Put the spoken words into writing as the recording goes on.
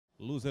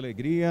Luz e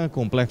Alegria,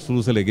 Complexo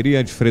Luz e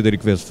Alegria de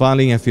Frederico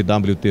Westphalen,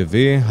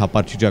 FWTV. A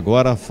partir de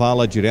agora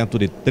fala direto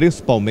de Três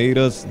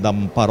Palmeiras, da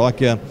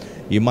Paróquia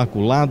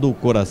Imaculado,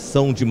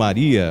 Coração de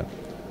Maria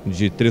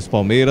de Três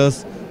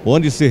Palmeiras,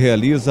 onde se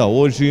realiza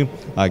hoje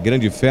a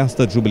grande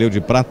festa de Jubileu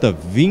de Prata,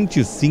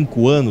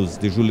 25 anos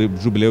de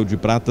Jubileu de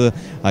Prata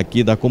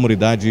aqui da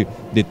comunidade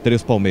de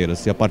Três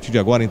Palmeiras. E a partir de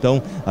agora,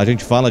 então, a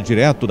gente fala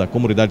direto da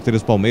comunidade de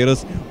Três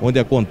Palmeiras, onde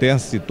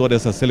acontece toda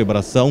essa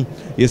celebração,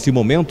 esse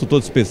momento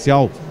todo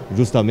especial,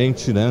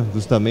 justamente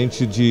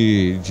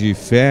de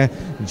fé,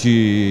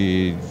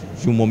 de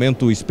um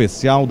momento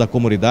especial da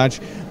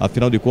comunidade.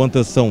 Afinal de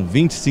contas, são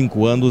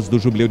 25 anos do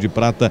Jubileu de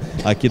Prata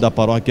aqui da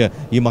Paróquia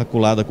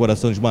Imaculada,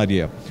 Coração de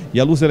Maria.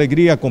 E a Luz e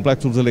Alegria,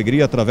 Complexo Luz e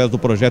Alegria, através do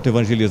projeto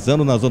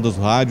Evangelizando nas Ondas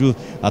do Rádio,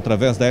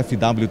 através da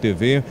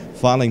FWTV,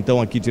 fala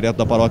então aqui direto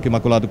da Paróquia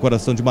Imaculado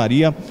Coração de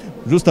Maria,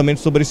 justamente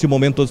sobre esse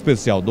momento todo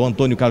especial. Dom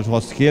Antônio Carlos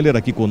Roskeller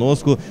aqui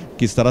conosco,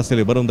 que estará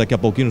celebrando daqui a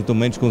pouquinho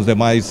juntamente com os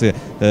demais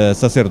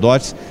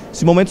sacerdotes.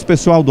 Esse momento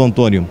especial, Dom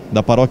Antônio,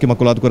 da Paróquia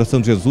Imaculado Coração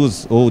de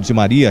Jesus, ou de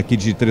Maria, aqui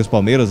de Três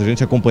Palmeiras, a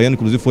gente acompanhando,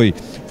 inclusive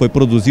foi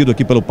produzido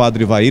aqui pelo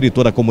Padre Vair e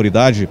toda a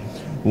comunidade,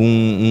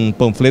 um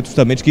panfleto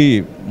justamente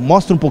que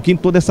mostra um pouquinho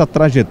toda essa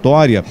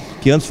trajetória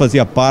que antes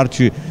fazia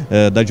parte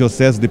da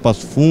Diocese de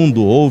Passo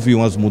Fundo. Houve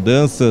umas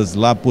mudanças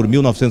lá por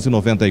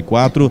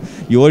 1994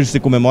 e hoje se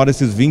comemora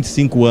esses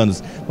 25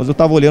 anos. Mas eu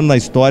estava olhando na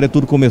história,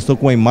 tudo começou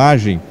com a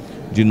imagem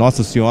de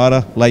Nossa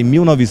Senhora lá em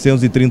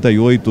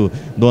 1938,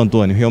 Dom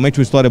Antônio. Realmente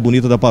uma história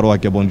bonita da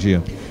paróquia. Bom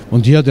dia. Bom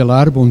dia,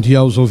 Adelar. Bom dia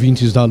aos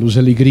ouvintes da Luz e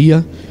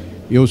Alegria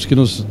e os que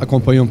nos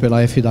acompanham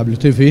pela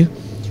FWTV.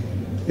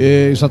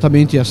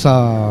 Exatamente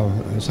essa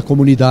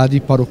comunidade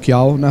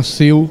paroquial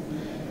nasceu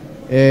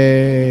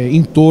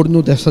em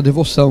torno dessa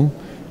devoção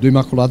do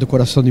Imaculado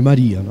Coração de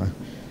Maria, né?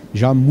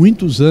 Já há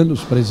muitos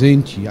anos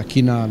presente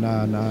aqui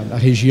na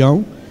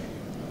região.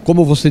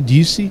 Como você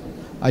disse,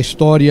 a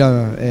história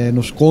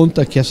nos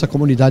conta que essa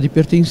comunidade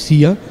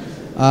pertencia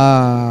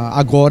à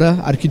agora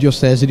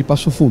Arquidiocese de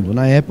Passo Fundo.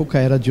 Na época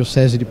era a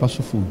Diocese de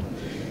Passo Fundo.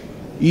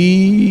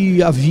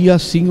 E havia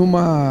assim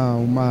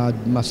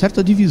uma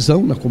certa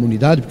divisão na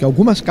comunidade, porque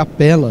algumas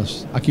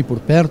capelas aqui por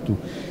perto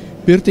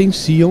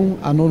pertenciam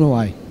a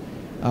Nonoai,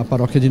 a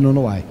paróquia de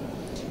Nonoai.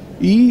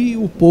 E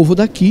o povo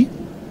daqui,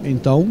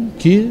 então,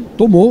 que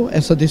tomou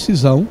essa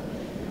decisão,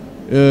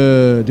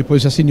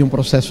 depois assim de um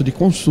processo de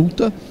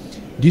consulta,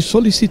 de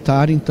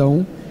solicitar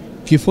então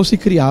que fosse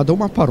criada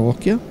uma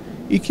paróquia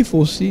e que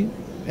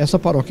essa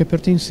paróquia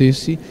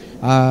pertencesse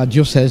à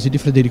Diocese de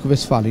Frederico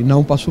Westphalen,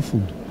 não Passo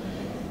Fundo.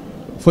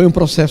 Foi um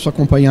processo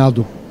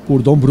acompanhado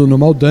por Dom Bruno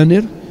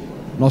Maldaner,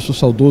 nosso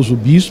saudoso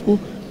bispo,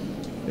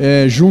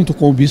 junto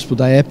com o bispo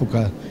da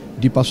época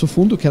de Passo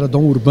Fundo, que era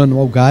Dom Urbano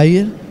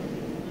Algaia,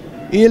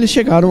 e eles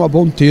chegaram a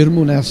bom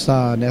termo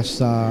nessa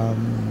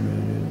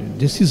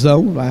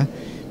decisão, né?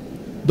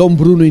 Dom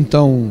Bruno,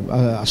 então,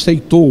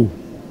 aceitou,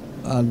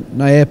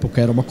 na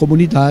época era uma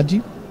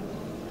comunidade,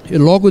 e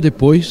logo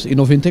depois, em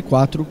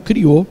 94,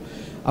 criou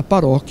a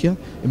paróquia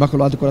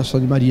Imaculado Coração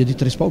de Maria de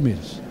Três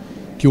Palmeiras,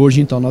 que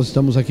hoje, então, nós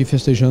estamos aqui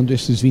festejando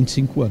esses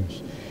 25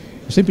 anos.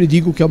 Eu sempre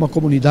digo que é uma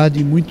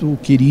comunidade muito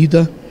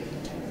querida,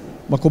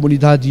 uma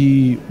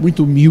comunidade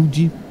muito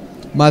humilde,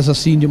 mas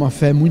assim de uma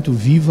fé muito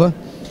viva,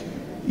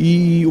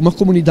 e uma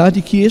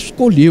comunidade que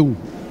escolheu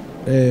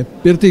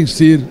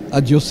pertencer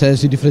à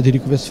Diocese de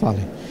Frederico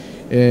Westphalen.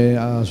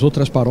 As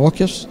outras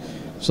paróquias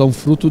são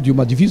fruto de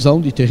uma divisão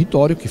de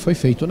território que foi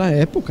feita na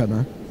época,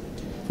 né?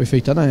 Foi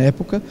feita na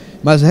época,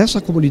 mas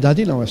essa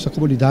comunidade não, essa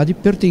comunidade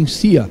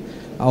pertencia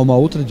a uma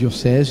outra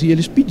diocese e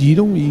eles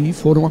pediram e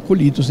foram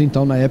acolhidos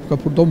então na época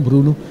por Dom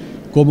Bruno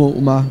como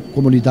uma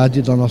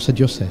comunidade da nossa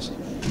diocese.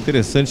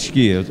 Interessante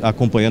que,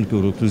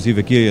 acompanhando,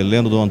 inclusive aqui,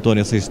 lendo Dom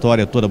Antônio essa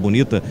história toda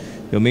bonita,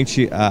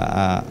 realmente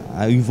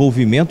o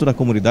envolvimento da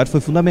comunidade foi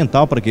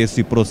fundamental para que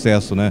esse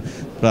processo, né,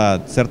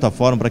 de certa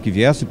forma, para que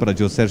viesse para a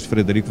Diocese de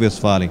Frederico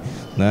Westphalen,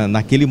 né,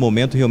 naquele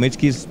momento realmente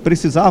que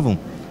precisavam,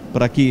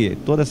 para que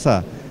todo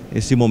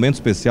esse momento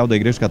especial da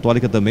Igreja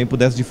Católica também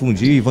pudesse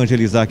difundir e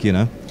evangelizar aqui,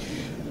 né?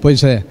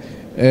 Pois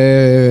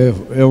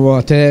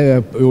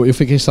eu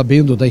fiquei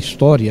sabendo da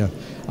história.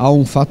 Há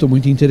um fato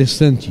muito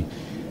interessante,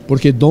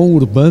 porque Dom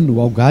Urbano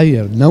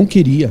Algaia não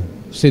queria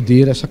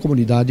ceder essa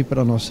comunidade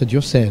para a nossa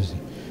diocese,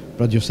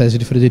 para a Diocese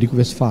de Frederico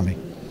Westphalen.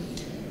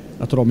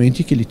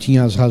 Naturalmente que ele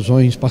tinha as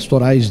razões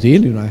pastorais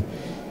dele, né?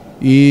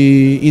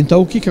 E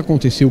então o que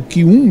aconteceu?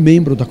 Que um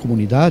membro da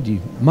comunidade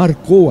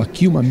marcou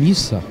aqui uma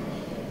missa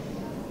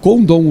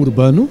com Dom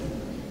Urbano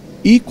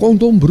e com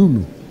Dom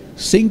Bruno,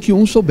 sem que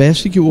um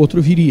soubesse que o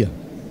outro viria.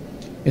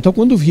 Então,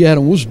 quando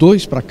vieram os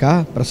dois para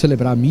cá, para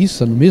celebrar a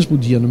missa, no mesmo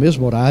dia, no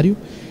mesmo horário,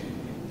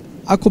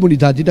 a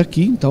comunidade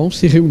daqui, então,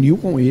 se reuniu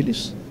com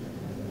eles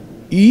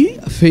e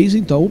fez,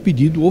 então, o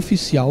pedido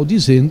oficial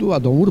dizendo a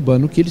Dom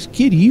Urbano que eles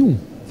queriam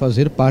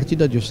fazer parte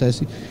da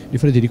Diocese de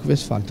Frederico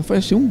Westphalen. Então, foi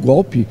assim um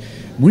golpe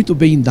muito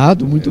bem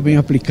dado, muito bem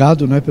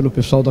aplicado, né, pelo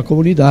pessoal da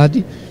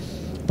comunidade,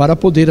 para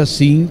poder,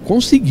 assim,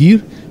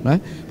 conseguir, né,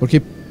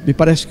 porque me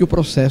parece que o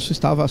processo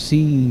estava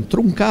assim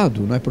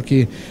truncado, né?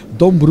 Porque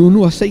Dom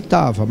Bruno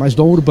aceitava, mas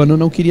Dom Urbano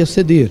não queria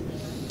ceder.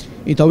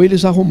 Então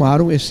eles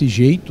arrumaram esse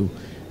jeito,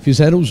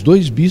 fizeram os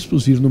dois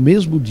bispos vir no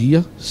mesmo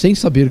dia, sem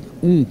saber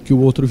que o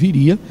outro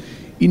viria,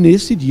 e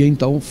nesse dia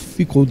então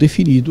ficou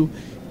definido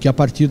que a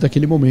partir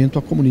daquele momento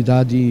a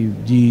comunidade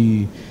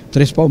de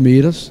Três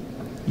Palmeiras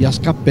e as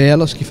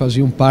capelas que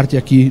faziam parte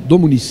aqui do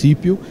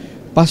município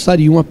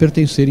passariam a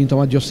pertencer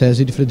então à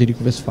Diocese de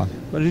Frederico Westphalen.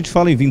 A gente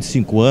fala em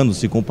 25 anos,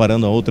 se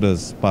comparando a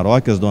outras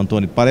paróquias, Dom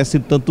Antônio, parece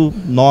tanto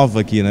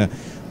nova aqui, né?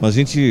 Mas a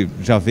gente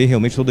já vê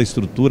realmente toda a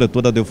estrutura,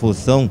 toda a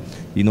devoção,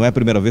 e não é a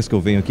primeira vez que eu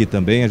venho aqui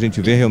também, a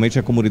gente vê realmente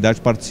a comunidade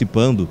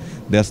participando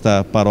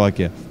desta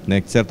paróquia,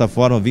 né? Que de certa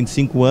forma,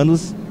 25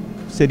 anos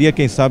seria,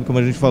 quem sabe, como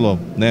a gente falou,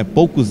 né?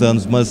 Poucos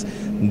anos, mas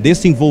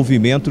desse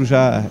envolvimento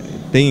já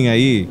tem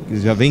aí,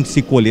 já vem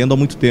se colhendo há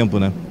muito tempo,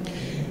 né?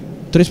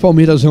 Três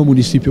Palmeiras é um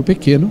município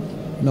pequeno,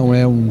 não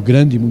é um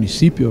grande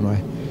município, não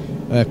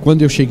é?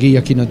 Quando eu cheguei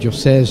aqui na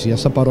diocese,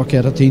 essa paróquia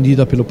era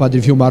atendida pelo padre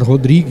Vilmar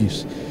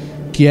Rodrigues,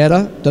 que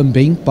era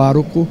também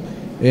pároco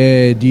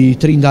de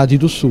Trindade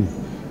do Sul.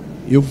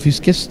 Eu fiz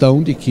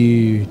questão de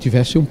que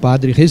tivesse um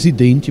padre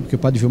residente, porque o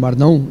padre Vilmar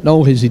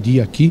não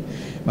residia aqui,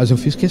 mas eu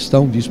fiz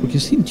questão disso, porque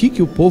senti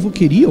que o povo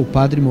queria o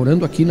padre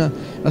morando aqui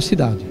na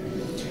cidade.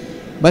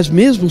 Mas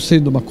mesmo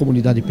sendo uma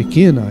comunidade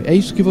pequena, é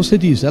isso que você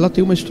diz, ela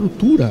tem uma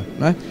estrutura,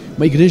 né?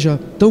 Uma igreja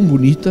tão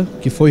bonita,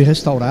 que foi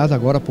restaurada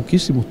agora há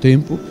pouquíssimo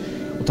tempo,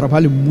 um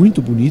trabalho muito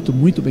bonito,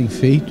 muito bem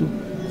feito,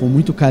 com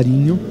muito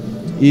carinho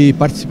e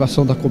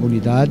participação da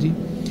comunidade.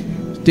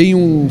 Tem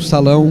um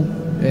salão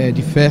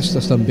de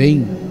festas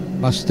também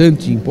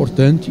bastante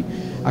importante,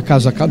 a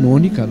casa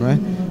canônica, não é?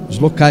 Os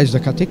locais da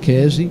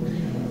catequese.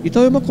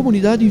 Então é uma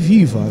comunidade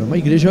viva, uma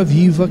igreja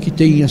viva que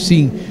tem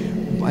assim,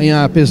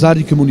 apesar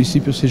de que o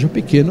município seja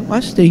pequeno,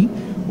 mas tem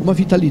uma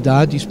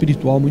vitalidade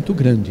espiritual muito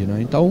grande, né?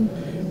 Então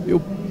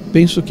eu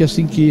penso que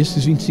assim que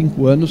esses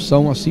 25 anos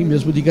são assim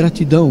mesmo de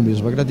gratidão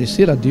mesmo,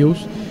 agradecer a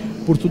Deus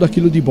por tudo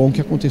aquilo de bom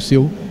que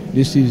aconteceu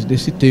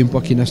nesse tempo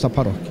aqui nesta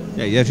paróquia.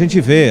 E a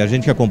gente vê, a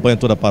gente que acompanha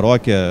toda a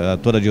paróquia,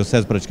 toda a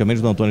diocese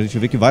praticamente, Dom Antônio, a gente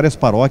vê que várias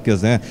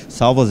paróquias, né,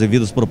 salvo as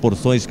devidas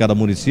proporções de cada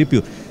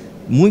município,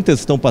 muitas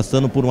estão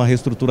passando por uma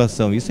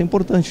reestruturação. Isso é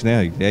importante,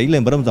 né? E aí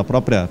lembramos da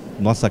própria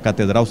nossa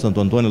Catedral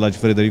Santo Antônio, lá de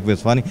Frederico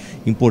Westphalen,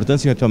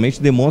 importância e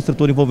atualmente demonstra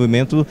todo o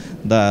envolvimento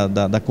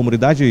da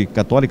comunidade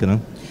católica, né?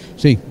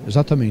 Sim,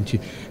 exatamente.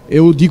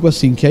 Eu digo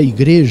assim que a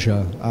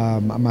igreja,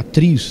 a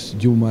matriz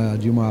de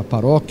uma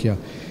paróquia,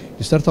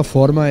 de certa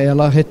forma,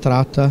 ela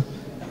retrata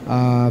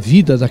a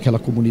vida daquela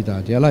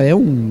comunidade. Ela é,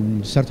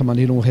 de certa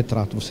maneira, um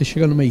retrato. Você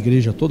chega numa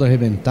igreja toda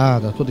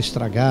arrebentada, toda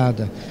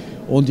estragada,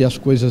 onde as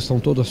coisas estão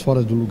todas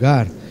fora do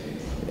lugar,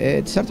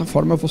 de certa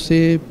forma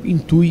você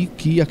intui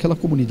que aquela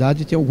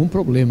comunidade tem algum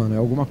problema, né?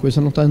 Alguma coisa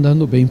não está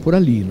andando bem por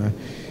ali, né?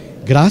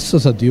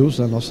 Graças a Deus,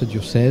 a nossa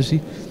diocese,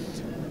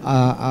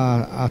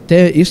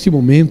 até este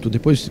momento,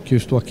 depois que eu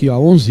estou aqui, há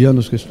 11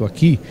 anos que eu estou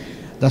aqui,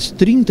 das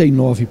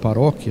 39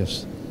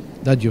 paróquias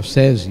da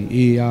diocese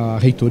e a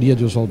reitoria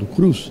de Oswaldo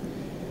Cruz,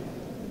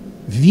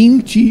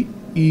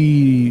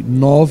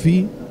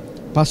 29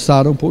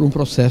 passaram por um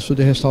processo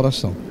de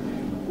restauração.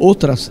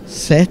 Outras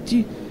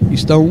 7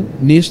 estão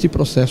neste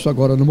processo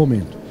agora no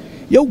momento.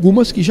 E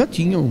algumas que já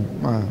tinham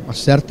uma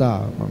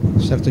certa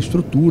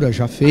estrutura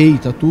já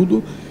feita,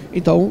 tudo,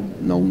 então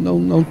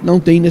não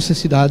tem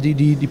necessidade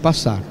de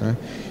passar, né?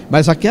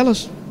 Mas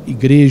aquelas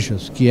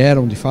igrejas que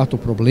eram de fato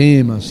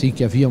problema, assim,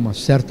 que havia uma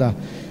certa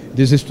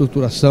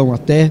desestruturação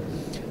até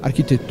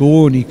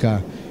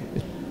arquitetônica,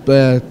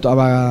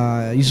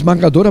 a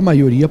esmagadora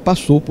maioria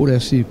passou por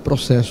esse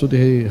processo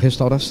de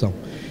restauração.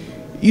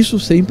 Isso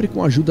sempre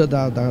com a ajuda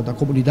da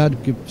comunidade,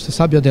 porque você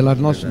sabe, Adelar,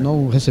 nós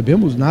não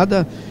recebemos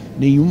nada,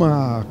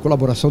 nenhuma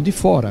colaboração de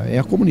fora. É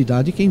a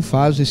comunidade quem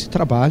faz esse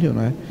trabalho,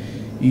 né?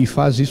 E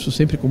faz isso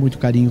sempre com muito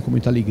carinho, com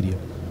muita alegria.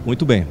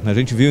 Muito bem, a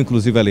gente viu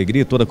inclusive a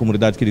alegria, toda a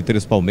comunidade aqui de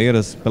Três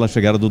Palmeiras, pela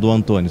chegada do Dom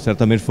Antônio.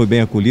 Certamente foi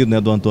bem acolhido,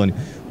 né, Dom Antônio?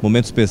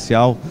 Momento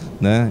especial,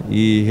 né?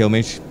 E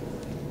realmente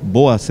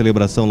boa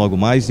celebração logo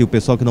mais, e o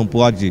pessoal que não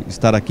pode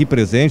estar aqui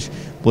presente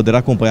poderá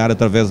acompanhar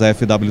através da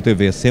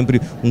FWTV. É sempre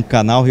um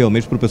canal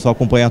realmente para o pessoal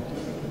acompanhar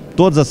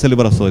todas as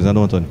celebrações, né,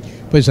 Dom Antônio?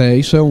 Pois é,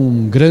 isso é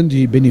um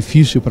grande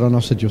benefício para a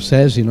nossa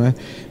diocese, não é?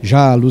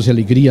 Já a Luz e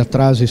Alegria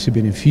traz esse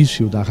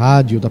benefício da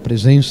rádio, da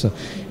presença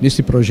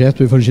nesse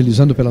projeto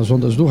Evangelizando pelas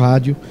Ondas do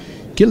Rádio,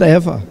 que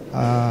leva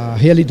a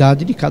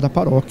realidade de cada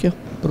paróquia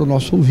para o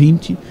nosso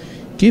ouvinte,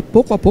 que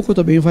pouco a pouco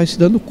também vai se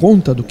dando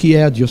conta do que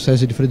é a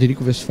diocese de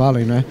Frederico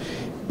Westphalen, né?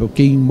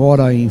 Quem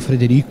mora em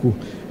Frederico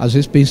às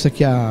vezes pensa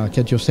que a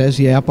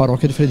diocese é a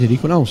paróquia de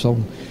Frederico. Não,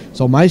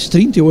 são mais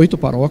 38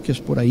 paróquias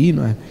por aí,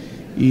 não é?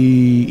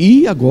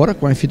 E agora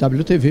com a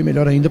FWTV,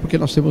 melhor ainda, porque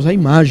nós temos a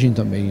imagem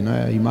também,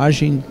 né? A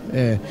imagem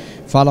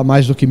fala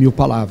mais do que 1000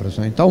 palavras,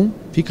 né? Então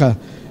fica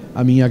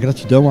a minha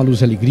gratidão à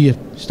Luz e Alegria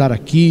estar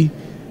aqui,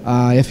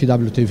 a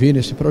FWTV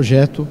nesse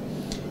projeto,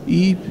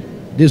 e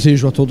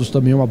desejo a todos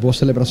também uma boa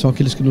celebração.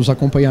 Aqueles que nos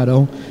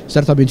acompanharão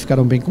certamente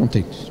ficarão bem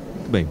contentes.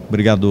 Bem,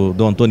 obrigado,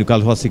 Dom Antônio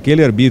Carlos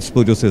Rossi-Keller,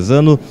 bispo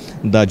diocesano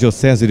da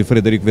Diocese de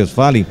Frederico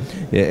Westphalen.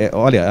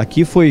 Olha,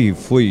 aqui foi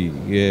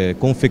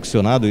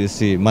confeccionado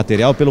esse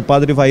material pelo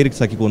Padre Vair, que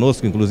está aqui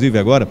conosco, inclusive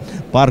agora,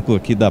 parco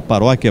aqui da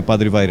paróquia,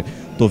 Padre Vair.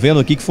 Estou vendo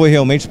aqui que foi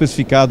realmente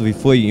especificado e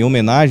foi em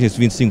homenagem a esses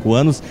 25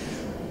 anos,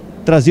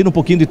 trazendo um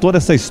pouquinho de toda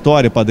essa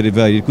história, Padre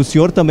Vair, que o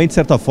senhor também, de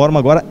certa forma,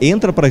 agora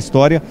entra para a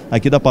história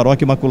aqui da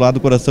Paróquia Imaculado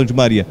Coração de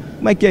Maria.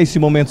 Como é que é esse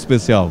momento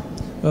especial?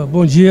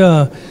 Bom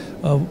dia,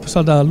 o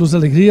pessoal da Luz e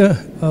Alegria,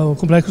 o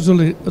Complexo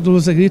do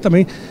Luz e Alegria e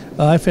também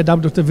a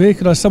FWTV,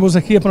 que nós estamos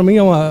aqui. Para mim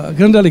é uma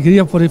grande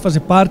alegria poder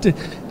fazer parte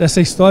dessa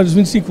história dos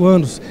 25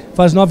 anos.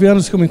 Faz 9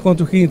 anos que eu me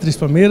encontro aqui em Três,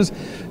 Palmeiras,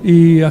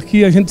 e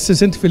aqui a gente se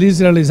sente feliz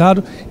e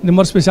realizado, de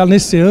modo especial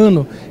nesse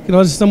ano, que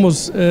nós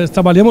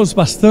trabalhamos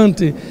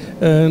bastante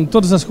em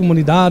todas as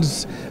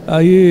comunidades.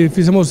 Aí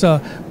fizemos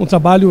um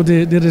trabalho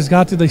de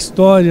resgate da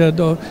história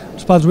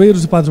dos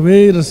padroeiros e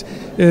padroeiras.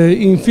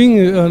 Enfim,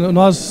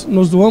 nós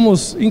nos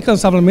doamos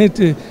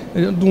incansavelmente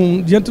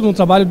diante de um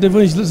trabalho de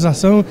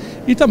evangelização,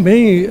 e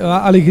também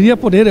a alegria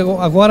poder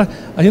agora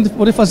a gente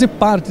poder fazer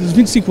parte dos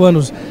 25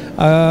 anos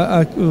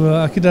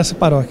aqui dessa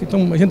paróquia.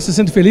 Então a gente se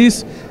sente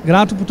feliz,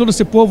 grato por todo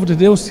esse povo de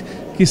Deus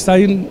que está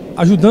aí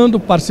ajudando,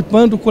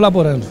 participando,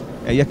 colaborando.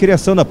 E a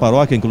criação da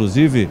paróquia,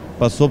 inclusive,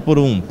 passou por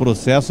um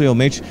processo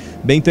realmente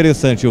bem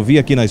interessante. Eu vi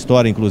aqui na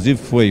história, inclusive,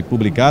 que foi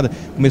publicada,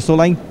 começou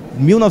lá em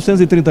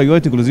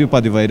 1938, inclusive,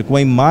 Padre Vair, com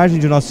a imagem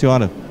de Nossa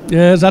Senhora.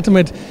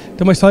 Exatamente.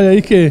 Tem uma história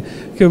aí que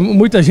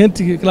muita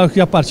gente, claro, que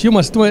já partiu,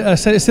 mas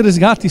esse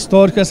resgate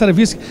histórico, essa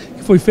revista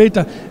que foi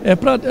feita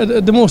para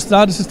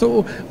demonstrar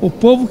o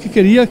povo que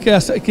queria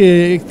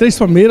que Três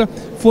Palmeiras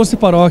fosse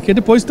paróquia.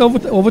 Depois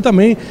houve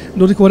também,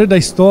 no decorrer da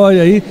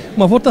história, aí,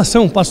 uma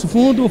votação, Passo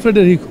Fundo ou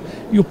Frederico.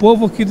 E o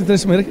povo aqui de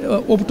Três Palmeiras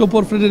optou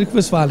por Frederico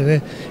Westphalen,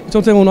 né? Então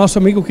tem o nosso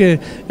amigo que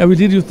é o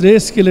Ilírio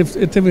Três, que ele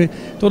teve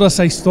toda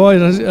essa história,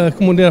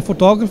 como ele era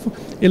fotógrafo,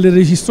 ele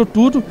registrou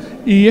tudo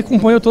e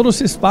acompanhou todos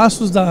os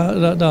passos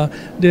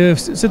de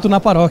se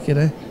tornar paróquia,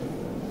 né?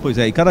 Pois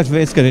é, e cada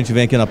vez que a gente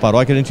vem aqui na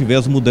paróquia, a gente vê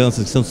as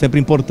mudanças, que são sempre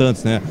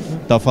importantes, né?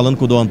 Estava falando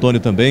com o Dom Antônio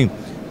também,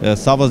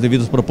 salvo as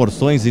devidas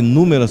proporções,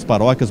 inúmeras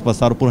paróquias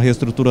passaram por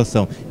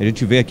reestruturação. A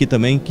gente vê aqui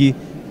também que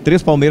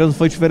Três Palmeiras não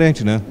foi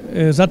diferente, né?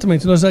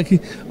 Exatamente. Nós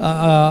aqui,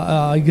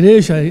 a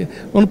igreja,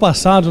 no ano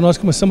passado, nós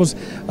começamos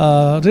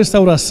a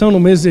restauração no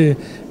mês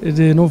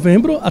de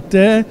novembro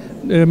até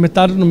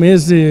metade do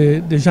mês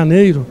de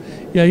janeiro.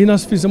 E aí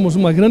nós fizemos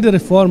uma grande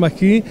reforma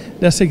aqui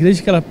dessa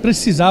igreja que ela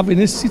precisava e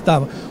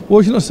necessitava.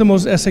 Hoje nós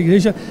temos essa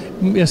igreja,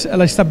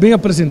 ela está bem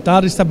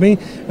apresentada, está bem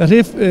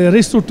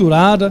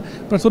reestruturada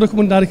para toda a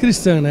comunidade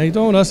cristã, né?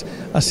 Então nós,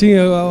 assim,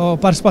 a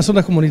participação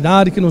da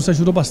comunidade que nos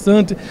ajudou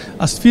bastante,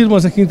 as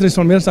firmas aqui em Três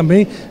Palmeiras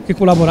também que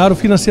colaboraram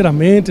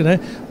financeiramente, né?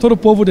 Todo o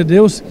povo de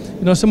Deus.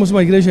 E nós temos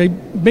uma igreja aí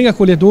bem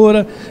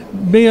acolhedora,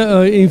 bem,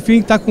 enfim,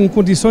 está com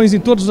condições em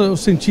todos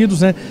os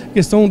sentidos, né? A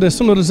questão da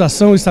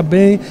sonorização está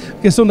bem,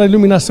 a questão da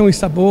iluminação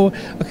está boa,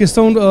 a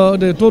questão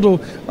de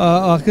todo,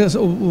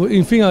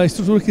 enfim, a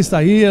estrutura que está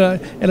aí,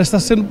 ela está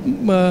sendo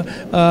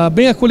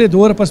bem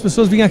acolhedora para as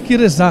pessoas virem aqui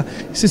rezar,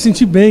 se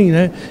sentir bem,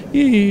 né?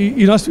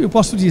 E eu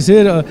posso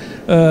dizer,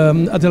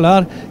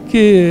 Adelar,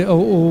 que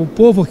o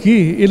povo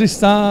aqui, ele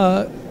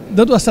está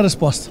dando essa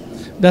resposta.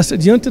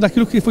 Diante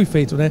daquilo que foi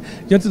feito, né?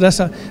 Diante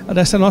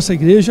dessa nossa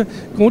igreja,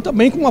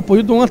 também com o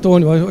apoio do Dom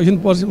Antônio. A gente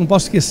não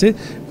pode esquecer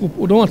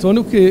o Dom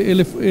Antônio, que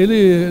ele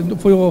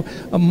foi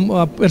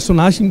uma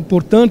personagem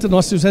importante da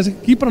nossa diocese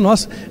aqui para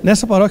nós,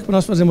 nessa paróquia, para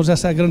nós fazermos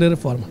essa grande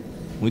reforma.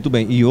 Muito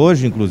bem, e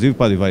hoje, inclusive,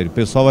 Padre Vair, o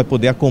pessoal vai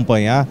poder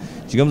acompanhar,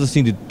 digamos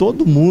assim, de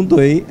todo mundo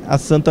aí, a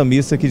Santa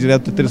Missa aqui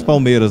direto de Três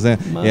Palmeiras, né?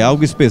 É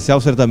algo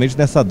especial, certamente,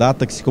 nessa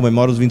data que se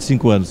comemora os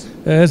 25 anos.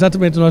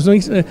 Exatamente,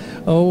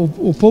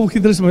 o povo aqui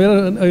de Três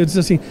Palmeiras, eu disse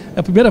assim, é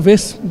a primeira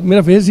vez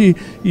e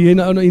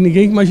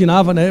ninguém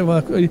imaginava, né?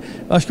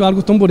 Acho que é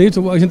algo tão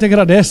bonito. A gente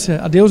agradece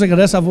a Deus,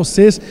 agradece a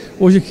vocês,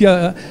 hoje aqui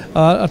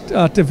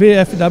a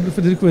TV FW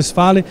Frederico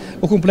Westphalen,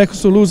 o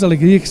Complexo Luz e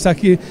Alegria, que está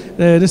aqui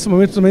nesse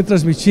momento também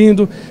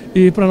transmitindo,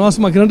 e para nós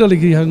uma grande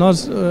alegria.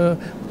 Nós,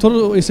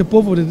 todo esse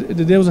povo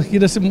de Deus aqui,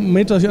 nesse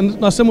momento,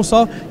 nós temos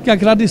só que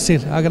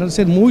agradecer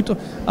muito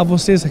a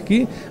vocês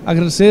aqui,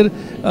 agradecer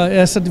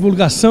essa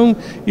divulgação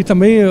e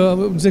também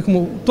dizer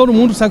como todo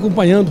mundo está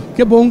acompanhando,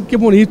 que bom, que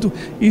bonito,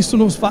 isso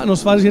nos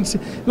faz a gente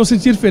nos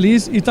sentir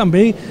feliz, e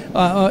também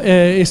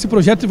esse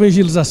projeto de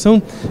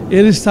evangelização,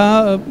 ele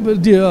está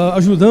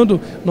ajudando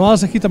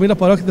nós aqui também da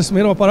paróquia da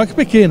Palmeiras, uma paróquia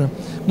pequena,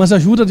 mas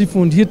ajuda a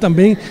difundir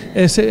também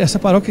essa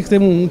paróquia que tem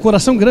um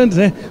coração grande,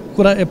 né?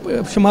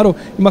 Chamaram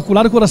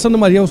Imaculado Coração de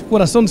Maria, o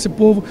coração desse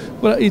povo,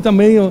 e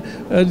também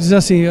dizer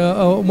assim,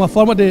 uma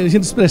forma de a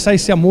gente expressar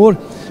esse amor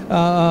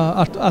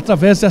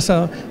através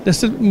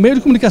desse meio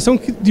de comunicação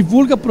que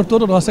divulga para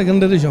toda a nossa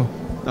grande região.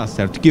 Tá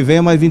certo, que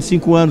venha mais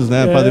 25 anos,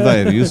 né, Padre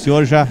Evair? E o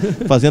senhor já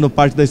fazendo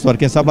parte da história.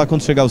 Quem sabe lá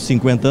quando chegar aos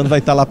 50 anos vai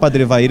estar lá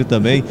Padre Evair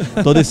também,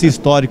 todo esse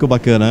histórico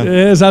bacana,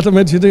 né?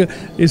 Exatamente,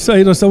 isso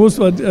aí, nós estamos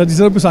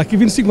dizendo ao pessoal, aqui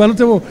 25 anos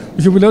temos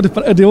o Jubilar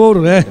de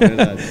ouro, né?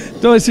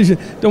 Então,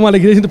 é uma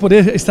alegria a gente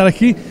poder estar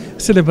aqui,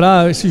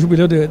 celebrar esse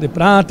Jubileu de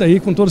Prata aí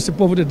com todo esse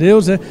povo de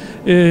Deus, né?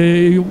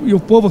 E o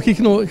povo aqui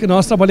que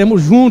nós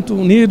trabalhamos juntos,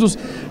 unidos,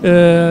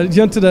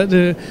 diante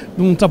de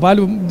um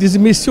trabalho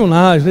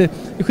desmissionário, né?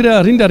 Eu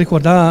queria ainda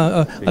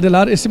recordar,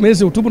 Adelar, esse mês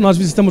de outubro nós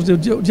visitamos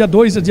dia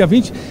 2 a dia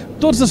 20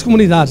 todas as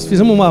comunidades,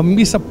 fizemos uma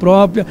missa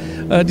própria,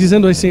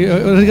 dizendo assim,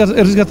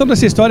 resgatando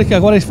essa história que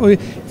agora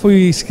foi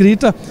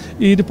escrita,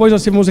 e depois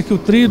nós tivemos aqui o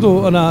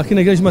tríduo aqui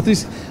na Igreja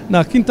Matriz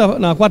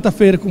na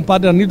quarta-feira com o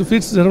Padre Arnildo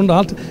Fritz, Zerão da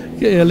Alta,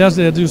 que, aliás,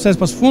 de José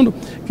Passo Fundo,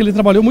 que ele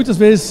trabalhou muitas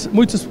vezes,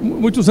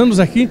 muitos anos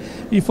aqui,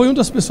 e foi uma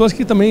das pessoas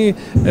que também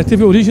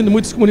teve origem de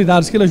muitas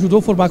comunidades, que ele ajudou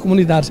a formar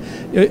comunidades.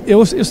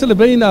 Eu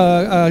celebrei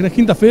na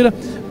quinta-feira,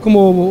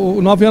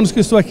 como 9 anos que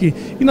eu estou aqui,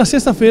 e na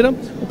sexta-feira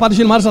o Padre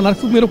Gilmar Zanarco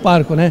foi o primeiro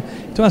pároco, né?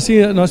 Então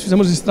assim, nós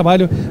fizemos esse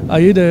trabalho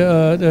aí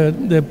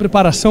de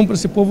preparação para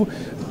esse povo.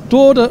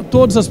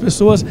 Todas as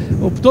pessoas,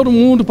 todo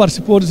mundo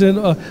participou,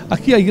 dizendo,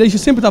 aqui a igreja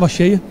sempre estava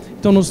cheia,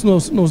 então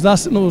nos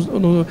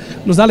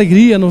dá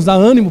alegria, nos dá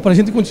ânimo para a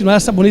gente continuar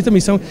essa bonita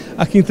missão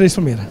aqui em Três,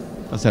 Palmeiras.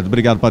 Tá certo,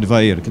 obrigado, Padre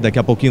Evair, que daqui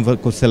a pouquinho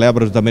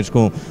celebra juntamente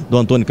com Dom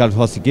Antônio Carlos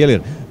Rossi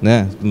Keller,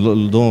 né,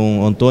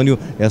 Dom Antônio,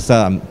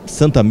 essa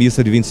Santa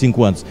Missa de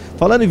 25 anos.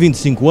 Falando em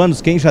 25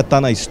 anos, quem já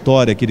está na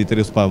história aqui de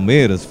Três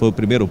Palmeiras, foi o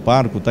primeiro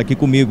pároco, está aqui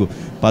comigo,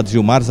 Padre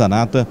Gilmar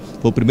Zanata,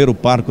 foi o primeiro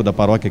pároco da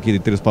paróquia aqui de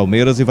Três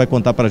Palmeiras e vai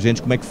contar pra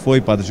gente como é que foi,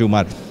 Padre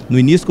Gilmar, no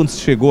início quando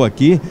você chegou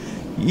aqui,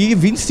 e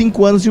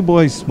 25 anos de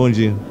bois. Bom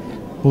dia.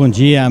 Bom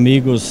dia,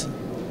 amigos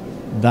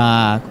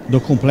do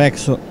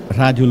Complexo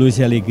Rádio Luz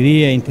e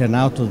Alegria,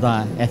 internautas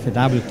da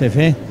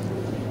FWTV.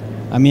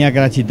 A minha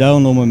gratidão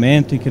no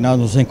momento em que nós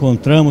nos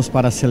encontramos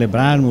para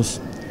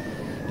celebrarmos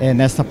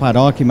nesta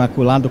paróquia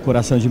Imaculado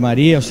Coração de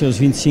Maria os seus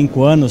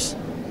 25 anos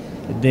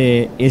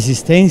de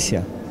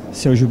existência,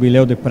 seu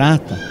Jubileu de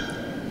Prata,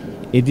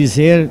 e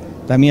dizer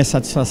da minha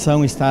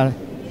satisfação estar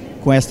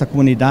com esta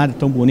comunidade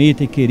tão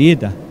bonita e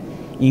querida,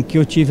 em que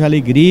eu tive a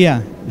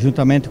alegria,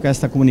 juntamente com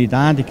esta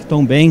comunidade que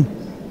tão bem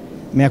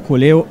me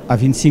acolheu há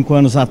 25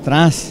 anos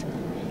atrás,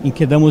 em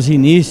que damos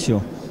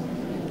início,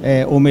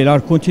 ou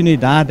melhor,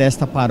 continuidade a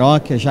esta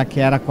paróquia, já que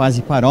era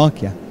quase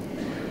paróquia.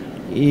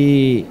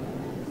 E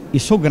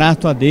sou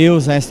grato a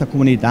Deus, a esta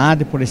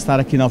comunidade, por estar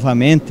aqui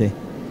novamente,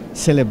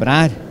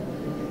 celebrar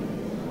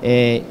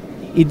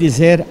e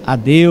dizer a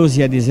Deus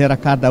e a dizer a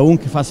cada um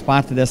que faz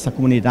parte desta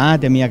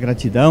comunidade a minha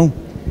gratidão,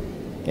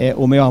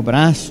 o meu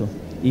abraço,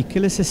 e que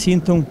eles se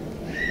sintam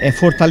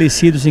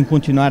fortalecidos em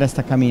continuar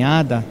esta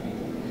caminhada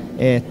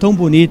tão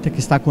bonita que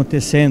está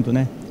acontecendo,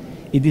 né?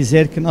 E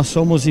dizer que nós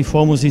somos e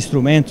fomos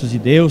instrumentos de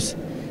Deus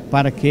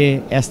para que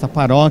esta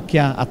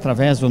paróquia,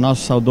 através do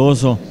nosso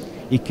saudoso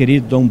e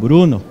querido Dom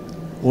Bruno,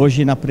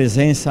 hoje na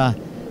presença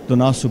do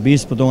nosso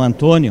bispo Dom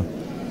Antônio,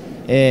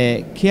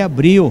 que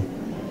abriu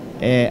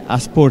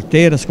as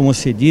porteiras, como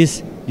se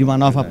diz, de uma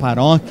nova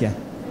paróquia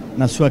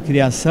na sua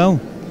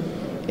criação,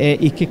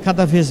 e que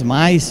cada vez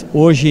mais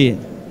hoje,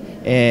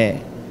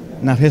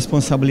 na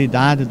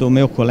responsabilidade do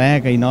meu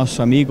colega e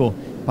nosso amigo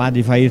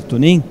Padre Evair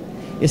Tunim,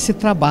 esse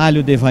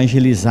trabalho de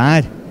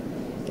evangelizar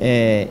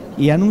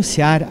e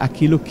anunciar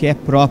aquilo que é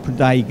próprio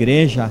da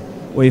igreja,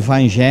 o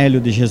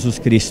Evangelho de Jesus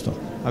Cristo.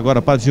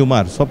 Agora, Padre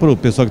Gilmar, só para o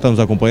pessoal que está nos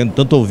acompanhando,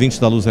 tanto ouvintes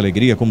da Luz e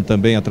Alegria, como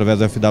também através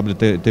da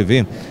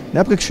FWTV,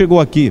 na época que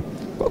chegou aqui,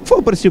 qual foi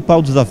o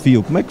principal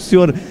desafio? Como é que o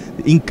senhor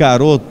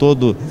encarou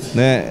todo,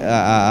 né,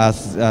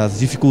 as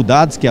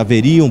dificuldades que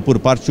haveriam por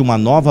parte de uma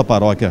nova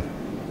paróquia?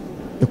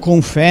 Eu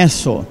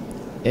confesso,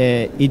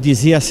 e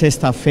dizia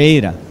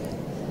sexta-feira,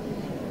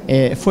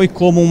 foi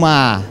como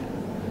uma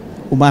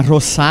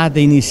roçada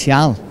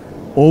inicial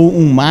ou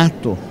um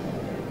mato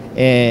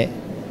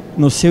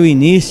no seu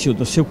início,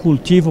 do seu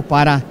cultivo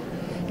para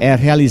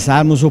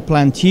realizarmos o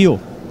plantio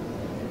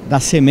da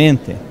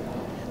semente.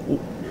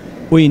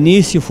 O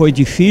início foi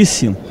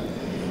difícil,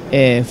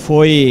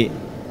 foi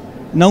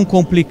não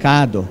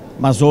complicado,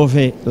 mas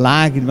houve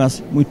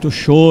lágrimas, muito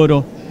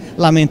choro,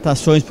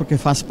 lamentações, porque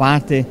faz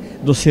parte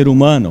do ser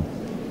humano.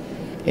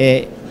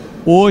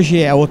 Hoje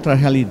é outra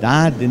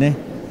realidade, né?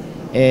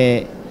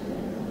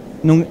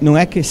 Não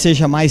é que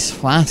seja mais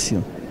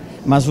fácil,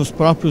 mas os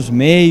próprios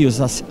meios,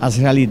 as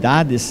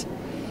realidades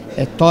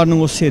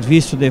tornam o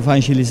serviço de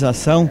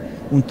evangelização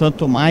um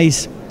tanto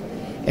mais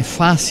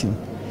fácil.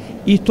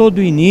 E todo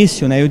o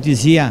início, né, eu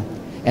dizia,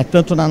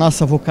 tanto na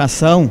nossa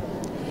vocação,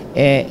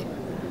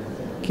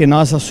 que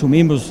nós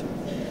assumimos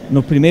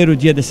no primeiro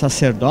dia de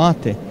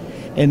sacerdote,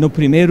 no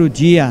primeiro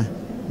dia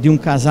de um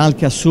casal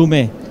que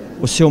assume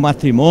o seu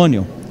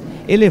matrimônio,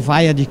 ele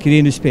vai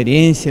adquirindo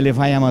experiência, ele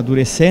vai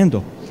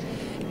amadurecendo,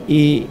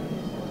 e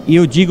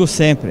eu digo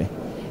sempre,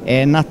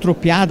 na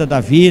tropeada da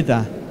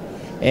vida,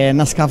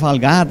 nas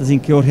cavalgadas em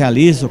que eu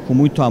realizo com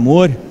muito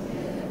amor,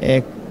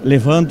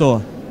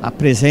 levando a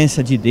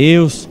presença de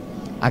Deus,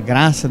 a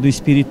graça do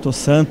Espírito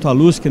Santo, a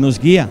luz que nos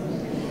guia,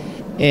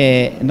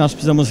 nós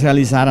precisamos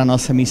realizar a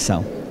nossa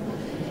missão.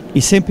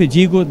 E sempre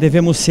digo,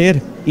 devemos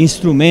ser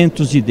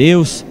instrumentos de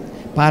Deus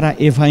para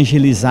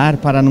evangelizar,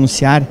 para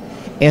anunciar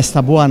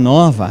esta boa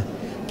nova,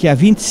 que há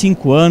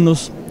 25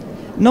 anos,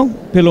 não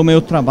pelo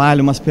meu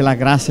trabalho, mas pela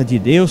graça de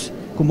Deus,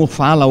 como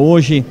fala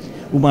hoje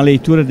uma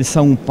leitura de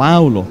São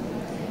Paulo,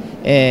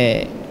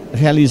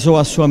 realizou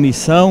a sua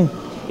missão,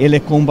 ele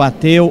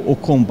combateu o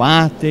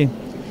combate,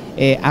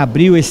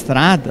 abriu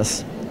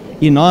estradas,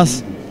 e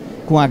nós,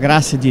 com a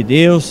graça de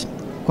Deus,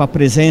 com a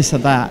presença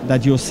da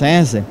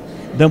diocese,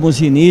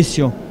 damos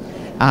início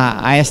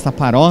a esta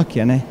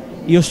paróquia, né?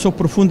 E eu sou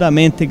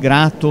profundamente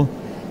grato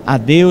a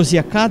Deus e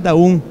a cada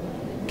um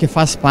que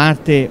faz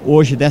parte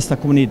hoje desta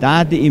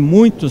comunidade, e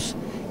muitos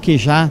que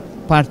já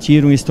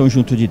partiram e estão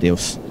junto de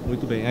Deus.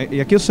 Muito bem.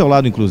 E aqui ao seu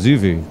lado,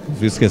 inclusive,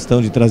 fiz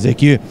questão de trazer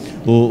aqui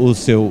o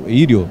seu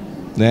Írio,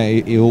 né?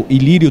 E o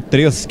Ilírio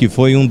Três, que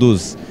foi um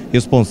dos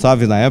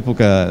responsáveis na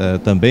época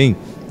também,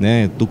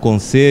 né, do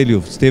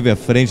conselho, esteve à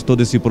frente de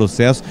todo esse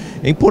processo.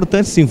 É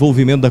importante esse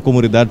envolvimento da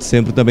comunidade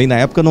sempre também. Na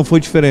época não foi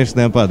diferente,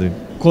 né, padre?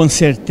 Com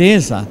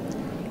certeza.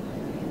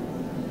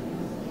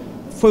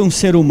 Foi um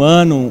ser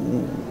humano,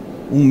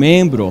 um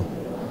membro,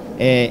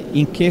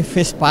 em que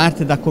fez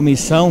parte da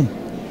comissão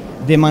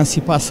de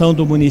emancipação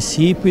do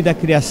município e da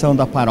criação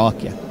da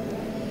paróquia.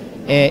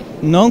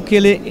 Não que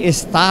ele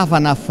estava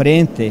na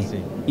frente, sim,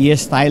 e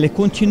ele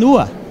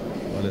continua.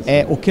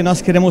 O que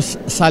nós queremos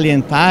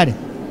salientar,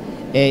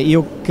 e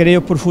eu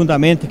creio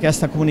profundamente que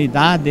esta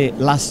comunidade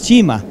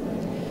lastima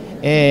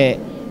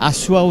a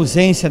sua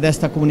ausência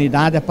desta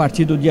comunidade a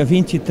partir do dia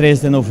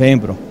 23 de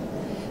novembro.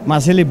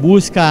 Mas ele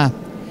busca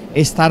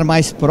estar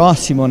mais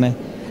próximo, né,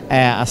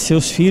 a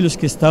seus filhos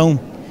que estão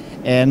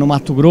no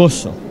Mato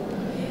Grosso,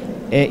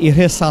 e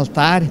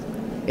ressaltar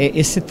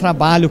esse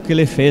trabalho que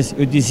ele fez.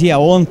 Eu dizia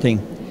ontem,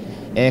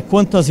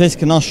 quantas vezes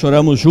que nós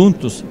choramos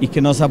juntos e que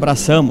nós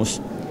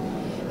abraçamos,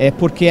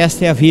 porque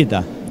esta é a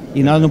vida,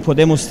 e nós não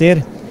podemos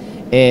ter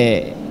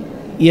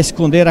e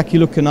esconder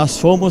aquilo que nós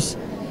fomos,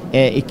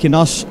 e que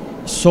nós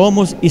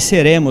somos e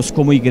seremos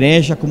como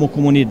igreja, como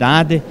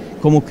comunidade,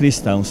 como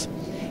cristãos.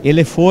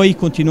 Ele foi e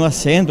continua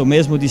sendo,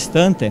 mesmo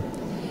distante,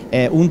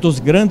 um dos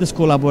grandes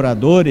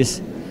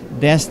colaboradores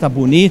desta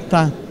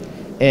bonita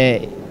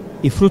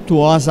e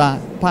frutuosa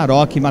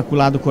paróquia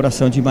Imaculado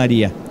Coração de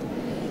Maria.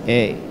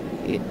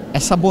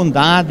 Essa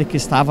bondade que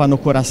estava no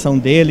coração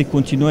dele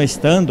continua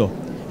estando,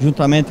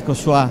 juntamente com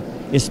sua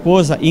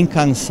esposa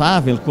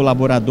incansável,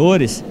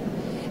 colaboradores,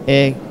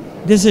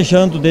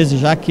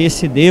 desejar que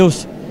esse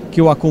Deus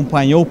que o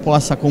acompanhou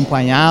possa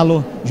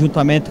acompanhá-lo,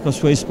 juntamente com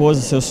sua esposa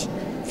e seus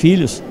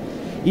filhos,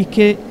 e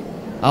que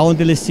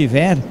aonde ele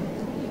estiver,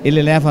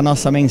 ele leva a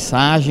nossa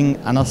mensagem,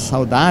 a nossa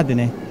saudade,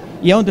 né?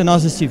 E aonde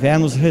nós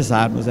estivermos,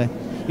 rezarmos, né?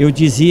 Eu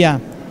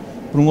dizia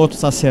para um outro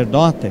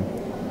sacerdote,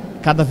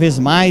 cada vez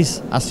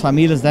mais as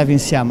famílias devem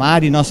se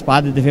amar, e nós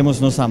padres devemos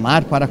nos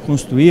amar para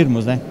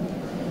construirmos, né?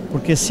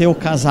 Porque se o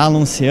casal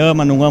não se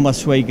ama, não ama a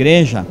sua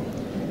igreja,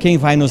 quem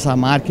vai nos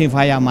amar, quem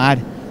vai amar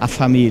a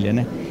família,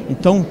 né?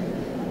 Então,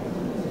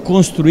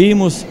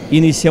 construímos,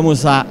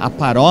 iniciamos a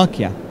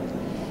paróquia,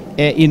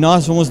 e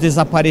nós vamos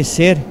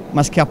desaparecer,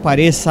 mas que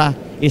apareça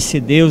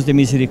esse Deus de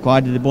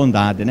misericórdia e de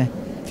bondade, né?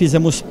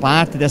 Fizemos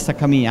parte dessa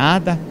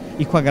caminhada,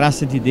 e com a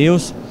graça de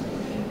Deus,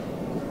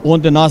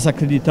 onde nós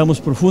acreditamos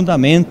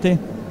profundamente,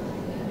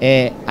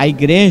 a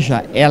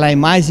igreja, ela é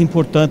mais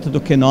importante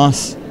do que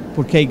nós,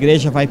 porque a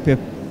igreja vai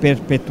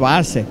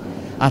perpetuar-se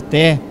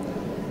até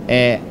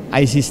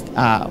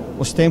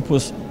os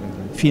tempos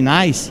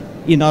finais,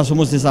 e nós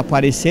vamos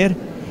desaparecer,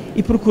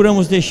 e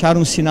procuramos deixar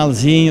um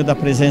sinalzinho da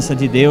presença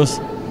de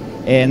Deus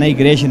na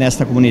igreja e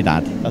nesta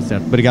comunidade. Tá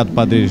certo. Obrigado,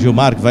 padre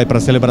Gilmar, que vai para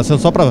a celebração.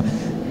 Só para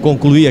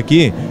concluir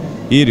aqui,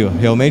 Írio,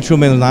 realmente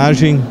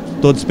homenagem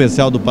todo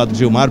especial do padre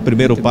Gilmar,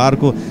 primeiro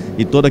parco,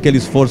 e todo aquele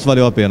esforço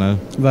valeu a pena.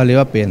 Valeu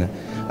a pena.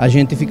 A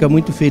gente fica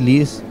muito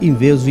feliz em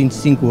ver os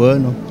 25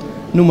 anos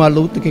numa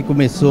luta que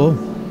começou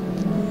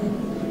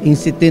em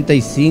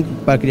 75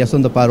 para a criação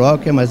da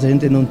paróquia, mas a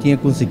gente não tinha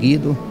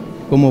conseguido,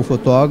 como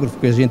fotógrafo,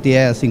 que a gente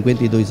há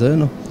 52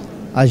 anos,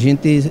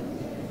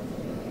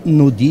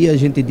 no dia a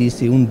gente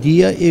disse, um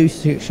dia eu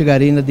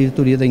chegarei na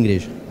diretoria da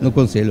igreja, no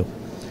conselho.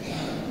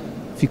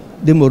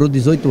 Demorou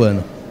 18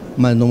 anos,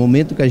 mas no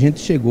momento que a gente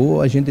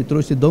chegou, a gente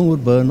trouxe Dom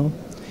Urbano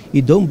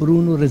e Dom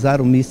Bruno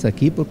rezaram missa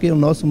aqui, porque o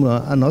nosso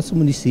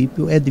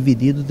município é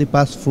dividido de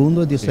Passo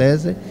Fundo, a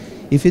diocese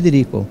e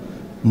Federico.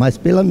 Mas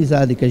pela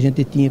amizade que a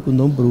gente tinha com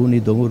Dom Bruno e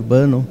Dom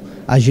Urbano,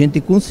 a gente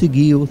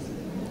conseguiu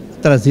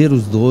trazer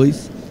os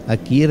dois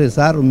aqui,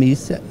 rezaram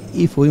missa,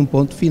 e foi um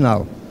ponto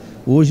final.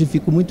 Hoje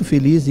fico muito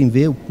feliz em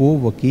ver o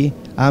povo aqui,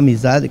 a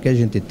amizade que a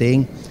gente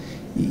tem,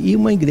 e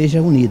uma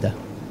igreja unida.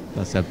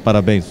 Tá certo,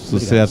 parabéns,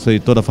 sucesso aí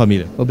toda a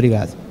família.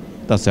 Obrigado.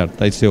 Tá certo,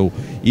 tá aí seu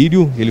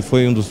Írio, ele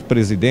foi um dos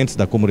presidentes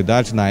da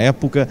comunidade na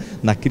época,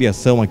 na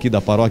criação aqui da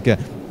paróquia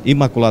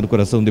Imaculado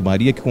Coração de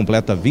Maria, que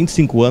completa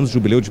 25 anos,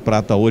 jubileu de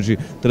prata hoje,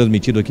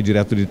 transmitido aqui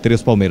direto de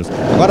Três Palmeiras.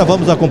 Agora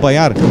vamos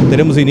acompanhar,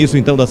 teremos início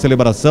então da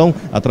celebração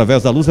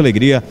através da Luz,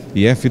 Alegria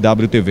e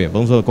FWTV.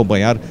 Vamos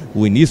acompanhar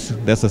o início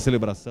dessa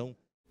celebração.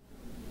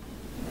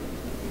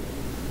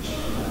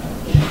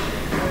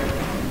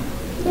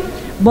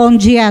 Bom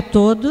dia a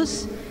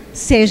todos,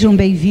 sejam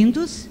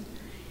bem-vindos.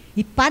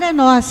 E para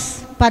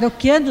nós,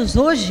 paroquianos,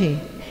 hoje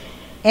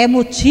é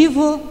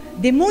motivo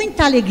de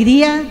muita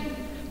alegria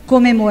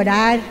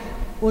comemorar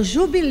o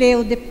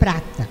Jubileu de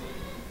Prata.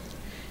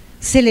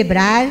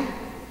 Celebrar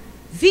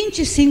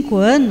 25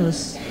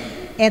 anos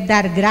é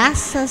dar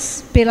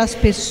graças pelas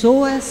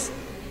pessoas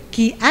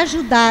que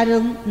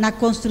ajudaram na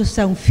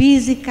construção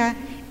física,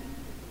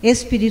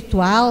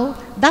 espiritual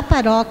da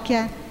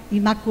paróquia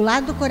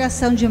Imaculado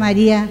Coração de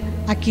Maria,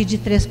 aqui de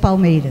Três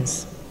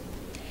Palmeiras.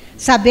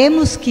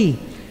 Sabemos que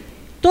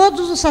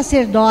todos os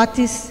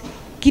sacerdotes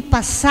que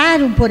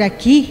passaram por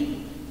aqui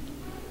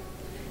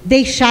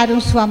deixaram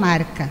sua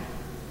marca,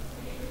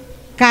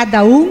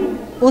 cada um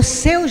o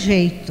seu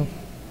jeito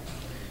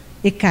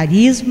e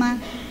carisma,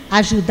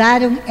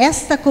 ajudaram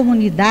esta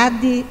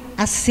comunidade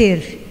a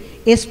ser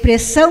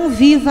expressão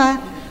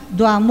viva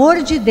do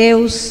amor de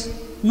Deus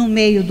no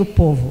meio do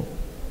povo.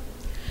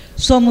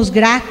 Somos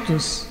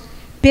gratos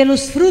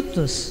pelos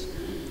frutos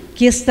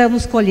que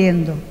estamos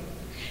colhendo,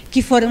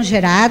 que foram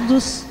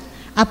gerados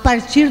a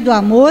partir do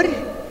amor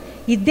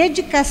e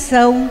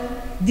dedicação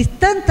de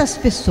tantas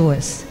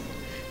pessoas,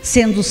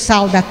 sendo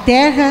sal da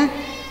terra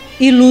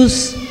e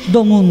luz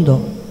do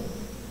mundo.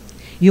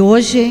 E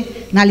hoje,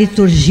 na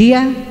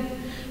liturgia,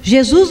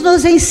 Jesus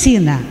nos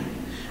ensina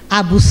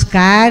a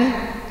buscar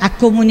a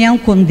comunhão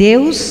com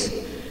Deus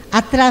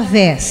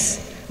através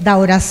da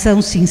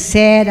oração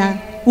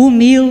sincera,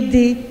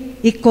 humilde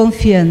e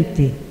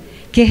confiante,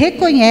 que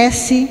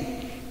reconhece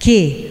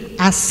que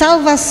a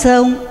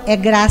salvação é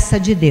graça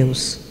de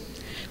Deus.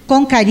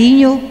 Com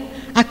carinho,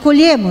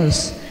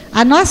 acolhemos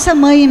a nossa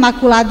Mãe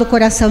Imaculado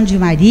Coração de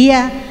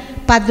Maria,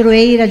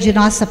 padroeira de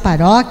nossa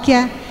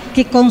paróquia,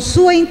 que com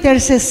sua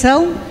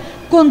intercessão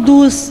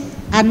conduz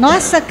a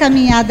nossa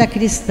caminhada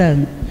cristã.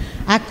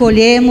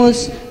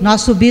 Acolhemos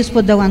nosso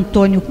bispo D.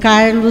 Antônio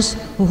Carlos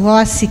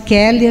Rossi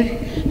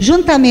Keller,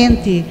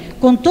 juntamente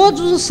com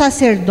todos os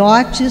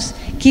sacerdotes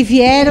que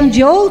vieram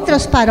de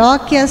outras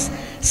paróquias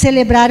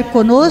celebrar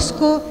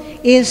conosco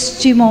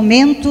este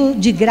momento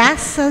de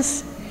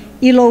graças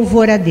e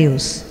louvor a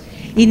Deus.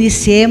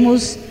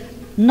 Iniciemos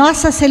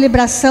nossa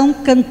celebração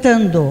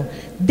cantando,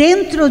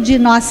 dentro de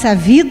nossa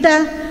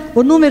vida,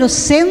 o número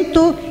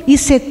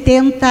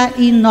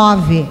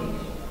 179.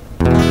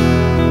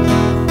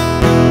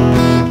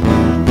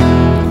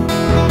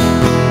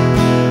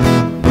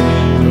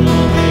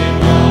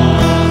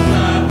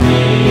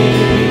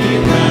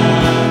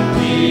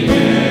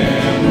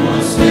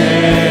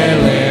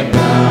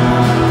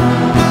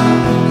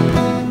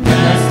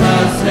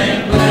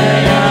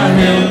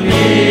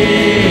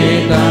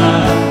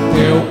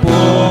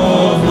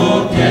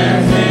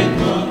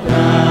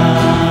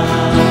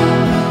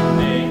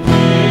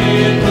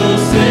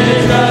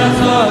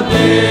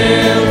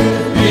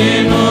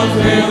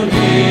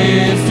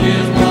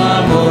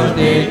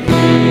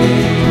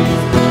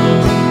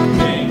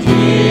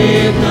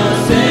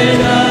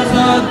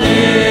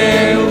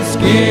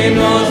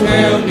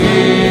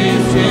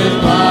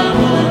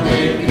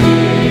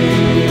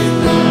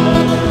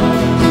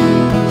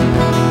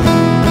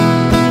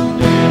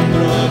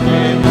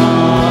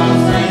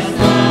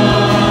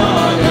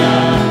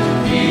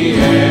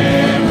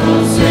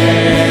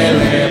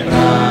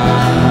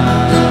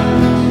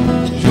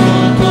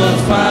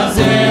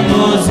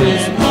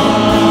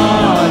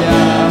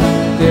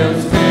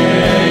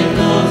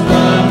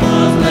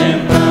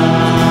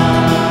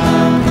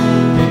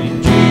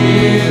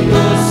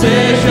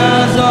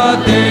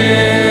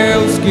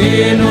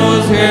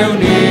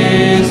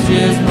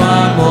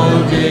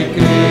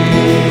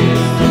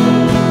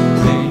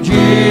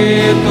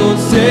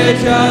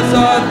 Sejas,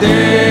 ó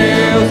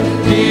Deus,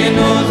 que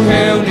nos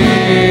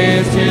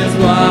reunistes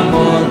no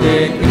amor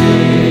de Cristo.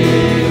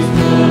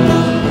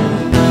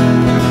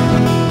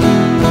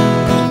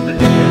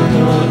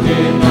 Dentro de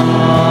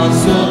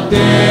nosso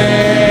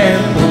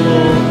tempo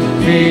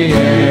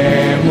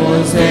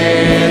viemos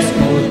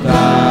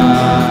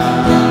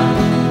escutar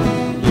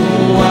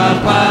tua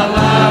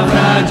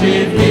palavra de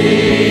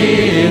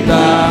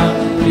vida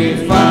que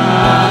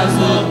faz o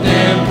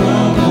tempo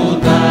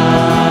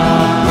mudar.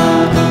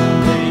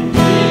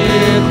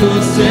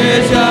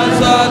 Sejas,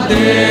 ó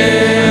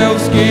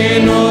Deus, que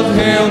nos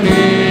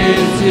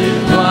reuniste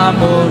no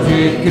amor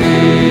de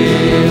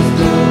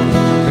Cristo.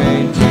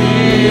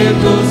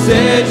 Bendito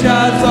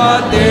sejas, ó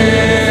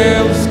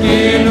Deus,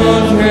 que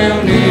nos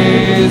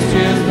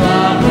reuniste no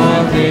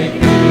amor de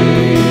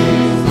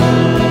Cristo.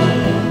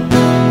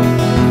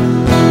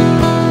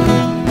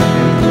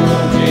 Dentro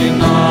de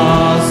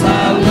nossa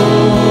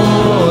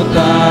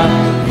luta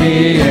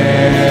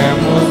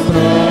viemos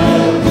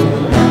transformar.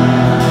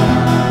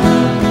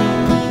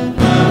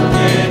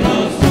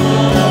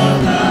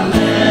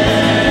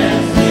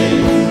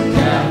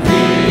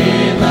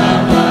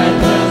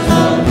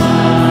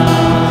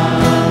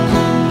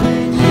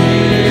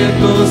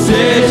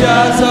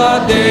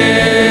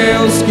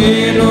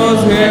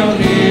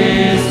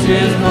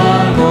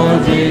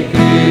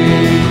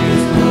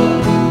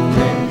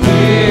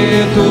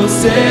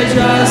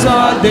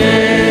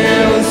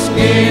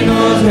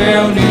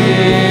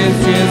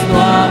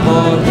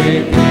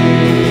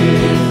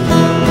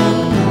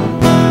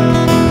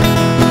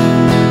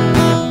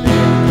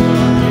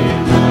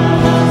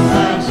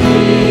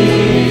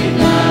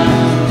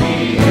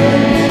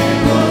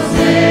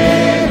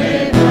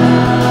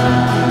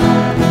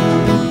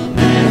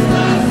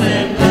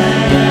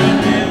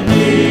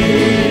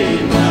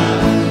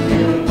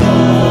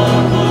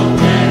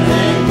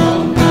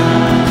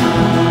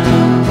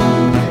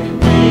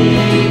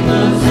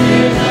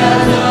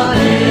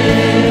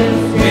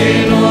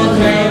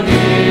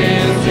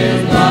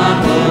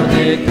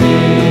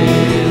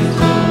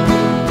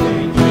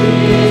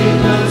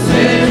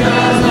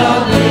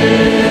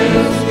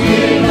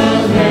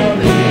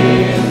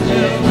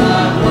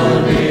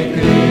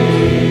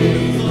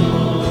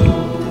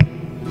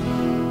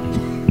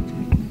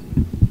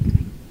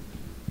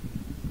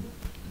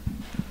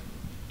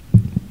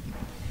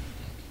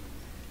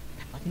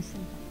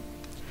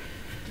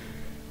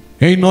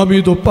 Em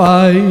nome do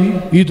Pai,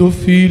 e do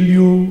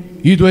Filho,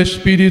 e do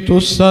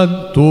Espírito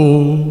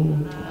Santo.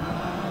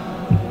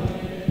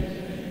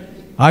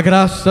 A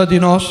graça de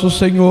nosso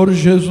Senhor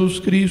Jesus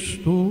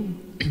Cristo,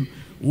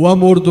 o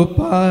amor do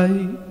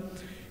Pai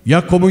e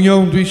a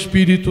comunhão do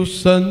Espírito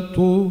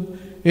Santo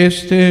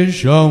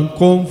estejam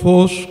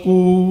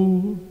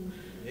convosco.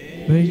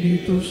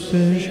 Bendito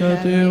seja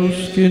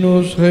Deus que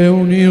nos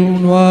reuniu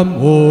no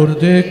amor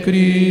de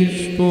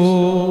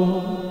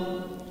Cristo.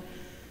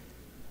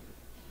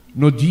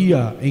 No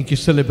dia em que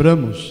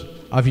celebramos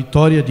a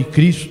vitória de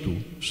Cristo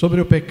sobre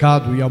o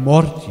pecado e a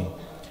morte,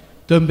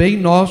 também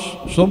nós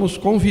somos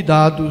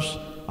convidados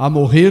a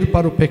morrer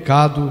para o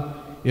pecado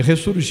e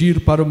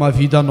ressurgir para uma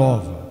vida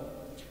nova.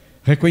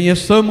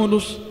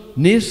 Reconheçamo-nos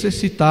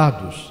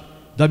necessitados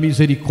da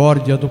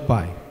misericórdia do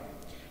Pai.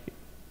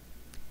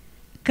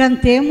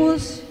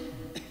 Cantemos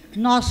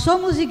Nós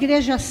Somos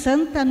Igreja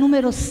Santa,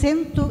 número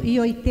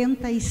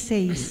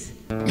 186.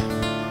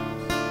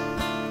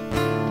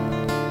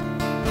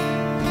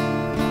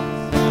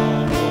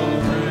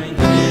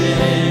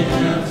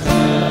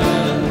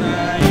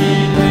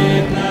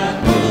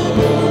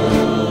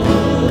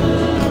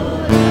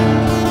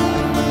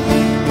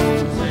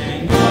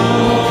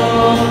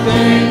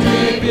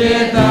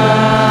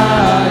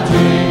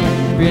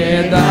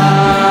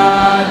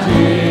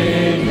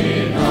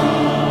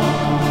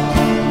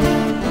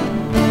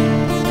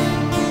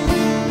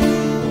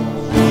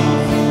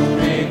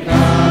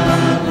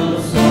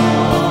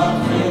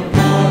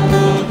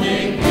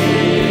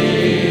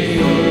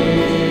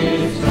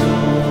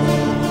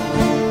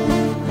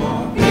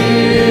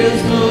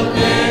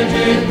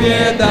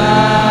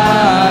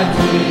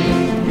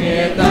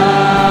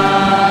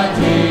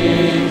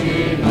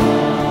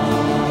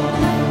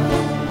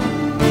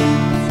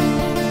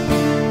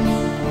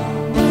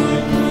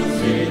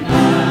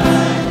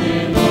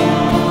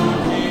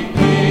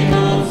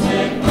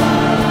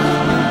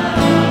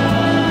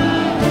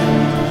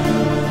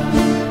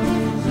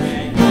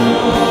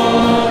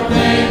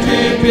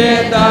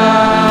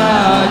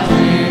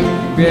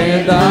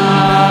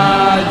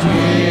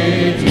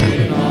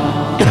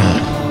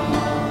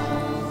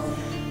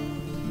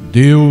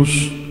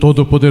 Deus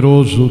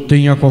Todo-Poderoso,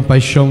 tenha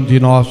compaixão de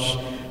nós,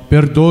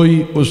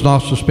 perdoe os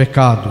nossos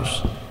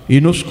pecados e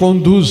nos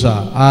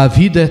conduza à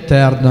vida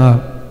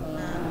eterna.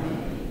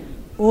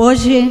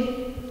 Hoje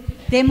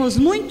temos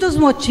muitos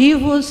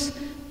motivos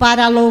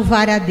para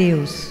louvar a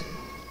Deus,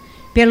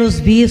 pelos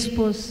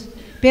bispos,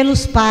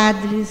 pelos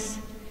padres,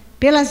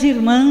 pelas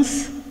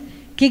irmãs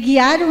que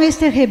guiaram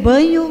este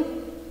rebanho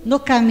no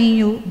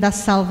caminho da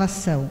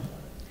salvação.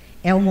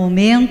 É o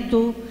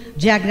momento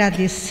de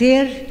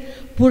agradecer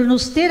por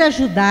nos ter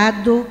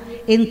ajudado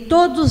em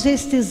todos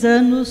estes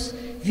anos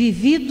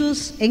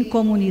vividos em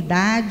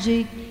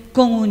comunidade,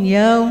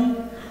 comunhão,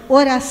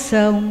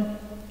 oração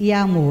e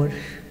amor.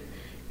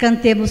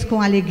 Cantemos com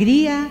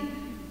alegria,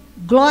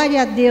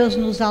 Glória a Deus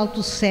nos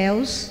altos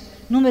céus,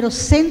 número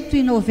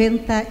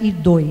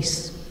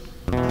 192.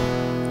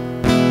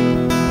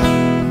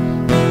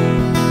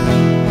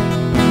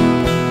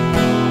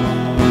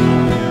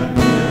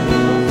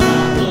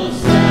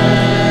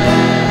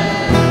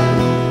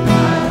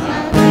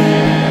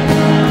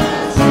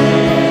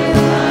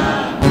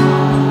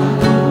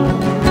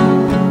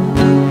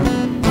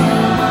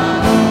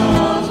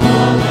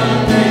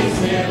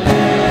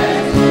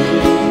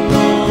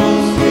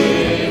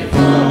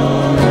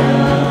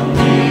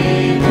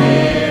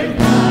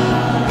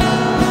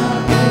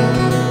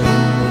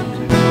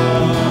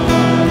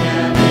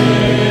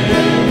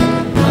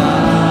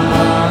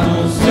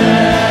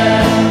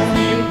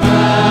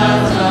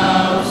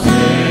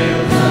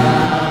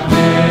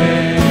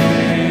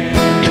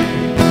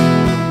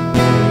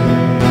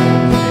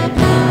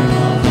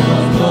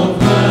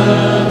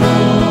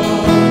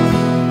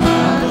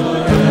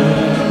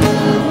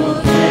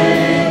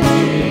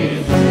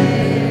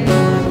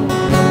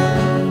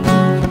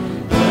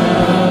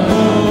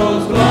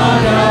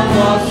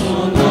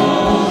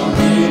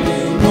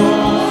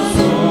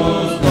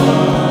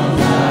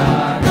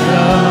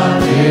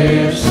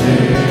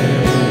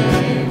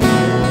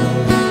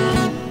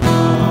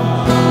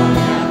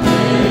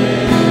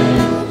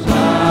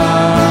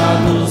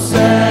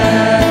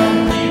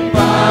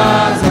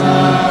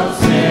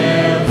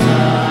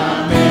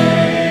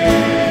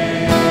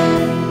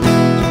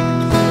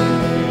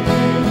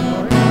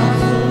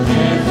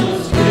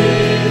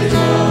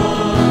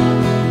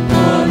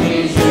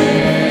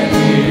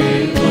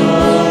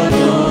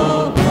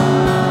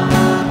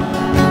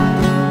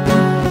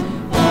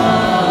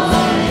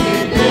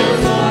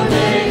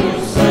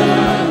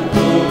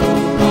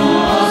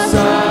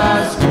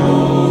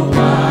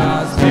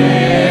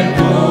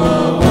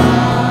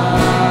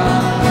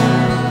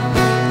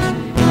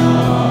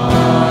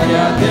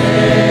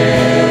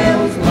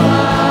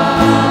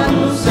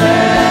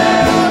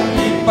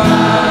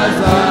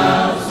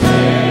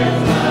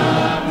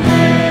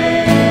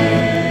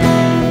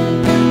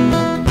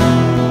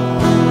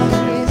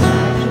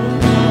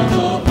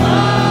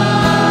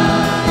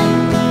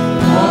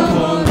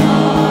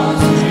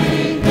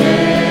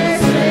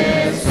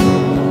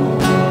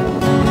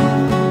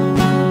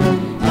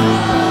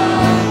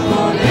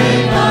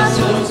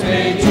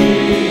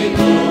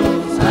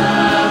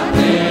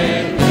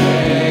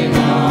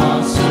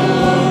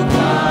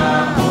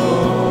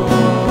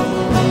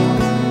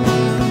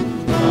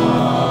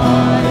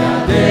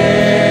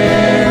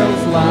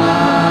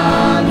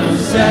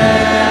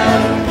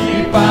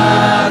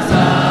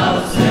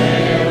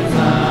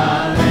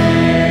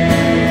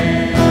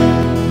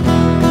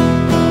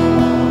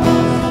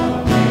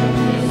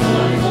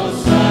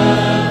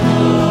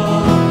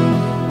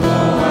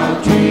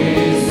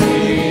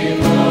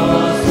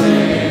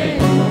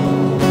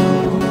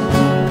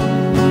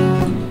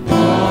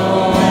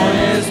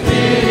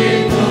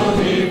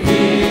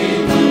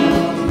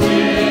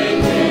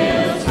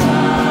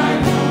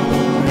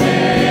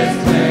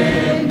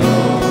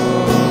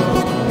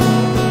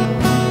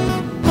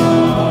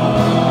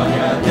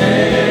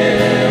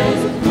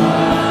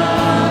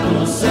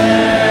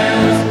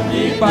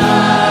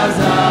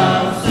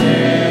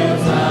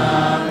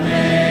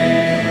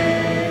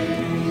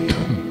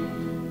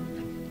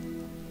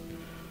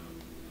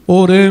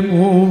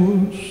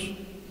 Oremos.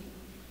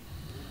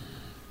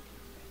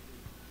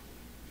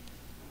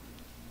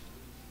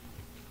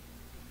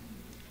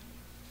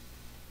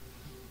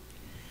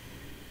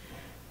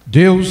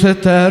 Deus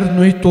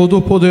eterno e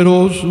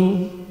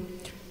todo-poderoso,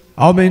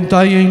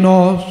 aumentai em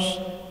nós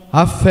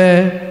a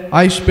fé,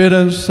 a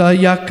esperança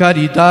e a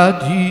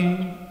caridade,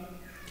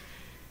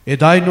 e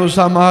dai-nos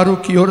amar o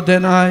que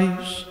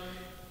ordenais,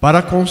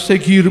 para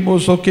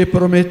conseguirmos o que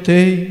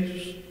prometeis.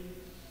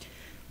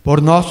 Por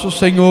nosso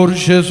Senhor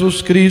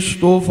Jesus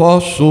Cristo,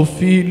 vosso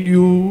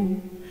Filho,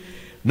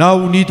 na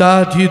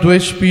unidade do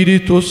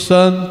Espírito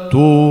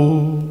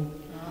Santo.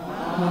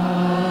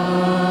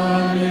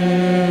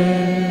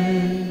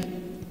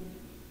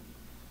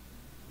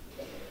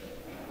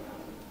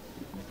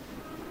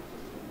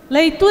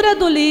 Leitura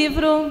do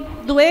livro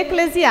do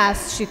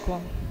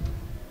Eclesiástico.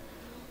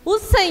 O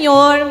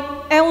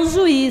Senhor é um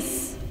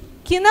juiz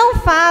que não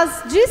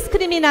faz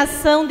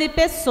discriminação de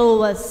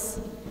pessoas.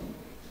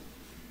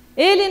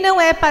 Ele não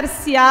é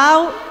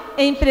parcial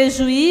em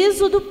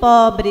prejuízo do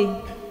pobre,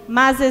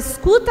 mas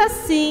escuta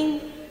sim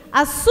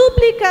as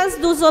súplicas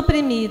dos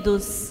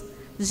oprimidos.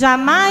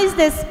 Jamais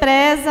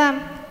despreza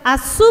a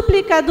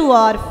súplica do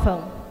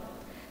órfão,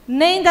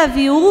 nem da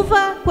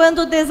viúva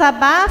quando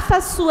desabafa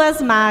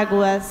suas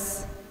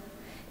mágoas.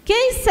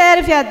 Quem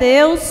serve a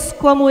Deus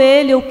como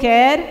Ele o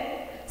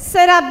quer,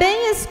 será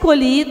bem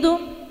escolhido,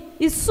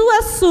 e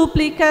suas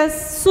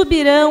súplicas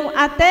subirão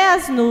até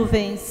as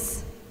nuvens.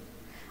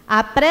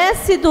 A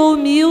prece do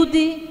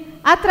humilde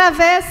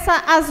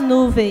atravessa as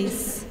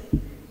nuvens.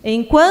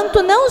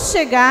 Enquanto não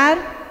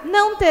chegar,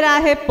 não terá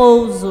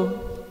repouso,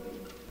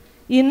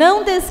 e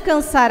não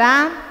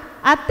descansará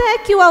até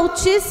que o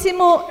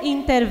Altíssimo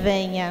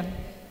intervenha.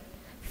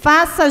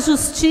 Faça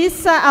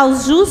justiça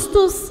aos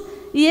justos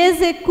e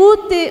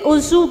execute o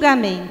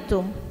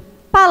julgamento.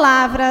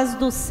 Palavras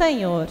do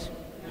Senhor.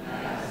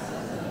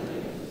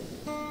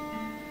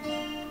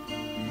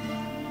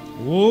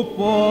 O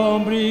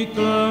pobre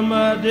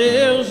clama a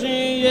Deus e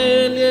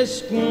Ele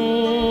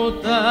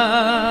escuta.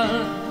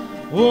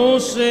 O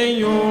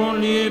Senhor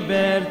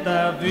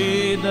liberta a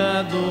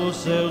vida dos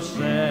seus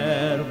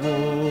servos.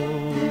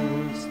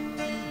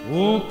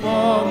 O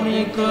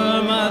pobre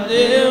clama a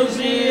Deus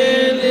e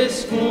Ele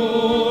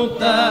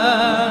escuta.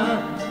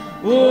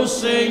 O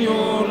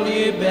Senhor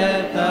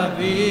liberta a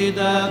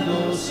vida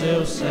dos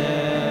seus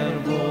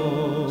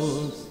servos.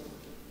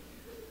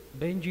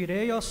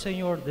 Bendirei ao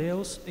Senhor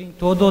Deus em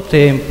todo o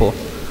tempo.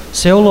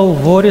 Seu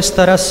louvor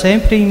estará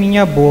sempre em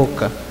minha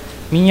boca.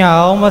 Minha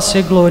alma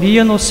se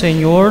gloria no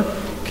Senhor,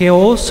 que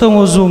ouçam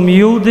os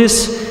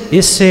humildes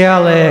e se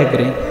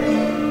alegrem.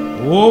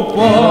 O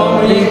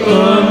pobre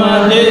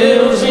clama a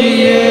Deus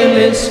e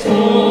Ele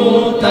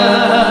escuta.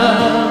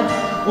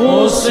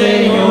 O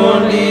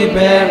Senhor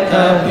liberta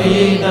a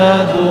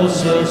vida dos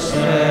seus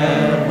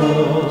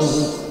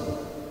servos.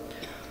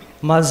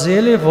 Mas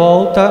Ele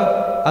volta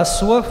a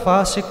sua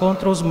face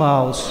contra os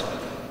maus,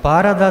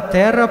 para da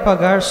terra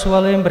apagar sua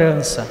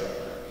lembrança.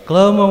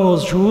 Clamam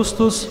os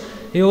justos,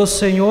 e o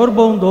Senhor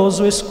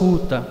bondoso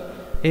escuta,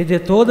 e de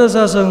todas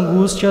as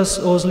angústias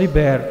os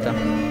liberta.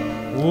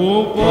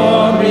 O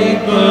pobre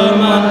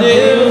clama a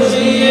Deus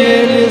e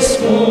Ele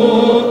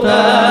escuta.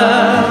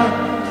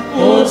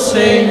 O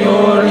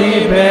Senhor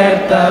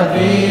liberta a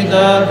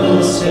vida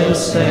dos seus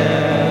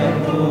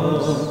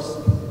servos.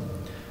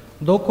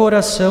 Do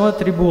coração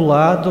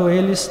atribulado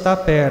Ele está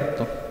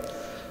perto,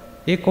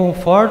 e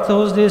conforta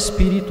os de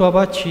espírito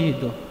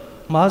abatido.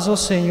 Mas o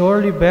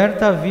Senhor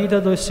liberta a vida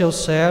dos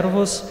seus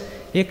servos,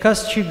 e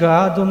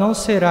castigado não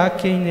será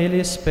quem nele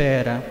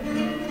espera.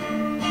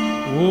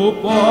 O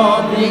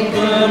pobre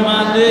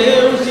clama a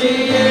Deus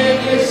e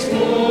Ele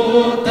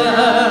escuta.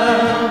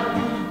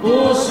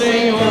 O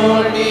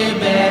Senhor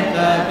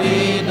liberta a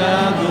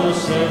vida dos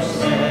seus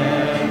servos.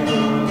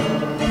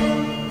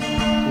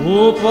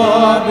 O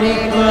pobre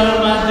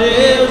clama a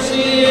Deus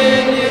e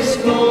Ele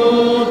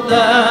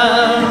escuta.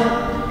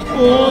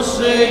 O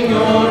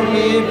Senhor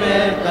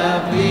liberta a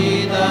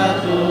vida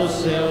dos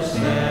seus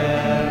servos.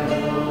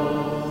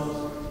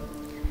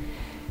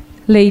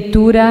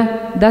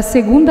 Leitura da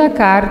segunda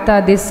carta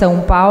de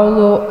São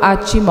Paulo a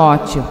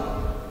Timóteo.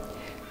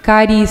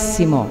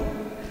 Caríssimo,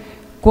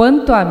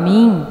 quanto a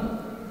mim,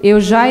 eu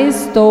já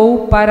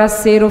estou para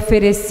ser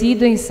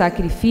oferecido em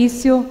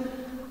sacrifício.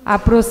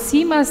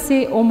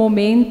 Aproxima-se o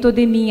momento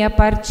de minha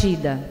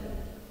partida.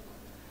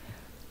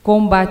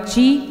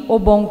 Combati o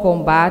bom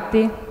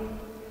combate,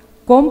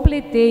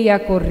 completei a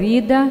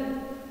corrida,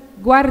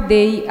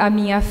 guardei a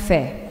minha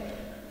fé.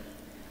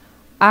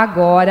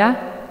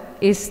 Agora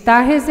está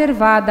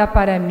reservada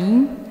para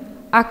mim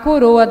a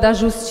coroa da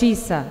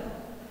justiça,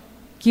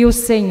 que o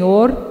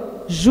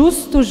Senhor,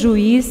 justo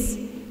juiz,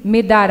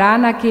 me dará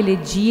naquele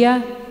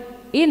dia,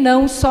 e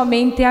não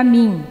somente a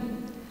mim,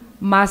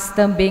 mas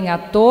também a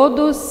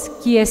todos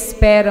que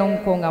esperam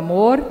com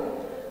amor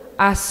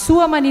a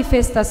sua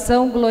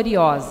manifestação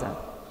gloriosa.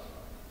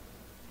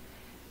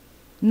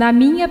 Na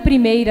minha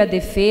primeira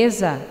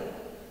defesa,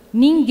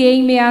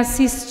 ninguém me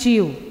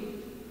assistiu,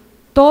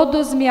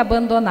 todos me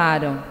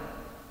abandonaram.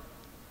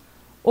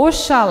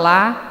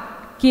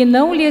 Oxalá que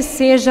não lhe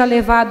seja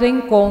levado em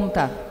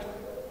conta.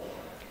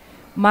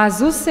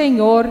 Mas o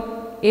Senhor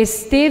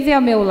esteve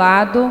a meu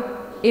lado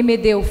e me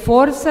deu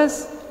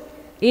forças.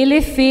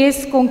 Ele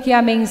fez com que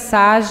a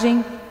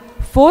mensagem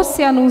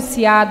fosse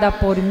anunciada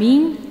por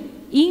mim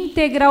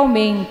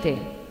integralmente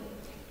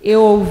e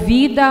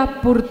ouvida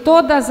por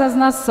todas as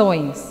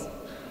nações.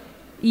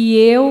 E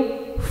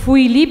eu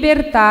fui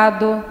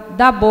libertado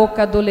da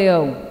boca do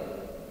leão.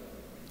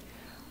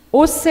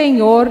 O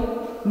Senhor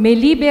me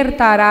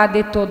libertará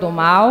de todo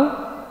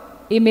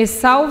mal e me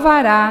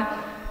salvará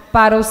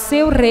para o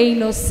seu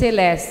reino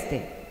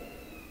celeste.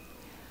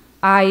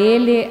 A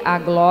Ele a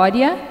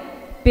glória,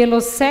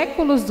 pelos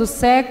séculos dos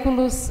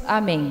séculos.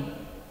 Amém.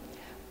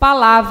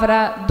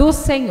 Palavra do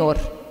Senhor.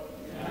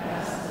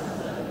 Graças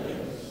a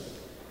Deus.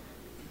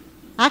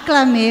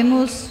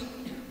 Aclamemos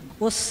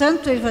o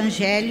Santo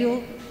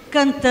Evangelho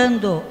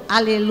cantando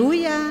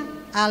Aleluia,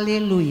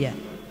 Aleluia.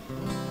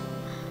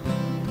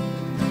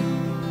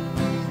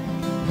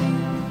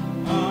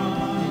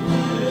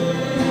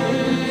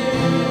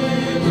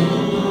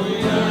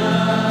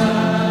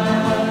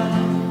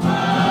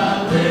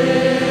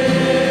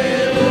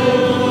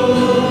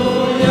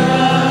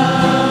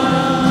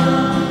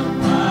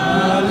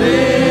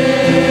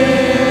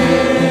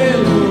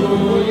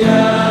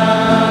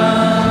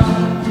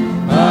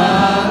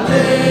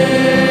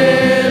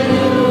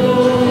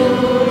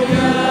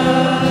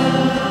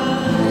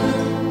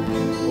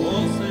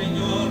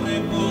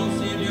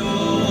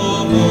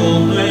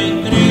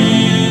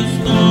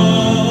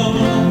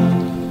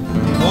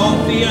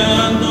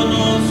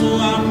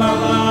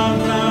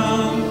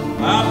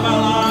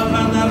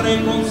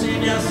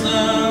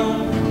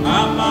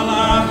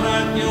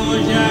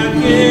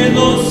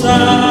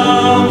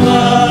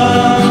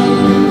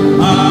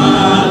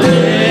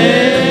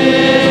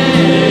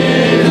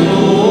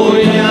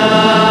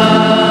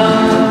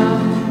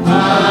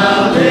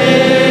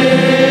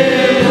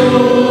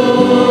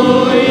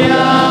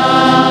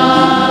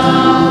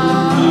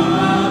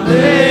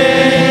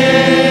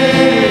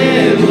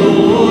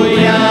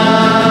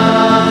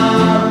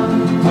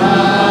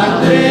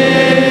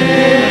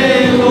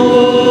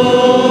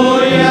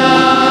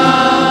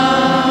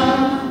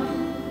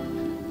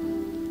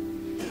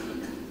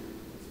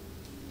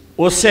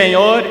 O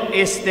Senhor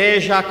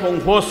esteja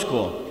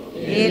convosco.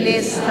 Ele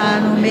está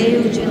no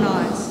meio de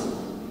nós.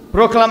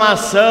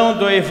 Proclamação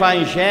do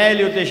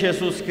Evangelho de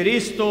Jesus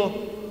Cristo,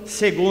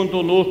 segundo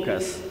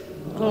Lucas.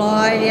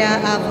 Glória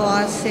a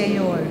vós,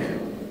 Senhor.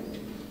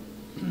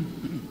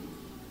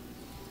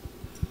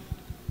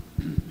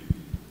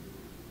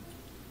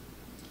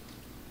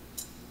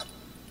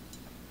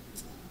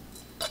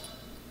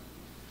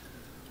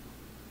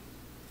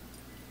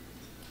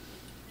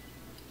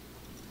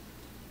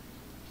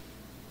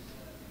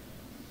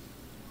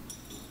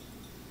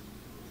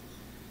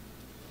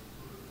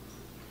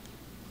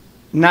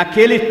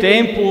 Naquele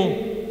tempo,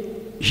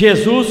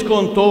 Jesus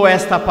contou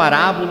esta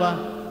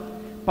parábola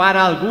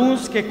para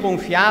alguns que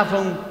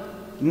confiavam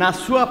na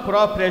sua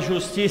própria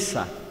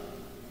justiça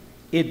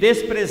e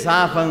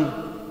desprezavam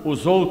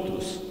os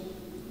outros.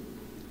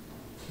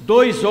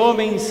 2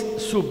 homens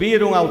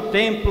subiram ao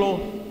templo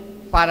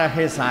para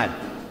rezar.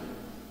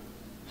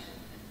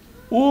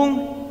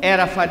 Um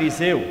era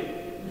fariseu,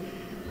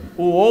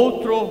 o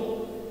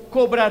outro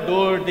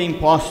cobrador de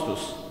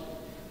impostos.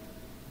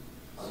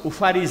 O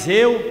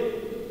fariseu,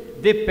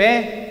 de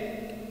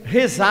pé,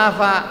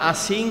 rezava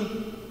assim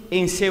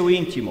em seu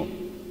íntimo: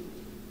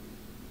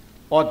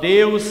 Ó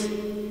Deus,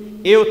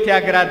 eu te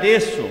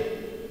agradeço,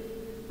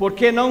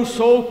 porque não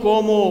sou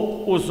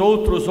como os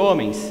outros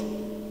homens,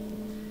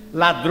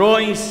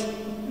 ladrões,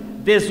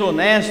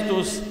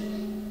 desonestos,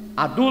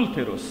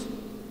 adúlteros,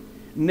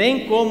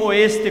 nem como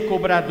este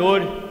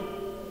cobrador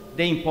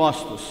de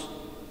impostos.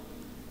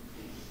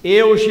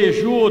 Eu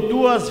jejuo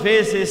 2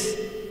 vezes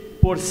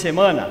por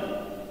semana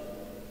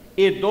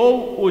e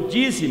dou o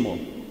dízimo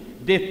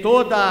de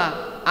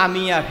toda a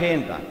minha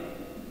renda.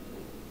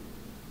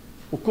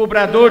 O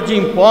cobrador de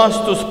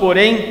impostos,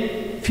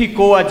 porém,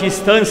 ficou à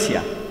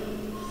distância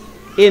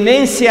e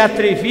nem se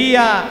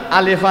atrevia a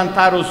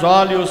levantar os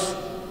olhos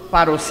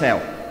para o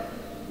céu,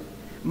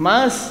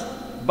 mas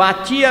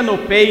batia no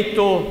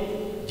peito,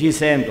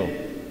 dizendo: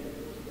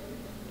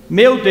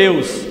 Meu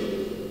Deus,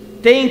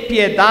 tem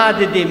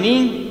piedade de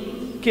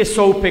mim, que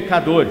sou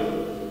pecador.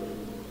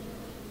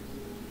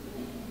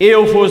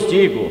 Eu vos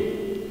digo,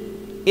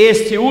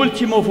 este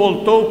último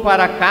voltou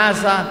para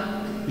casa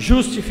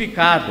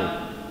justificado,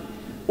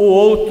 o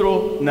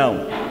outro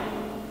não.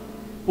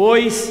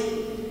 Pois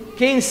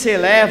quem se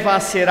eleva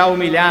será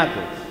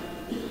humilhado,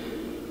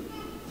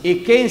 e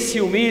quem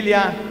se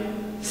humilha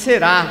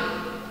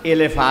será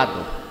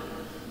elevado.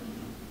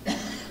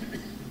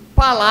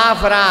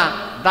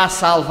 Palavra da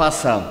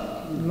salvação.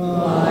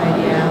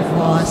 Glória a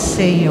vós,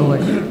 Senhor.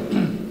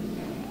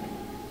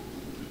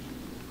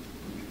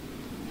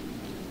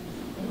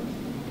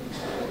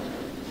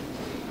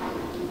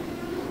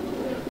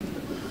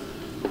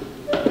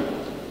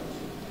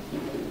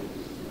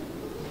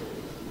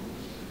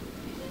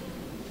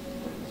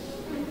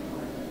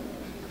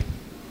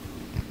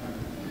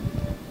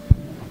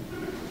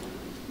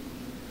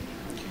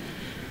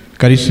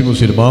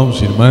 Caríssimos irmãos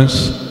e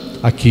irmãs,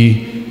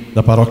 aqui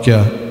da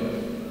Paróquia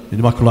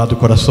Imaculado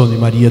Coração de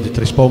Maria de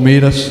Três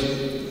Palmeiras,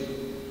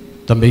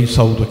 também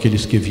saúdo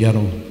aqueles que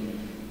vieram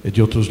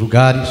de outros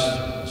lugares,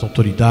 as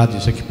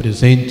autoridades aqui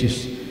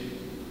presentes,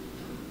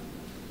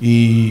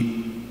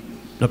 e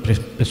a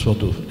pessoa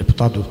do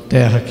deputado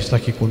Terra, que está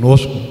aqui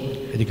conosco,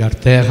 Edgar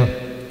Terra,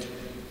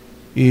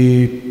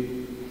 e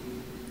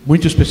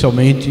muito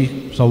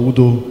especialmente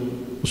saúdo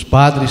os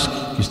padres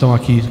que estão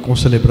aqui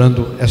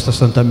concelebrando esta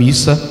Santa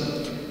Missa.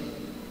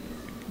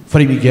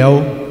 Frei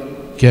Miguel,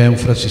 que é um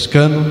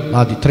franciscano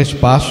lá de Três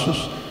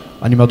Passos,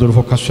 animador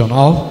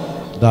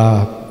vocacional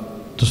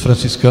dos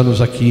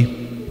franciscanos aqui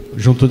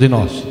junto de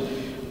nós.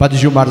 Padre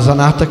Gilmar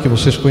Zanata, que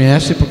vocês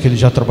conhecem, porque ele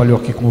já trabalhou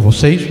aqui com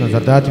vocês, na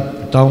verdade,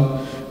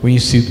 então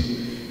conhecido.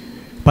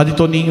 Padre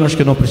Toninho, acho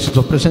que não preciso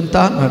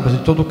apresentar, mas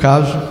em todo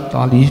caso,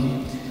 está ali,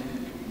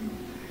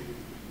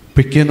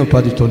 pequeno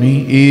Padre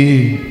Toninho,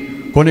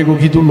 e Cônego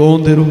Guido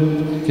Londero,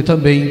 que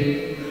também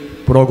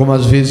por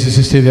algumas vezes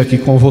esteve aqui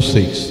com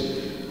vocês.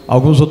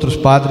 Alguns outros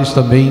padres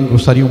também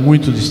gostariam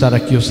muito de estar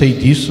aqui, eu sei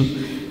disso,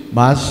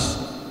 mas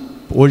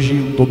hoje,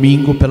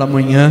 domingo pela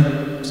manhã,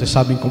 vocês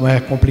sabem como é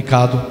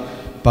complicado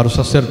para os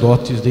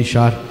sacerdotes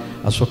deixar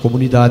a sua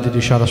comunidade,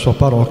 deixar a sua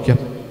paróquia.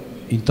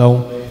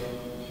 Então,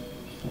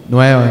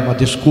 não é uma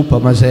desculpa,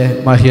 mas é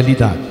uma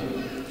realidade.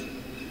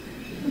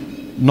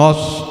 Nós,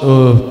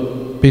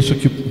 penso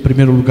que em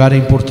primeiro lugar é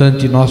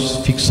importante nós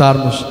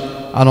fixarmos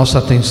a nossa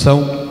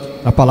atenção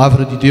na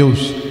palavra de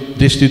Deus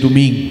deste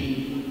domingo,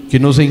 que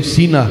nos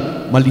ensina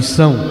uma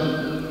lição.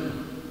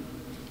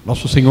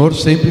 Nosso Senhor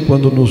sempre,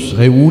 quando nos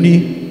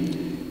reúne,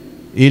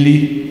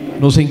 Ele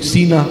nos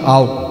ensina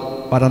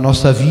algo para a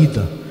nossa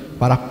vida,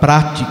 para a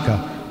prática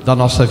da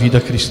nossa vida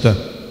cristã.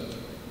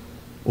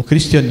 O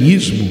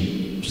cristianismo,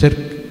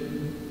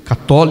 ser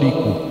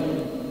católico,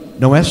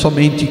 não é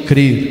somente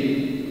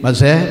crer,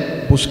 mas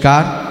é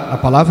buscar a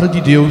palavra de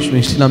Deus, o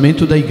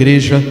ensinamento da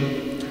igreja,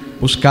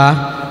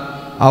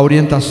 buscar a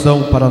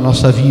orientação para a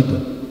nossa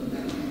vida.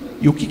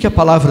 E o que a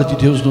palavra de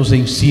Deus nos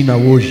ensina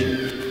hoje,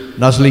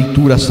 nas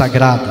leituras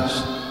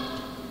sagradas?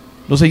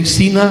 Nos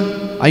ensina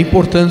a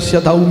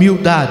importância da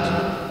humildade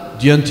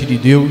diante de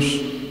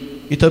Deus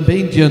e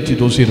também diante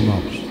dos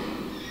irmãos.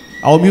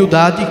 A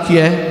humildade, que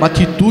é uma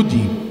atitude,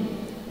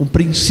 um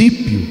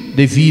princípio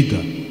de vida.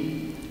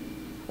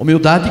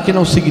 Humildade que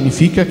não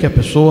significa que a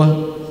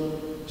pessoa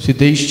se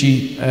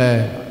deixe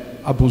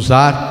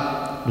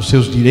abusar dos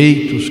seus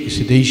direitos, que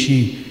se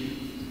deixe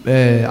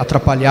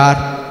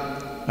atrapalhar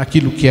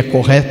aquilo que é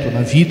correto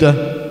na vida,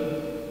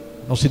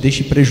 não se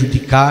deixe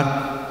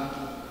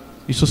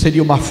prejudicar. Isso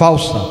seria uma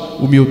falsa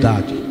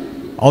humildade.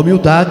 A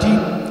humildade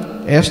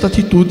é esta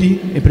atitude,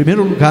 em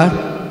primeiro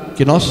lugar,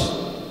 que nós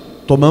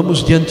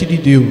tomamos diante de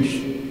Deus,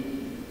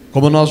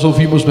 como nós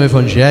ouvimos no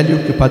Evangelho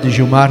que o Padre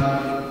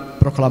Gilmar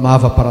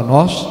proclamava para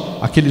nós,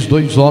 aqueles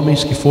dois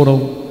homens que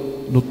foram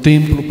no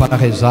templo para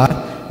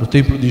rezar, no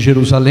templo de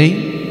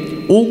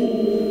Jerusalém. Um,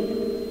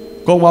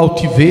 com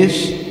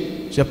altivez,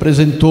 se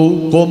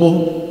apresentou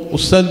como o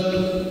santo,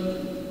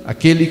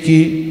 aquele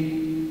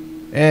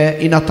que é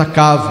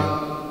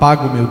inatacável.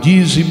 Pago o meu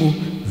dízimo,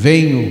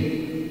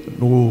 venho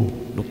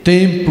no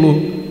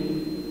templo,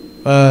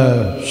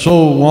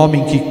 sou um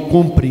homem que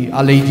cumpre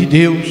a lei de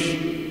Deus.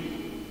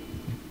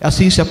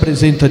 Assim se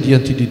apresenta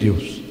diante de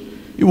Deus.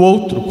 E o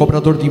outro,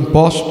 cobrador de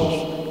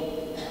impostos,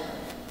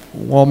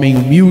 um homem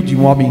humilde,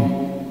 um homem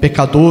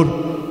pecador,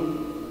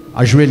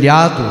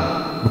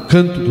 ajoelhado no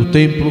canto do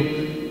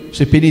templo,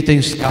 se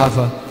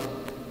penitenciava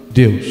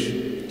Deus.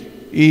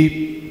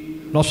 E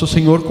nosso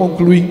Senhor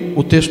conclui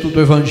o texto do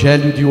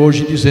Evangelho de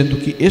hoje dizendo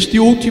que este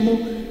último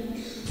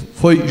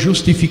foi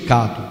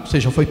justificado, ou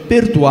seja, foi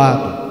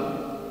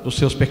perdoado dos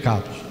seus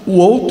pecados. O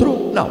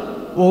outro não,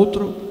 o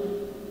outro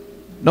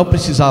não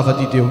precisava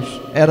de Deus,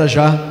 era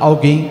já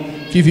alguém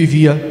que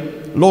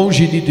vivia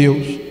longe de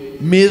Deus,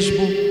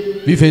 mesmo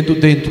vivendo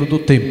dentro do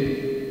templo.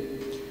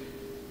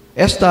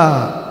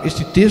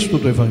 Este texto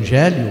do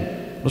Evangelho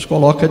nos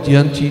coloca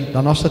diante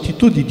da nossa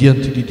atitude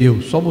diante de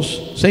Deus.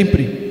 Somos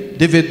sempre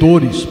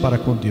devedores para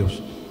com Deus,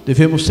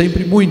 devemos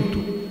sempre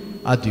muito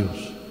a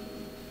Deus,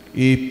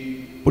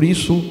 e por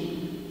isso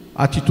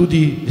a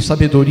atitude de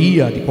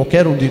sabedoria de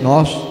qualquer um de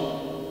nós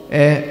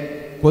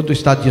é, quando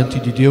está diante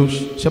de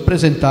Deus, se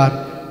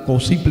apresentar com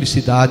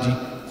simplicidade,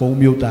 com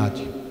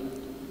humildade,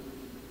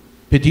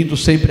 pedindo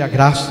sempre a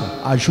graça,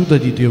 a ajuda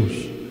de Deus,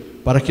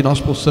 para que nós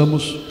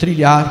possamos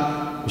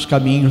trilhar os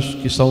caminhos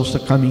que são os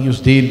caminhos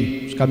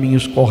dele, os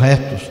caminhos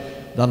corretos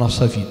da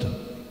nossa vida.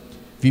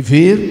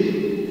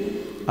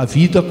 Viver a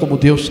vida como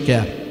Deus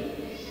quer.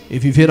 E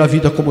viver a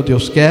vida como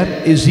Deus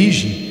quer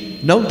exige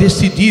não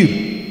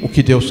decidir o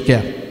que Deus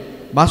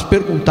quer, mas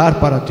perguntar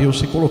para Deus,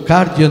 se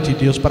colocar diante de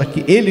Deus para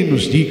que Ele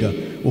nos diga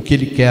o que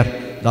Ele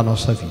quer da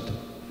nossa vida.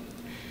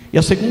 E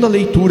a segunda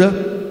leitura,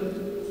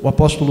 o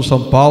apóstolo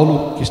São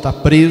Paulo, que está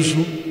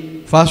preso,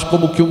 faz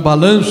como que um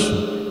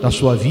balanço da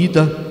sua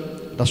vida,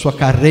 da sua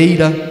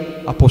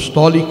carreira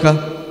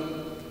apostólica,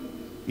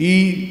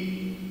 e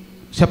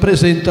se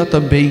apresenta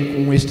também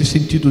com este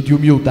sentido de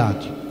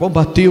humildade.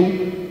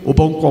 Combateu o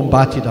bom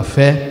combate da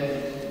fé,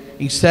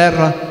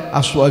 encerra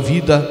a sua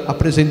vida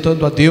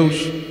apresentando a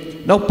Deus,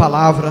 não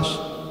palavras,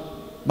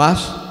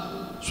 mas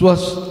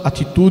suas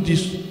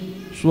atitudes,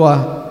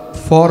 sua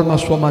forma,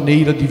 sua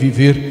maneira de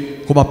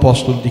viver como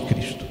apóstolo de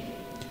Cristo.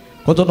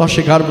 Quando nós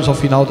chegarmos ao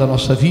final da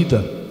nossa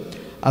vida,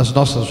 as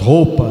nossas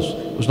roupas,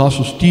 os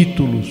nossos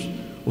títulos,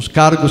 os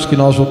cargos que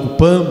nós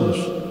ocupamos,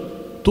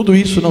 tudo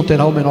isso não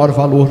terá o menor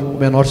valor, o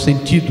menor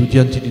sentido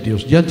diante de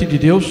Deus. Diante de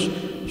Deus,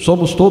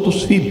 somos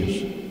todos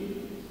filhos,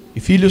 e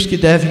filhos que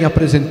devem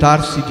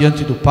apresentar-se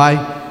diante do Pai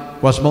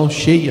com as mãos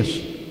cheias,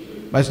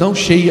 mas não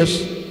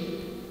cheias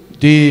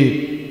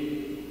de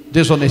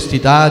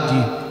desonestidade,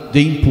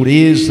 de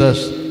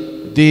impurezas,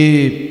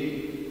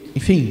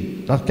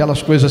 enfim,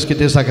 daquelas coisas que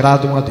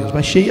desagradam a Deus,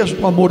 mas cheias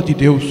do amor de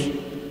Deus,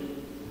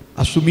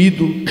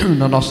 assumido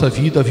na nossa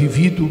vida,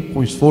 vivido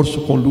com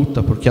esforço, com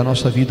luta, porque a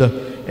nossa vida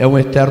é um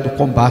eterno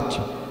combate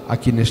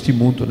aqui neste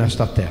mundo,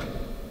 nesta terra.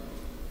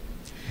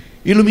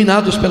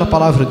 Iluminados pela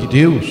palavra de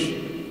Deus,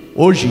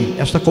 hoje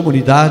esta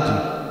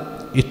comunidade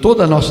e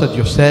toda a nossa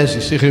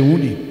diocese se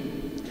reúne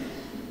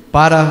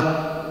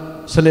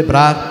para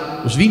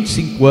celebrar os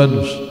 25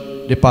 anos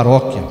de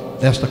paróquia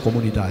desta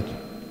comunidade,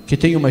 que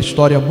tem uma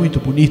história muito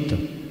bonita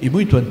e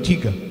muito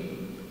antiga.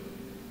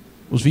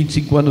 Os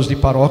 25 anos de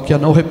paróquia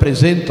não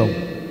representam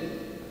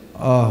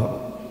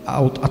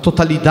a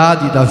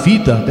totalidade da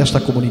vida desta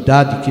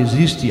comunidade que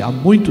existe há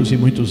muitos e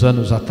muitos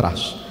anos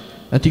atrás.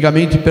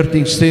 Antigamente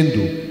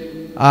pertencendo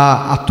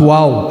à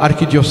atual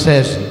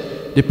arquidiocese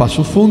de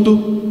Passo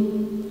Fundo,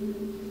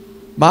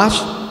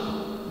 mas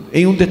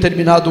em um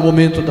determinado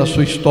momento da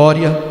sua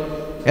história,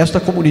 esta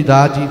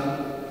comunidade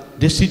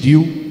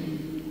decidiu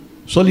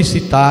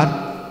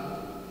solicitar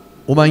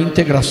uma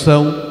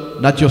integração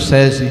na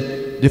diocese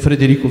de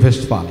Frederico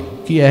Westphalen,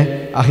 que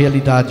é a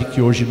realidade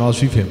que hoje nós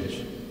vivemos.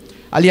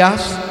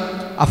 Aliás,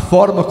 a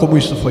forma como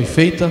isso foi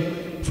feita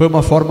foi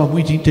uma forma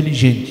muito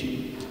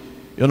inteligente.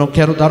 Eu não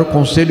quero dar o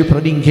conselho para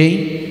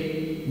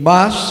ninguém,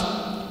 mas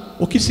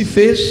o que se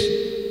fez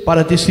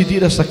para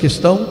decidir essa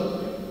questão,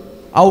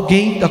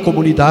 alguém da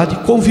comunidade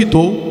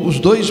convidou os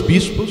dois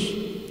bispos,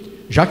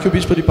 já que o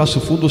bispo de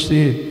Passo Fundo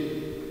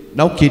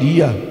não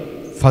queria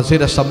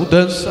fazer essa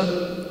mudança,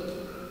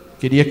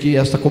 queria que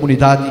esta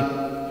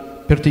comunidade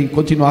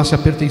continuasse a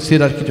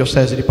pertencer à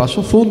arquidiocese de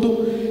Passo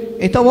Fundo.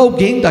 Então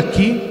alguém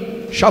daqui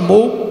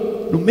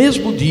chamou no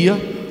mesmo dia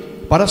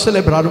para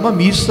celebrar uma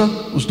missa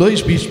os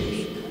dois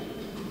bispos,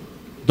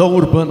 Dom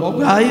Urbano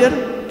Algaier,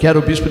 que era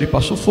o bispo de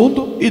Passo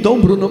Fundo, e Dom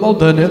Bruno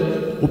Maldaner,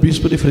 o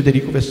bispo de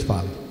Frederico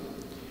Westphalen.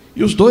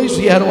 E os dois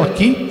vieram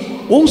aqui,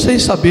 um sem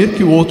saber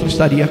que o outro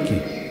estaria aqui.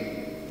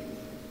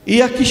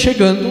 E aqui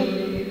chegando,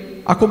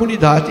 a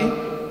comunidade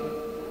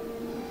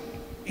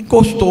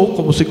encostou,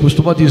 como se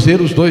costuma dizer,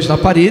 os dois na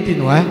parede,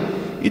 não é?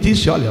 E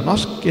disse: olha,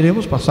 nós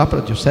queremos passar para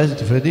a diocese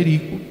de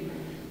Frederico,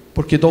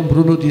 porque Dom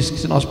Bruno disse que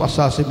se nós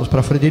passássemos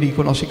para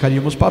Frederico, nós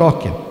ficaríamos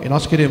paróquia, e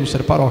nós queremos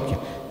ser paróquia,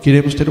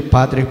 queremos ter o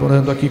padre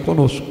morando aqui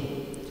conosco.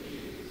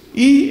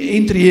 E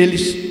entre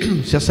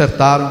eles se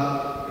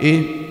acertaram,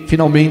 e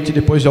finalmente,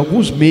 depois de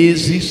alguns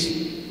meses,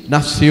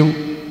 nasceu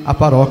a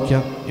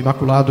paróquia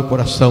Imaculado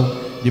Coração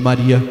de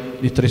Maria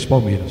de Três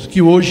Palmeiras,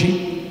 que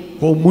hoje,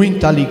 com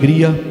muita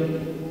alegria,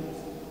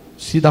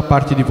 se da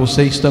parte de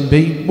vocês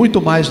também,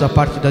 muito mais da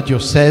parte da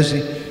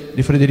diocese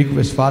de Frederico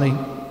Westphalen,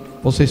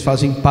 vocês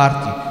fazem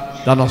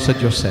parte da nossa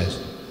diocese.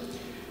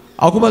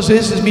 Algumas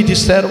vezes me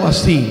disseram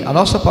assim: a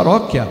nossa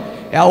paróquia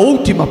é a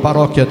última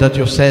paróquia da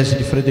diocese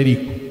de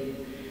Frederico.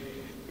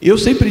 Eu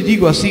sempre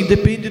digo assim: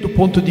 depende do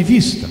ponto de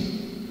vista,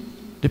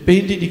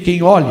 depende de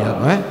quem olha,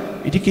 não é?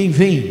 E de quem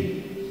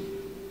vem.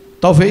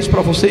 Talvez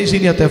para vocês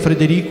irem até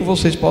Frederico,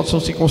 vocês possam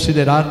se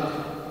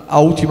considerar a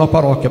última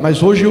paróquia,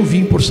 mas hoje eu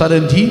vim por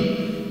Sarandi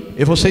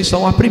e vocês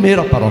são a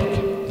primeira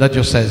paróquia da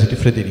diocese de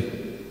Frederico.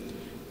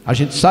 A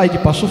gente sai de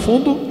Passo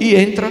Fundo e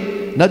entra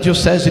na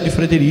diocese de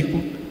Frederico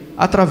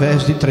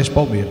através de Três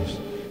Palmeiras.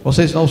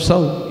 Vocês não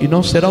são e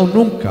não serão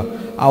nunca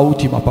a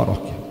última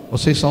paróquia,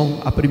 vocês são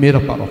a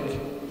primeira paróquia,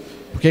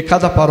 porque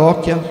cada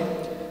paróquia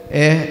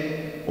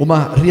é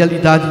uma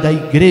realidade da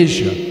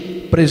igreja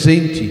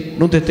presente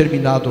num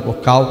determinado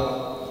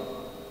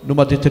local,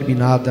 numa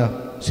determinada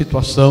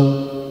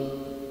situação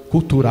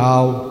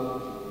cultural,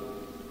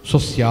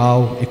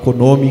 social,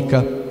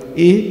 econômica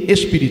e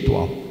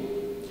espiritual.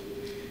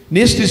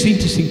 Nestes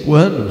 25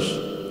 anos,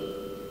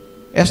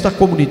 esta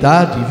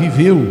comunidade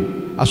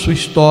viveu a sua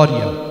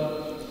história,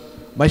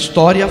 uma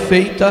história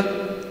feita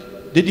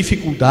de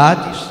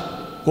dificuldades,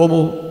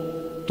 como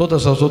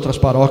todas as outras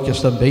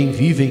paróquias também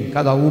vivem,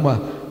 cada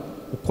uma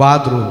o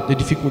quadro de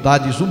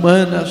dificuldades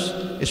humanas,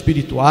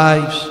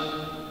 espirituais,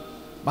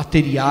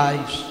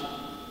 materiais.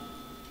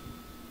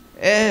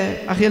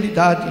 É a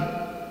realidade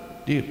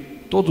de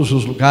todos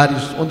os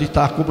lugares onde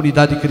a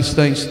comunidade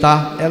cristã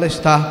ela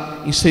está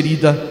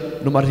inserida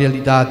numa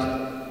realidade.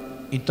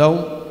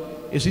 Então,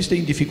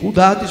 existem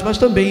dificuldades, mas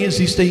também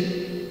existem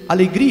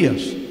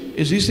alegrias,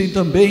 existem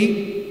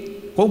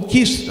também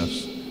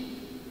conquistas.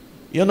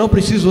 E eu não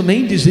preciso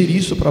nem dizer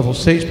isso para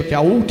vocês, porque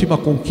a última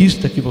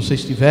conquista que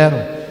vocês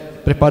tiveram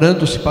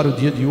preparando-se para o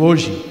dia de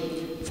hoje,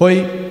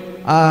 foi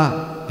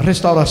a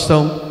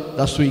restauração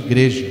da sua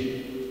igreja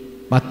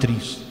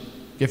matriz,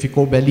 que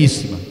ficou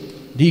belíssima,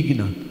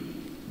 digna,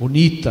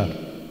 bonita,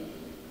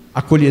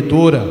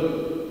 acolhedora,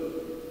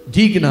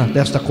 digna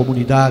desta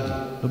comunidade,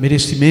 do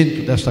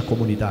merecimento desta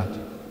comunidade.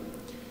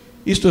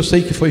 Isto eu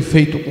sei que foi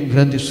feito com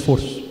grande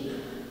esforço,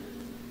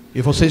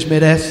 e vocês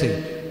merecem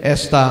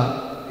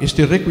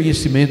este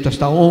reconhecimento,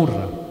 esta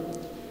honra,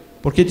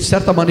 porque de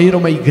certa maneira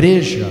uma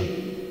igreja,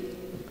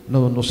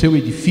 no seu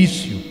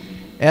edifício,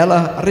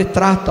 ela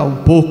retrata um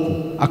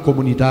pouco a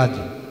comunidade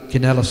que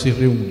nela se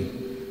reúne.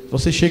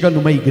 Você chega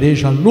numa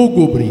igreja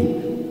lúgubre,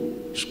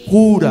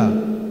 escura,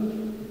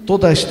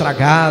 toda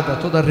estragada,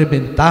 toda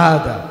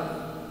arrebentada.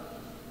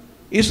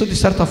 Isso de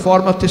certa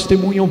forma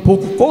testemunha um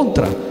pouco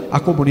contra a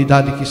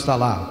comunidade que está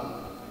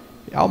lá.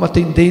 Há uma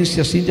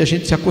tendência assim de a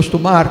gente se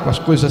acostumar com as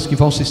coisas que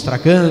vão se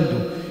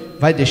estragando,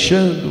 vai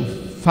deixando,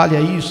 falha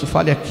isso,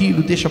 falha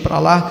aquilo, deixa para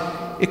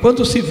lá, e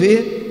quando se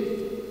vê,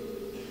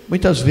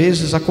 muitas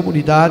vezes a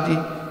comunidade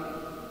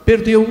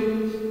perdeu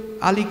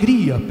a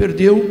alegria,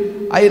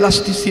 perdeu a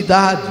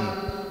elasticidade,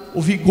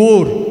 o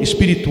vigor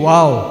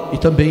espiritual e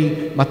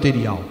também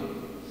material.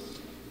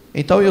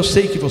 Então eu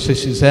sei que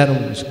vocês fizeram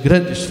um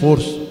grande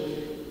esforço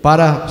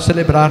para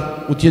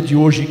celebrar o dia de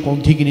hoje com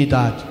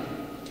dignidade,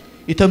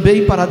 e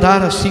também para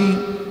dar assim,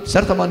 de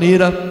certa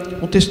maneira,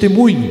 um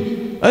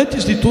testemunho,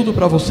 antes de tudo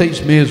para vocês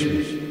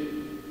mesmos,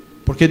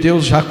 porque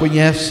Deus já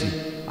conhece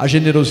a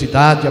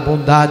generosidade, a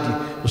bondade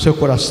do seu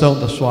coração,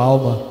 da sua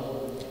alma,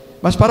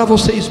 mas para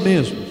vocês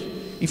mesmos,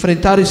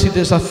 enfrentar esse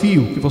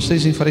desafio que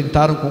vocês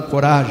enfrentaram com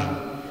coragem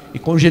e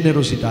com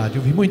generosidade.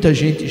 Eu vi muita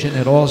gente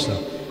generosa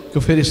que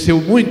ofereceu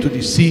muito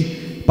de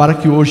si para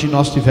que hoje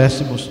nós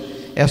tivéssemos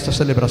esta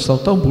celebração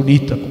tão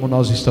bonita como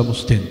nós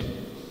estamos tendo.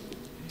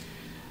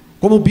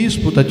 Como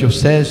bispo da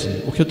diocese,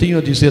 o que eu tenho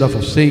a dizer a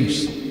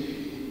vocês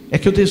é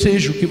que eu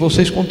desejo que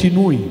vocês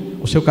continuem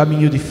o seu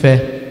caminho de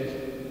fé,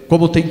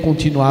 como tem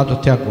continuado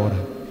até agora.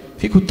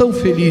 Fico tão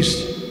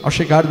feliz ao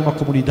chegar numa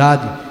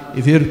comunidade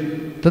e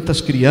ver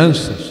tantas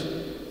crianças,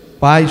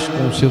 pais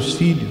com os seus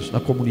filhos na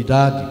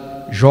comunidade,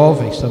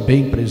 jovens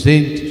também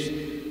presentes,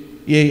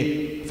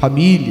 e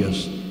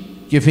famílias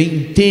que vêm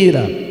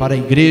inteira para a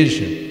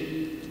igreja,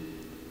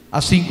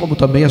 assim como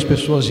também as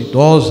pessoas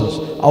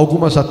idosas,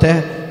 algumas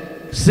até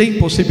sem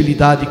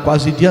possibilidade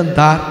quase de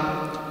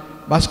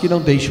andar, mas que não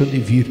deixam de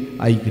vir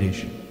à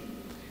igreja.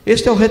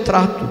 Este é o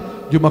retrato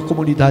de uma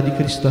comunidade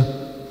cristã.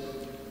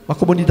 Uma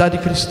comunidade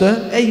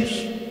cristã é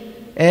isso,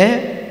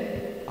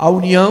 é a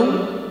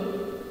união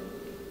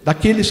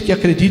daqueles que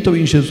acreditam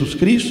em Jesus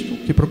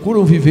Cristo, que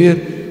procuram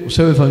viver o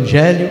seu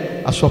evangelho,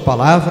 a sua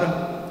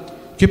palavra,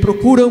 que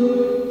procuram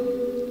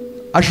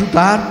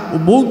ajudar o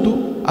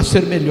mundo a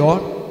ser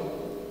melhor.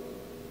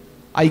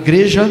 A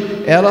igreja,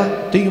 ela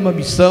tem uma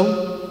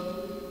missão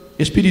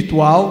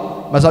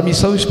espiritual, mas a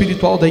missão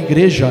espiritual da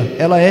igreja,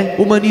 ela é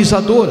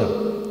humanizadora,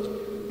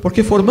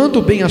 porque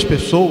formando bem as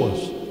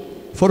pessoas,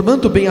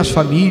 formando bem as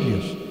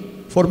famílias,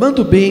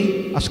 formando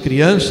bem as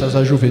crianças,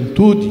 a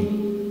juventude,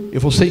 e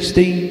vocês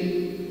têm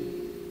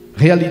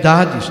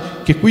realidades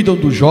que cuidam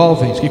dos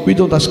jovens, que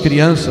cuidam das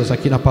crianças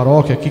aqui na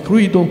paróquia, que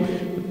cuidam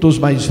dos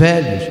mais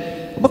velhos.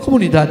 Uma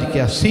comunidade que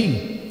é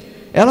assim,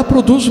 ela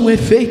produz um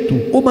efeito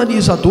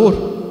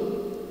humanizador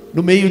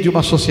no meio de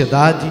uma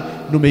sociedade,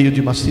 no meio de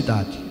uma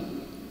cidade.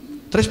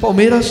 Três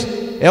Palmeiras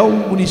é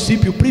um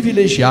município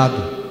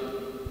privilegiado,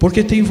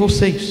 porque tem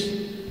vocês,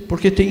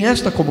 porque tem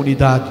esta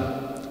comunidade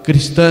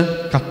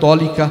cristã,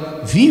 católica,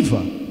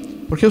 viva,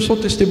 porque eu sou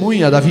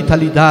testemunha da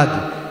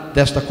vitalidade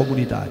desta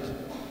comunidade.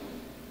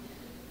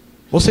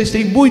 Vocês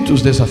têm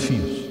muitos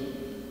desafios,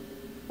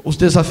 os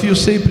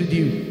desafios sempre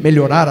de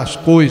melhorar as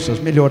coisas,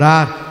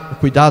 melhorar o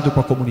cuidado com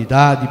a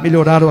comunidade,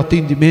 melhorar o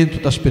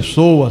atendimento das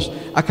pessoas,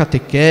 a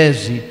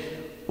catequese,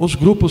 os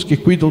grupos que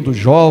cuidam dos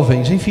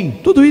jovens, enfim,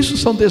 tudo isso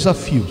são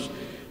desafios,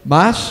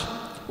 mas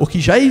o que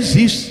já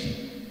existe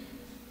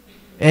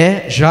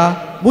é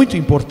já muito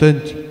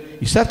importante,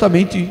 e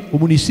certamente o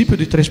município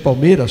de Três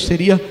Palmeiras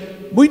seria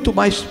muito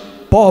mais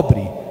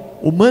pobre,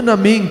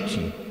 humanamente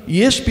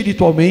e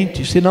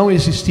espiritualmente, se não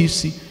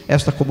existisse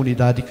esta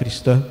comunidade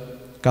cristã,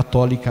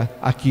 católica,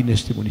 aqui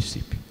neste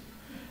município.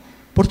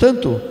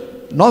 Portanto,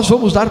 nós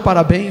vamos dar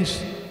parabéns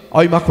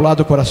ao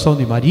Imaculado Coração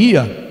de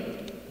Maria,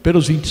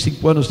 pelos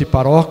 25 anos de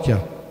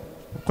paróquia.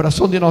 O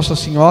coração de Nossa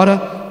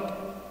Senhora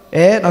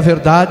é, na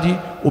verdade,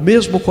 o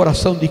mesmo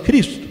coração de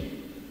Cristo.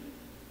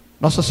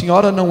 Nossa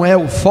Senhora não é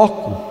o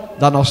foco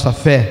da nossa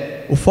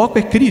fé, o foco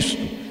é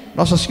Cristo.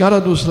 Nossa Senhora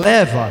nos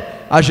leva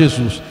a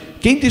Jesus.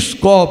 Quem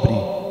descobre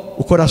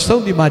o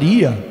coração de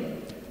Maria,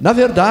 na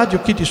verdade, o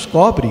que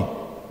descobre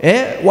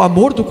é o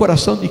amor do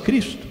coração de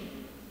Cristo,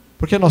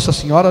 porque Nossa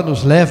Senhora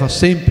nos leva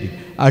sempre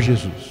a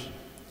Jesus.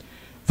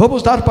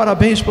 Vamos dar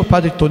parabéns para o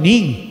Padre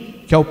Toninho,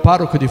 que é o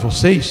pároco de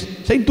vocês,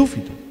 sem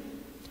dúvida,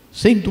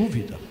 sem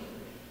dúvida.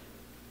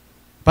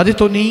 Padre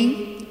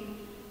Toninho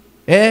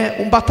é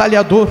um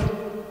batalhador,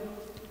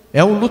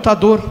 é um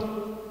lutador,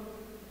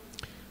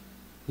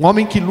 um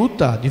homem que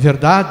luta de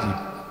verdade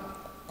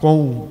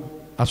com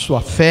a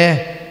sua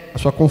fé, a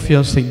sua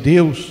confiança em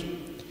Deus.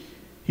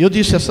 E eu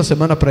disse essa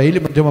semana para ele,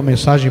 mandei uma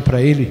mensagem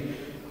para ele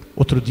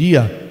outro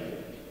dia,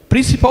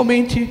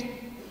 principalmente,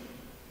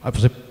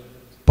 você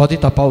pode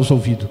tapar os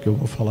ouvidos que eu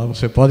vou falar,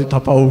 você pode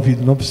tapar o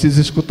ouvido, não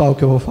precisa escutar o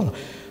que eu vou falar,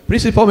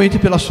 principalmente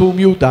pela sua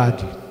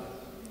humildade,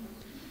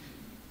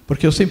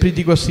 porque eu sempre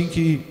digo assim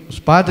que os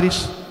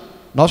padres,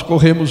 nós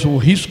corremos um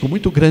risco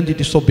muito grande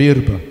de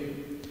soberba,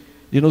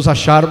 de nos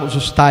acharmos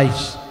os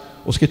tais,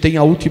 os que têm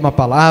a última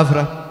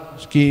palavra,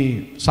 os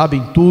que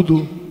sabem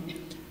tudo.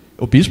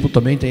 O bispo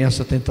também tem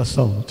essa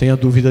tentação, não tenha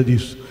dúvida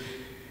disso.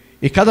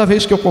 E cada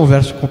vez que eu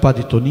converso com o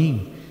padre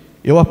Toninho,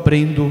 eu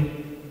aprendo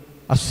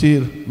a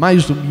ser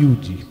mais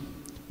humilde,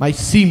 mais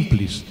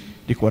simples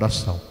de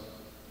coração.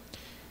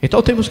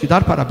 Então temos que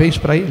dar parabéns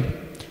para ele,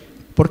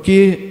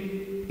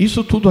 porque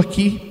isso tudo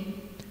aqui,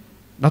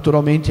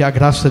 naturalmente é a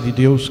graça de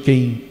Deus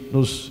quem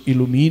nos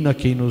ilumina,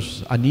 quem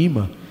nos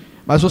anima,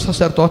 mas o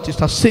sacerdote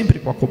está sempre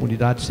com a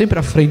comunidade, sempre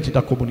à frente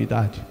da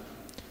comunidade,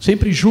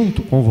 sempre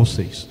junto com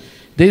vocês.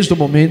 Desde o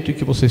momento em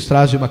que vocês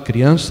trazem uma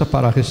criança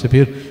para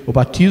receber o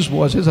batismo,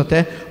 ou às vezes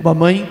até uma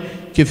mãe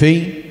que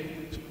vem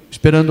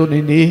esperando o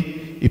nenê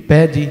e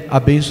pede a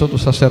bênção do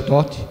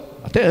sacerdote,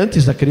 até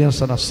antes da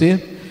criança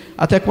nascer,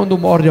 até quando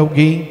morre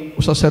alguém,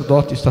 o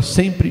sacerdote está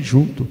sempre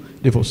junto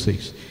de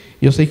vocês.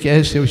 E eu sei que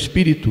esse é o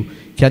espírito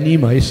que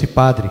anima esse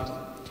padre,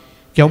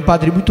 que é um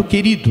padre muito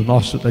querido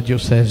nosso da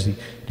diocese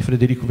de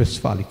Frederico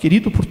Westphalen,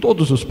 querido por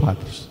todos os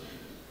padres,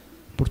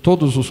 por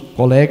todos os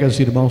colegas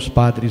e irmãos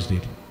padres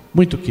dele.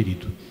 Muito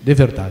querido, de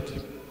verdade.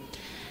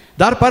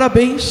 Dar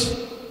parabéns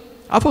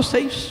a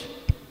vocês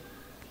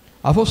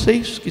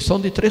que são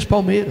de Três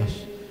Palmeiras,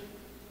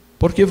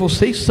 porque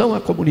vocês são a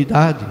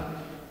comunidade,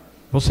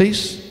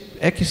 vocês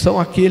é que são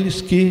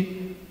aqueles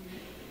que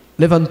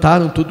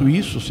levantaram tudo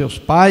isso, seus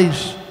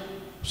pais,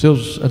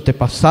 seus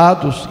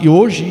antepassados, e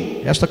hoje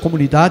esta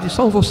comunidade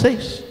são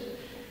vocês.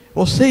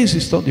 Vocês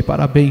estão de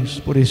parabéns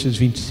por esses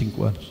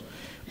 25 anos,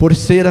 por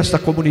ser esta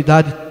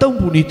comunidade tão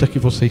bonita que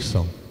vocês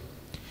são.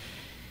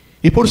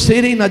 E por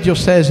serem na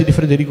diocese de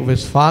Frederico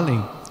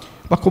Westphalen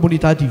uma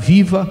comunidade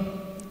viva,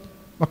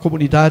 uma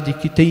comunidade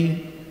que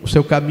tem o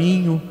seu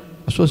caminho,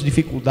 as suas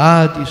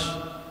dificuldades,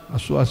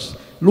 as suas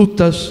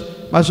lutas,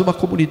 mas uma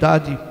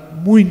comunidade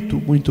muito,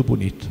 muito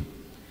bonita.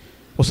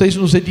 Vocês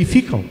nos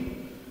edificam,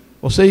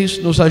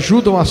 vocês nos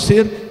ajudam a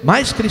ser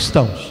mais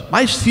cristãos,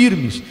 mais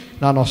firmes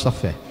na nossa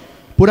fé,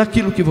 por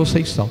aquilo que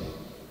vocês são.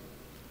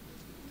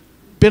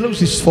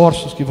 Pelos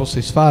esforços que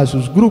vocês fazem,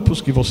 os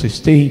grupos que vocês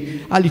têm,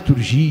 a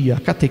liturgia, a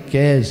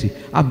catequese,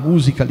 a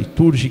música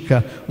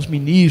litúrgica, os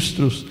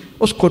ministros,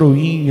 os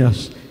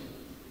coroinhas,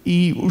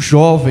 e os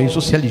jovens,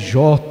 o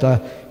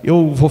CLJ,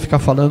 eu vou ficar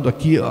falando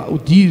aqui, o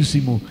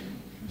dízimo,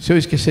 se eu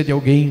esquecer de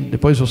alguém,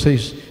 depois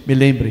vocês me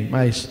lembrem,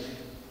 mas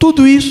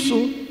tudo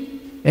isso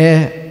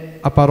é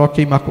a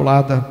Paróquia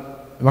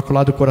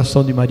Imaculado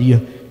Coração de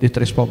Maria de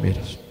Três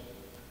Palmeiras.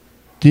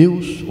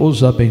 Deus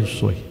os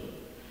abençoe.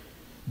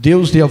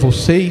 Deus dê a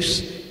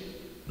vocês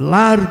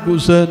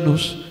largos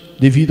anos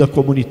de vida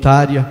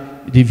comunitária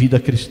e de vida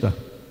cristã.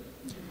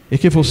 E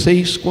que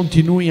vocês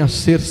continuem a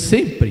ser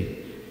sempre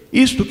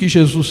isto que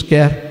Jesus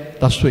quer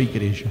da sua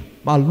igreja.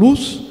 Uma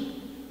luz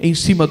em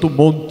cima do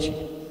monte.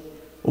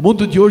 O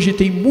mundo de hoje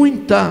tem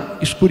muita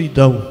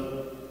escuridão,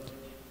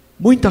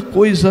 muita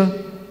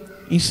coisa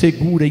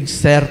insegura,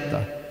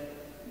 incerta,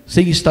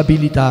 sem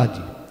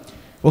estabilidade.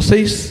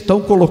 Vocês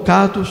estão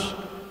colocados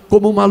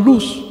como uma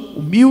luz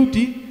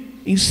humilde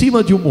em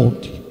cima de um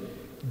monte,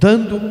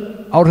 dando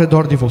ao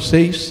redor de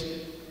vocês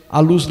a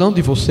luz não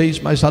de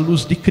vocês, mas a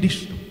luz de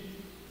Cristo.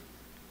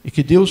 E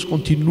que Deus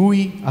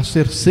continue a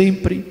ser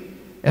sempre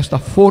esta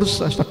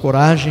força, esta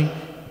coragem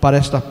para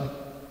esta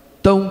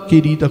tão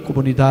querida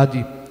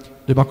comunidade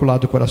do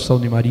Imaculado Coração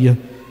de Maria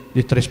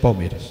de Três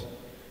Palmeiras.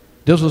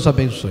 Deus nos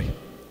abençoe.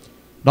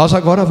 Nós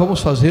agora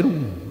vamos fazer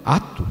um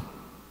ato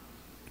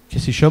que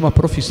se chama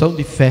profissão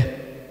de fé.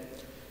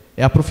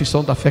 É a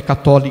profissão da fé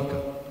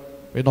católica.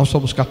 E nós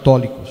somos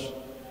católicos,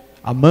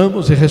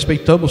 amamos e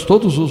respeitamos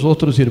todos os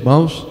outros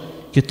irmãos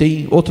que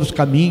têm outros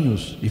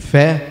caminhos de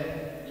fé.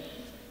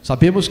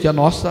 Sabemos que a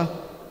nossa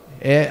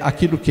é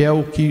aquilo que é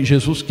o que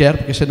Jesus quer,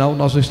 porque senão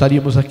nós não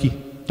estaríamos aqui.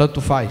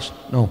 Tanto faz,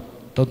 não,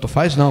 tanto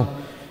faz não.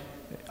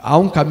 Há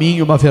um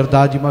caminho, uma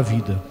verdade e uma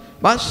vida.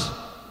 Mas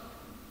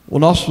o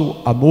nosso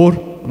amor,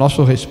 o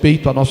nosso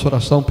respeito, a nossa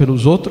oração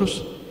pelos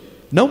outros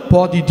não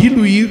pode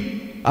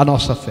diluir a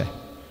nossa fé.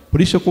 Por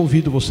isso eu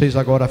convido vocês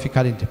agora a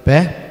ficarem de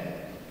pé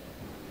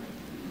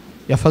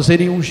e a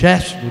fazerem um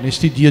gesto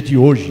neste dia de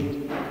hoje,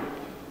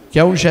 que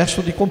é um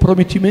gesto de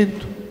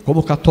comprometimento,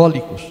 como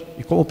católicos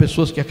e como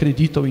pessoas que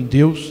acreditam em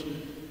Deus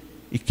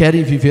e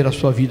querem viver a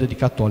sua vida de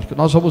católico.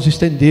 Nós vamos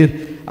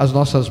estender as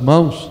nossas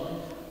mãos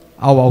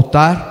ao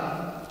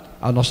altar,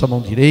 a nossa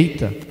mão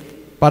direita,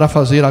 para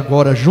fazer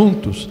agora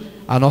juntos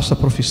a nossa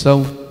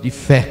profissão de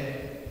fé,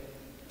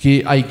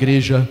 que a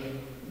igreja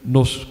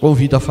nos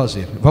convida a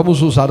fazer.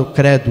 Vamos usar o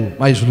credo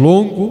mais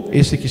longo,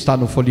 esse que está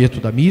no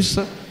folheto da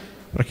missa,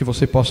 para que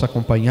você possa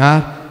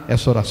acompanhar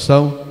essa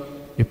oração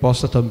e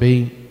possa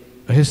também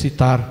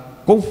recitar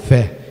com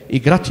fé e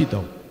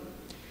gratidão.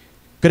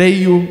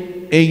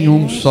 Creio em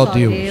um só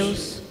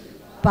Deus,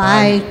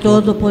 Pai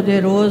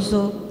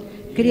Todo-Poderoso,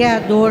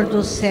 Criador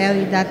do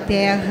céu e da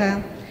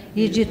terra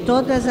e de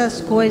todas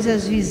as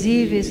coisas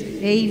visíveis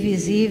e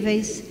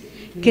invisíveis.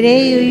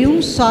 Creio em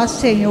um só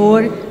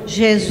Senhor,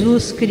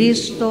 Jesus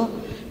Cristo,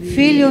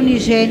 Filho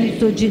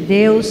unigênito de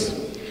Deus,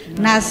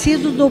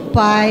 nascido do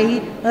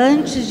Pai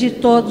antes de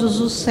todos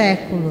os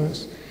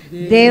séculos,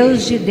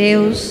 Deus de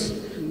Deus,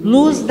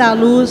 luz da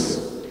luz,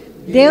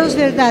 Deus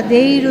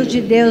verdadeiro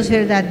de Deus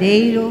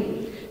verdadeiro,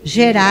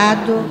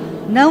 gerado,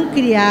 não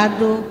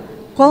criado,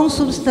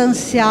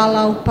 consubstancial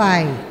ao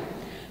Pai.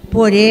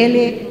 Por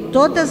Ele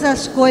todas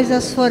as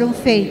coisas foram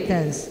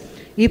feitas,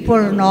 e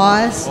por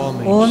nós,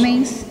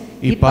 homens,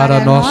 e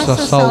para nossa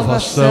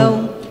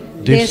salvação,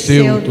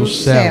 desceu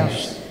dos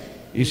céus,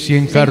 e se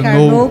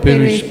encarnou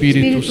pelo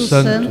Espírito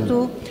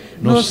Santo,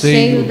 no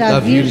seio da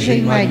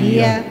Virgem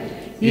Maria,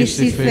 e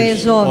se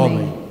fez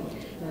homem.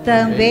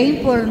 Também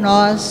por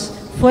nós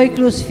foi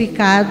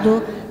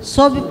crucificado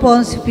sob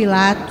Pôncio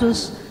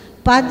Pilatos,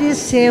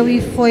 padeceu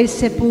e foi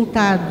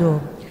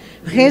sepultado.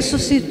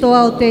 Ressuscitou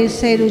ao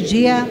terceiro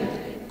dia,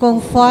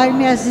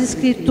 conforme as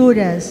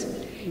Escrituras,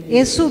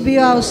 e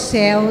subiu aos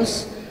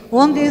céus,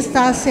 onde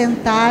está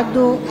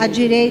sentado à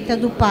direita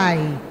do Pai.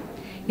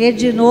 E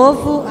de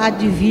novo há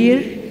de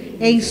vir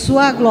em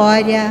sua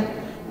glória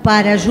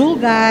para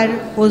julgar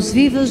os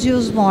vivos e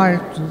os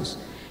mortos,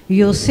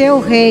 e o seu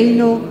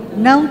reino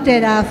não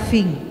terá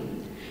fim.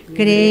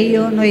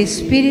 Creio no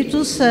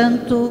Espírito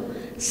Santo,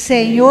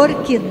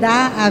 Senhor que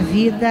dá a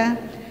vida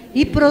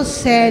e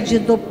procede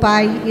do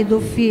Pai e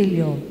do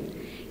Filho,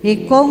 e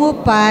com o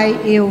Pai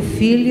e o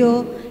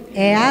Filho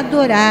é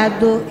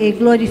adorado e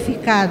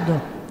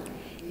glorificado.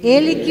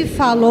 Ele que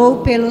falou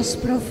pelos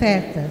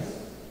profetas.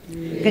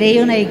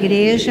 Creio na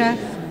Igreja,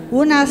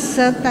 una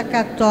santa,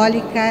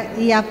 católica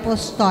e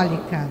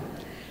apostólica.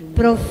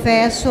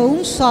 Professo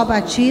um só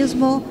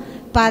batismo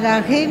para a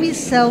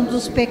remissão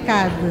dos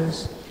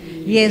pecados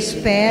e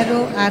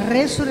espero a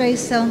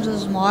ressurreição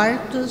dos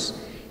mortos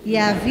e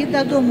a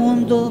vida do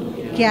mundo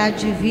que há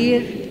de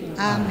vir.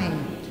 Amém.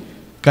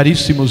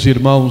 Caríssimos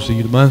irmãos e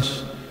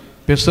irmãs,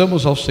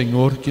 peçamos ao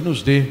Senhor que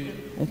nos dê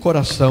um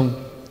coração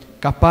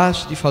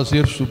capaz de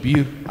fazer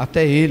subir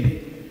até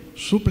Ele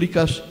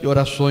súplicas e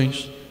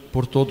orações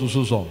por todos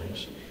os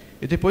homens.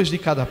 E depois de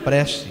cada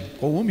prece,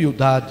 com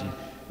humildade,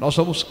 nós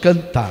vamos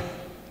cantar.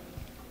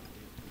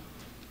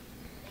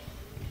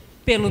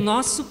 Pelo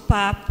nosso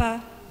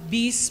Papa,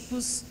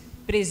 bispos,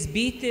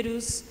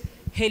 presbíteros,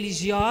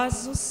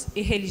 religiosos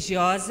e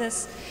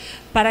religiosas,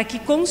 para que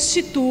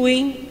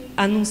continuem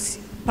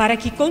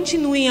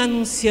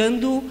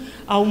anunciando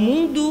ao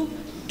mundo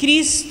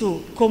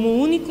Cristo como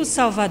único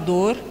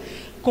Salvador,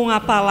 com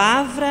a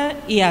palavra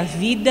e a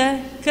vida,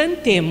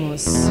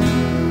 cantemos.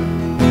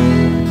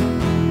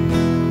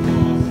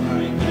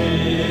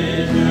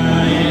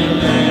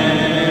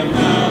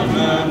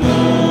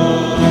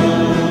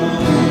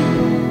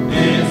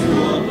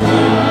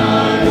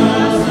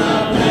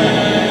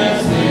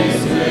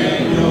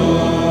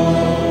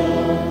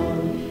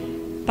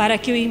 Para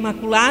que o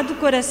Imaculado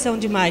Coração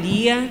de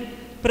Maria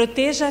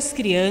proteja as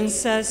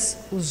crianças,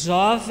 os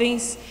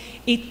jovens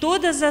e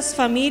todas as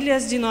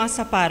famílias de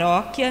nossa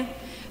paróquia,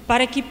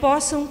 para que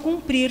possam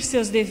cumprir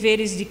seus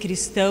deveres de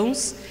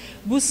cristãos,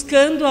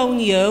 buscando a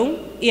união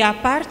e a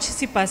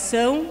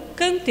participação,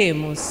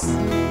 cantemos.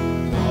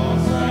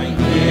 Nossa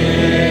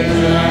Igreja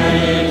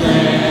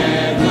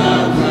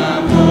eleva o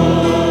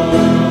clamor,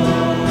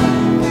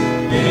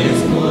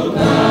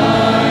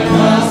 escutai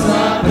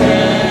nossa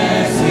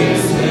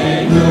prece,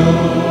 Senhor.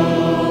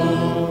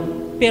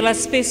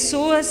 Pelas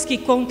pessoas que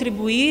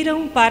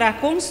contribuíram para a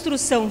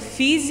construção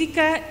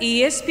física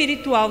e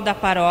espiritual da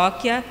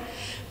paróquia,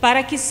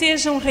 para que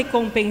sejam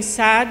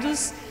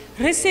recompensados,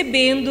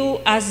 recebendo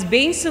as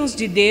bênçãos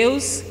de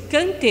Deus,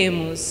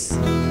 cantemos.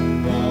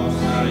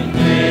 Nossa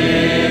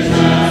Igreja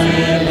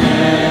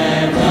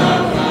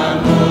eleva o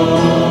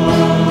clamor,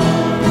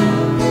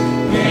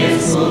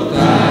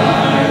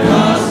 escutai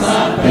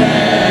nossa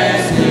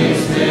prece,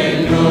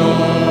 Senhor.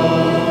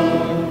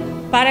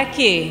 Para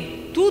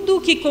que tudo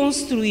o que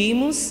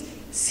construímos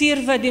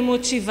sirva de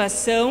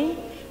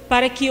motivação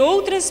para que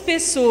outras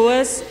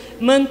pessoas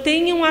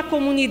mantenham a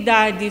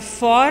comunidade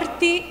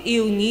forte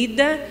e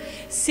unida,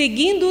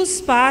 seguindo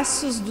os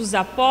passos dos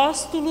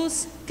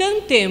apóstolos,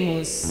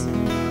 cantemos.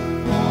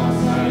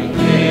 Nossa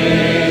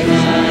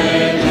Igreja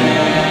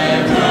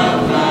eleva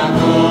o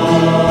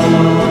clamor,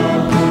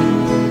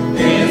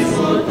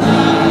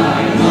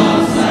 escutai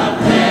nossa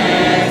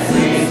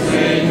prece,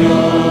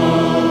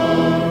 Senhor.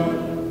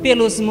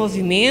 Pelos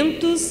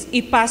movimentos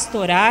e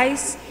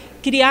pastorais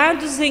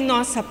criados em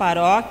nossa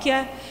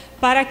paróquia,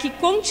 para que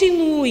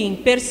continuem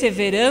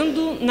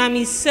perseverando na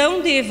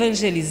missão de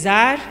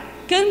evangelizar,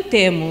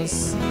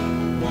 cantemos.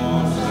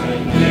 Nossa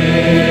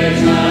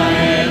Igreja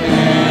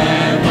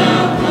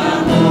eleva o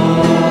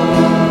clamor,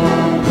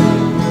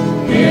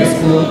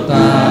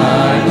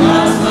 escutai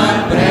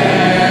nossa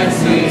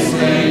prece,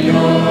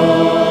 Senhor.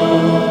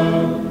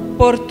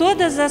 Por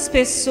todas as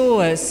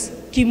pessoas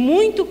que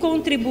muito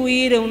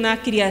contribuíram na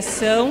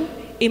criação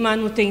e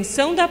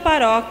manutenção da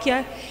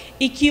paróquia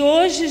e que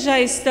hoje já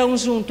estão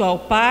junto ao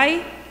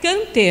Pai,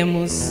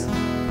 cantemos.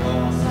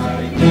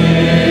 Nossa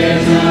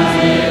igreja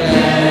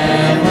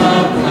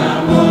eleva o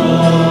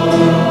clamor,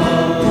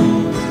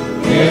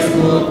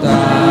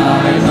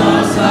 escutai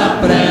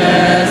nossa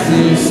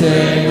prece,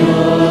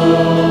 Senhor.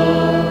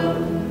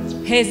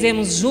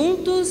 Rezemos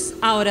juntos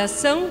a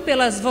oração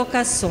pelas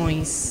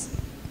vocações.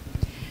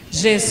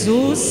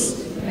 Jesus,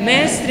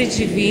 Mestre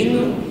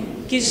Divino,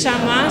 que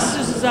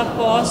chamastes os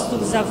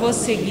apóstolos a vos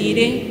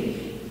seguirem,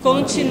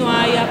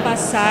 continuai a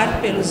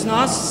passar pelos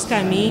nossos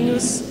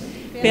caminhos,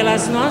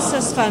 pelas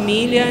nossas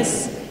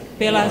famílias,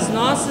 pelas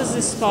nossas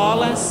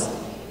escolas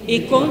e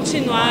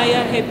continuai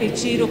a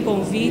repetir o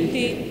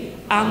convite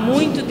a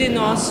muito de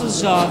nossos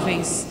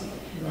jovens.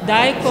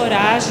 Dai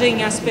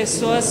coragem às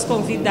pessoas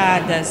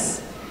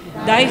convidadas,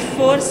 dai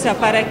força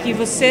para que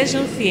vos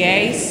sejam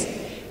fiéis,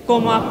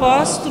 como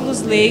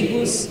apóstolos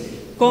leigos,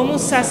 como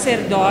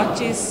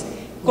sacerdotes,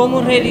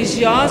 como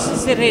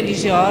religiosos e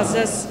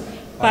religiosas,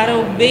 para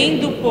o bem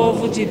do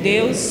povo de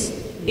Deus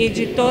e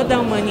de toda a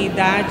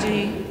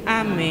humanidade.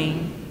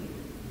 Amém.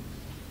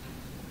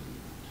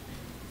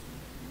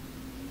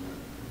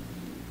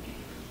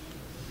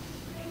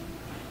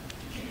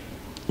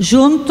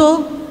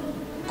 Junto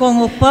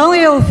com o pão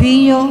e o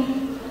vinho,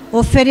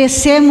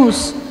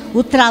 oferecemos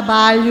o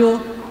trabalho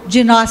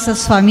de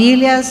nossas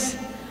famílias,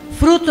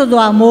 fruto do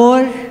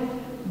amor,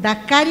 da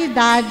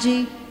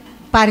caridade,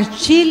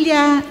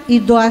 partilha e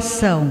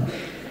doação.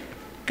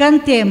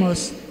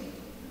 Cantemos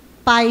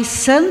Pai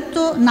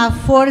Santo na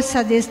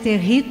força deste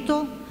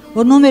rito,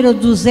 o número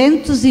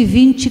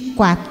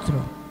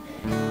 224.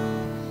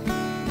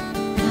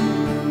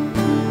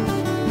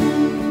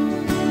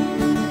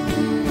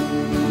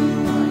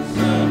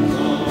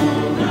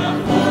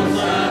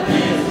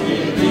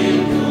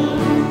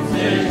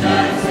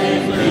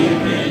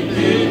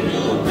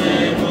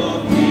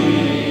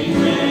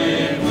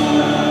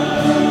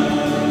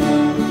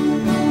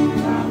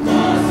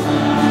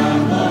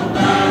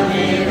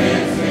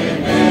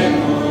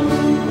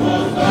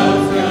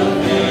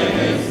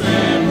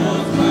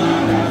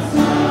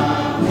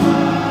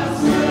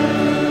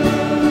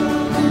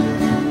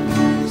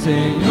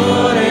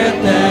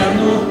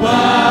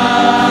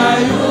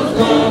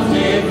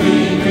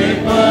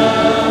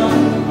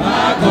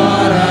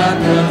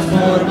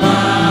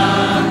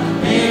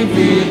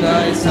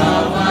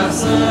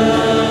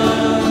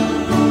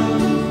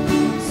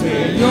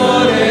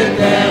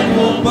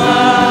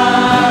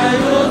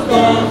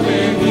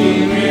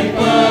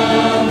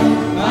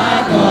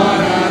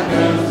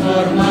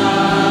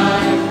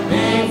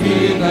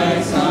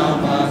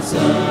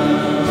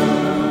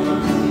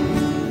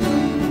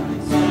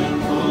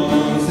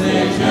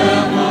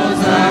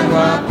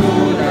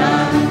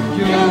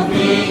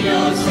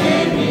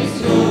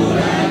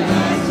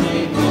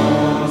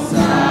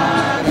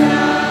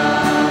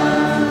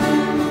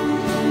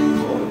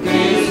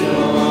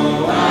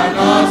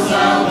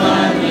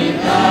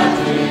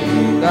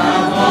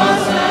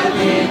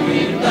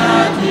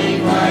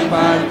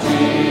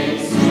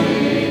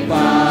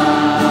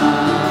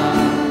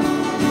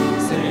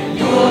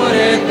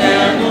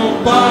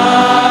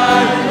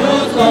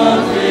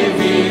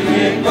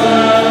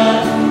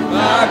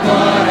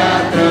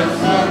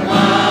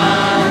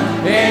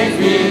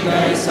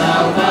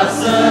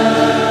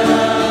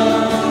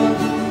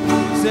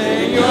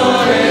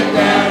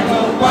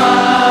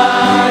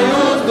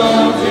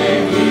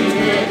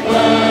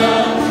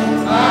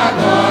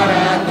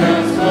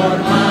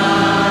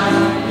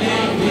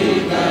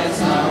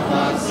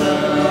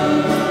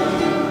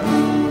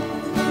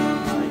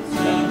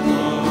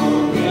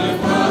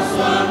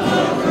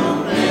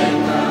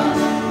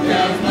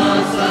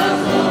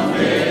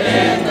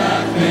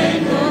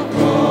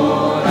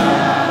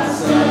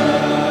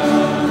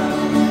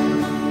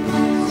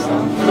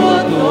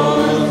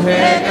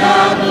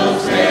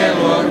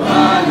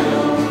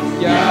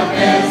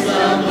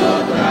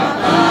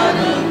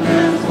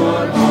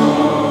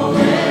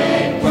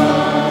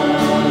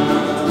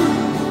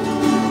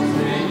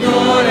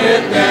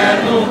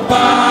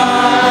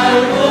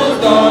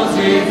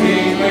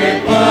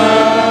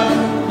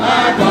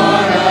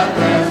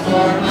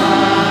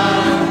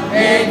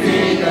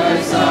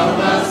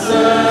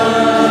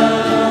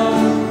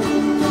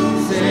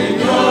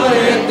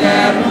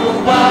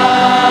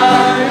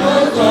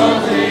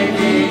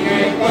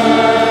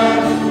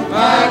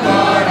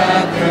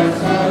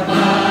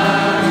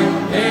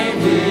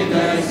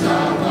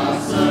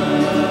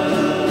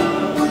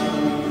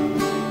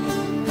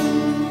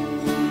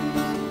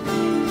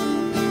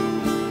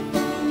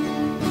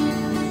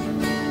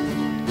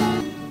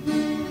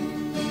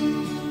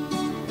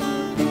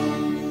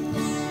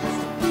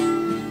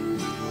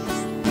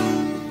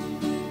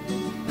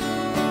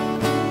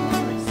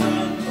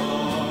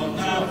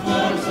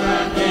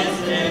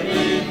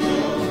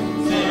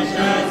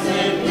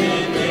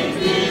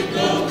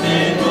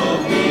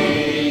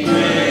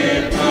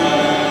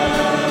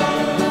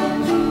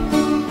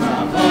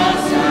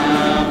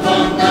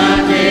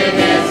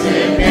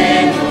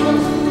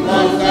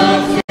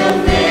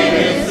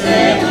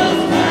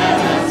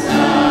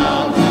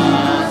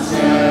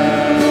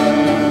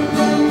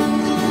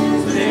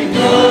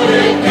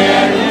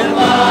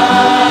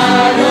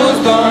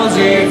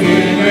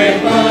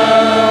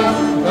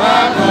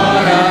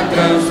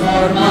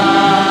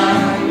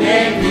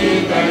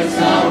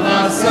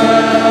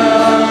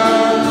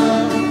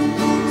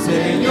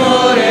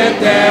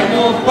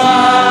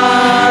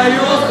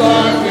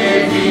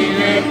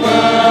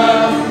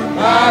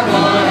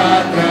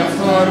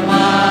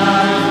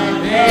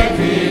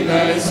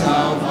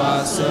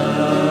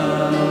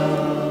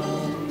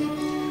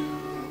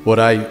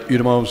 Orai,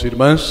 irmãos e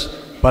irmãs,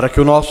 para que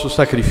o nosso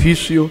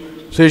sacrifício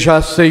seja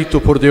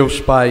aceito por Deus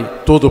Pai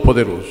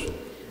Todo-Poderoso.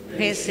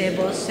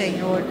 Receba,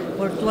 Senhor,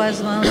 por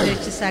tuas mãos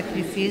este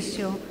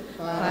sacrifício,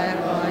 para a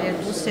glória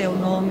do seu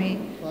nome,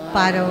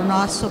 para o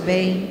nosso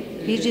bem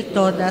e de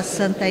toda a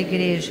Santa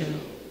Igreja.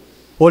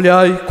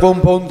 Olhai com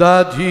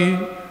bondade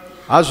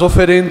as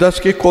oferendas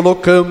que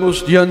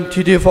colocamos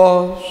diante de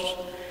vós,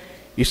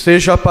 e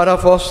seja para a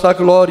vossa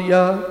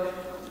glória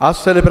a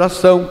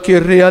celebração que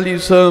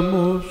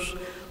realizamos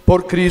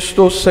por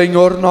Cristo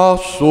Senhor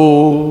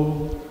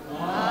nosso.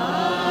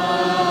 Amém.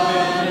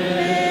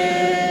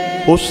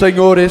 O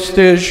Senhor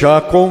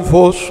esteja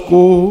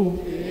convosco.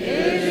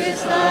 Ele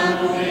está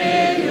no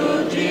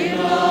meio de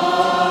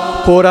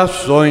nós.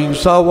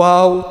 Corações ao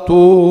alto.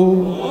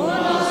 O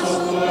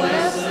nosso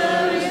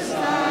coração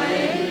está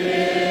em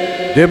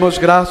Deus. Demos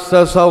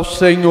graças ao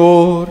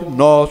Senhor,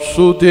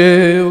 nosso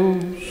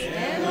Deus.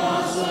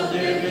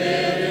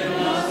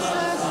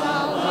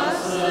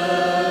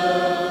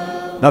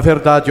 Na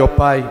verdade, ó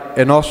Pai,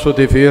 é nosso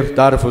dever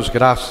dar-vos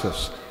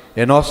graças,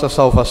 é nossa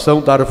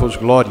salvação dar-vos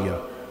glória.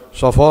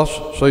 Só vós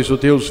sois o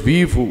Deus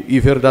vivo e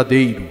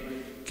verdadeiro,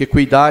 que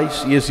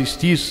cuidais e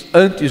existis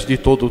antes de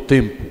todo o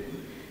tempo,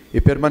 e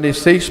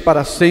permaneceis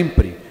para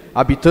sempre,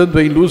 habitando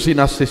em luz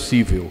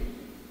inacessível.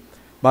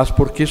 Mas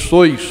porque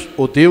sois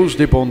o Deus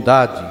de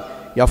bondade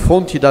e a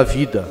fonte da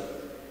vida,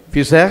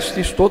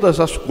 fizestes todas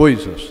as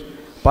coisas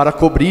para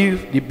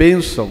cobrir de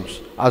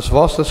bênçãos as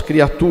vossas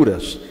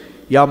criaturas,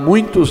 e a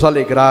muitos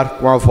alegrar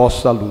com a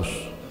vossa luz.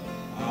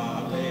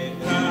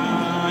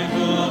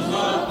 Alegrai-vos,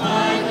 ó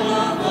Pai, com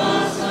a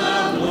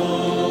vossa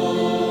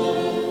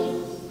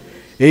luz.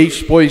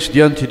 Eis, pois,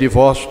 diante de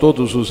vós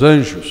todos os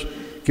anjos,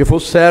 que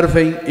vos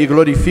servem e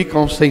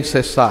glorificam sem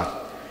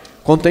cessar,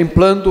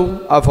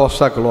 contemplando a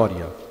vossa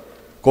glória.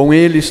 Com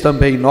eles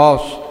também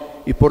nós,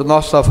 e por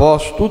nossa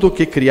voz tudo o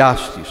que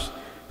criastes,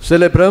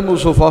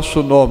 celebramos o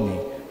vosso nome,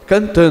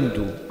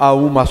 cantando a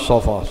uma só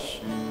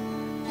voz.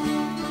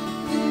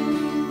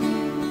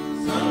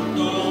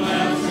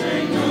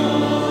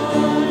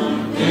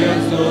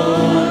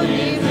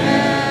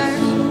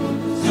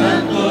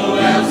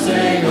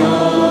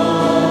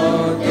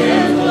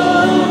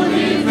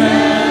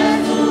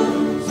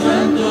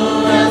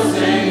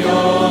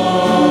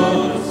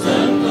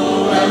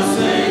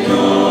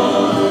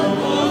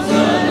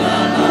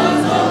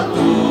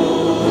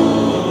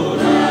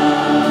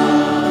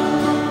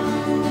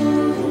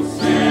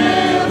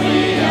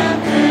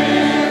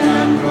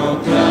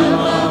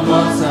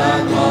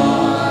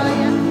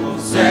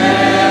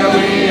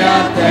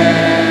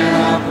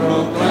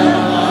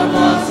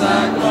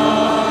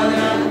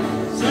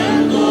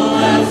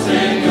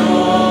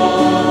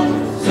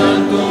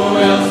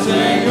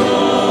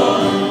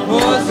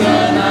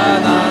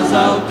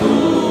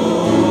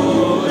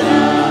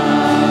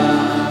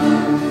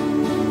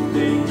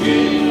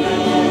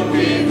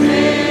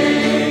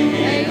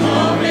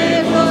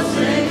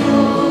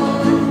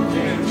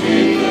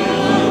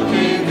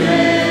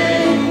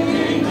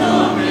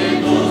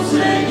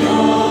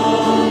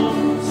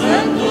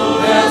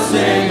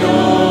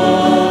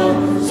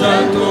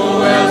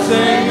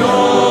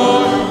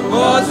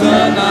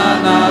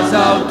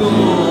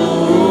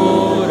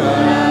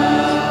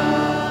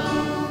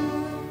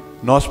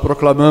 Nós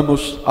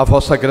proclamamos a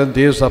vossa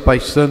grandeza, Pai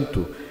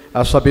Santo,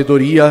 a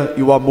sabedoria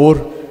e o amor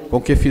com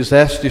que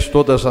fizestes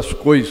todas as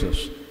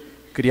coisas.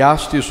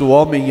 Criastes o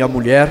homem e a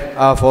mulher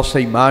à vossa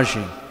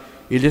imagem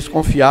e lhes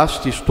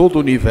confiastes todo o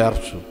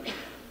universo,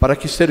 para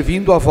que,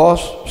 servindo a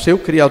vós, seu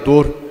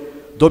Criador,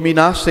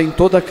 dominassem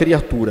toda a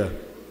criatura.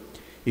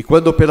 E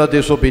quando pela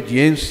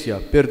desobediência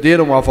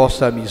perderam a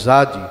vossa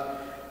amizade,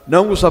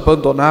 não os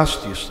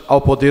abandonastes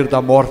ao poder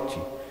da morte,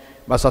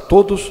 mas a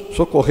todos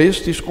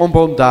socorrestes com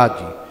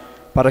bondade,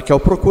 para que ao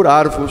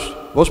procurar-vos,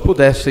 vos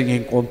pudessem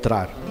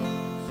encontrar.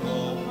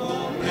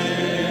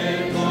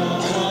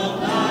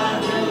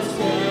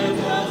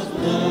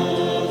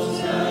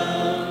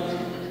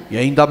 E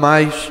ainda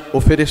mais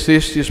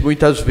oferecestes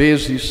muitas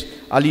vezes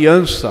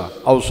aliança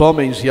aos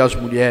homens e às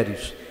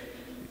mulheres,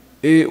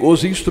 e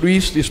os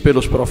instruístes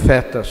pelos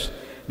profetas,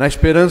 na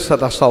esperança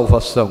da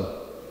salvação.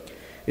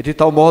 E de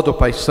tal modo,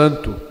 Pai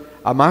Santo,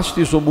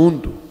 amastes o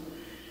mundo,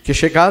 que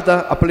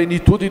chegada a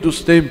plenitude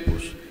dos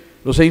tempos,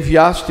 nos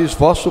enviastes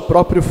vosso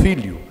próprio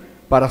Filho,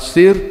 para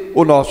ser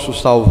o nosso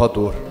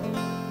Salvador.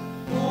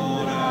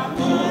 Por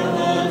amor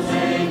vos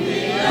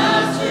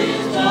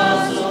enviastes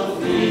vosso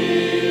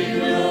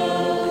Filho.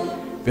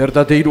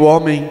 Verdadeiro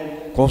homem,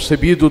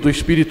 concebido do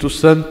Espírito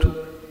Santo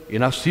e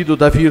nascido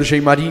da Virgem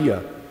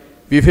Maria,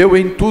 viveu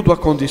em tudo a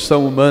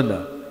condição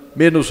humana,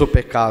 menos o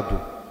pecado.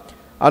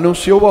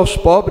 Anunciou aos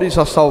pobres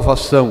a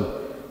salvação,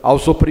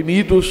 aos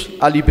oprimidos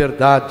a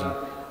liberdade,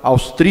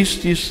 aos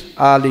tristes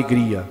a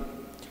alegria.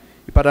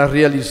 E para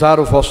realizar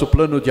o vosso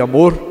plano de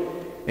amor,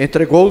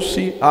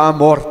 entregou-se à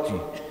morte,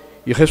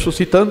 e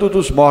ressuscitando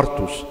dos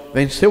mortos,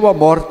 venceu a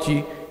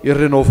morte e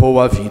renovou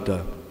a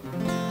vida.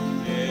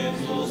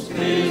 Jesus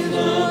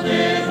Cristo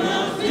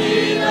deu-nos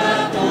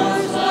vida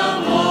por sua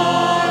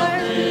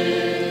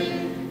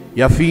morte.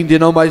 e a fim de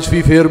não mais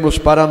vivermos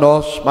para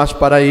nós, mas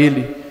para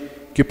Ele,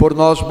 que por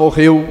nós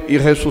morreu e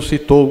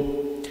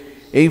ressuscitou,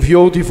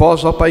 enviou de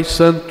vós, ó Pai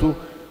Santo,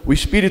 o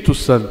Espírito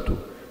Santo,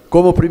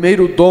 como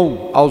primeiro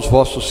dom aos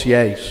vossos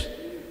fiéis,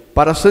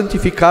 para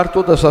santificar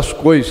todas as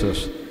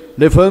coisas,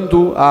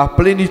 levando à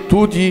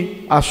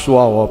plenitude a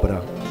sua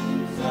obra.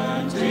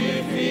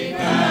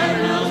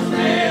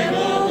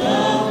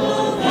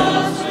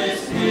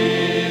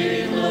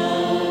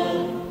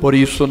 Por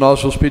isso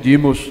nós vos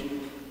pedimos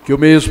que o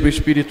mesmo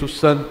Espírito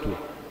Santo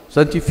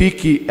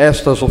santifique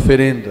estas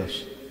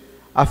oferendas,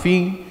 a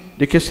fim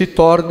de que se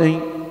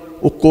tornem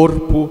o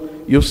corpo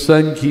e o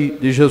sangue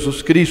de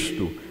Jesus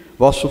Cristo,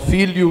 vosso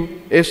Filho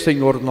e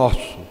Senhor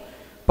nosso,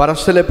 para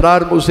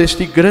celebrarmos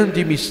este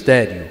grande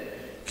mistério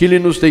que Ele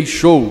nos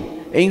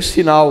deixou em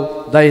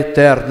sinal da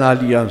eterna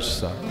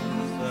aliança.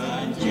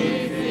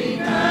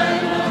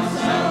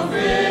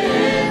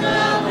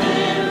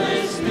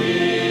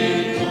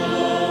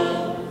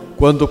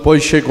 Quando,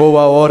 pois, chegou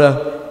a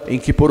hora em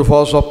que por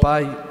vós, ó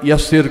Pai, ia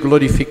ser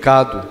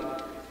glorificado,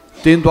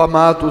 tendo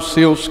amado os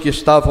seus que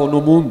estavam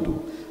no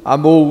mundo,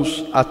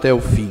 amou-os até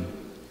o fim.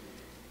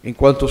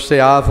 Enquanto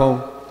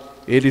ceavam,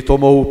 Ele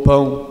tomou o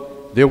pão,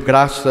 deu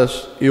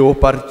graças e o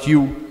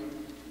partiu,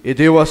 e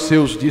deu a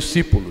seus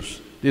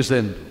discípulos,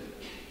 dizendo: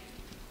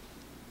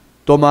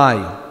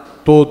 tomai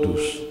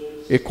todos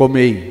e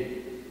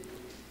comei.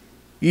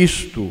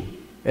 Isto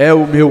é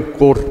o meu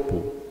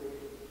corpo,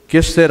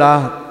 que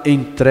será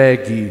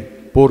entregue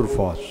por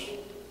vós.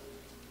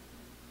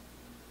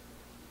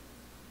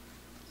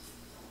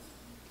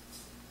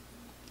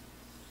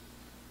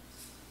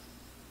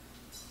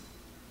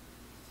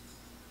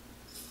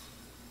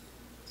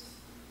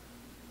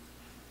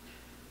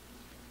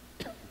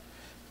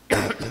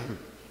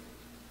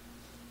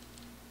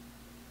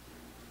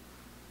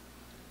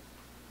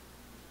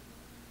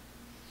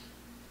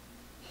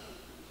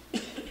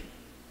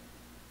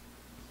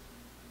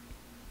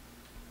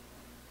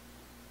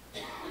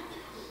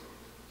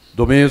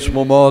 Do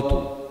mesmo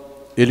modo,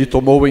 Ele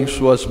tomou em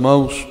suas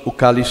mãos o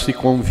cálice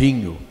com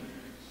vinho,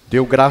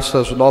 deu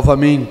graças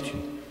novamente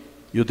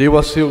e o deu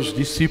a seus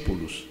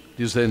discípulos,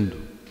 dizendo: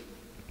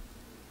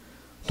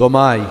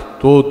 tomai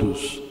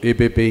todos e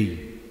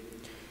bebei.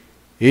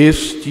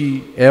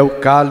 Este é o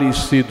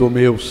cálice do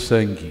meu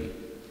sangue,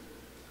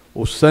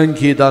 o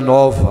sangue da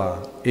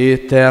nova e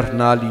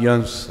eterna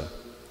aliança,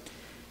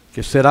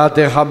 que será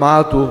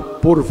derramado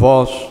por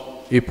vós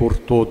e por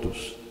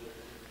todos,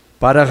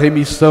 para a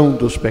remissão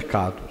dos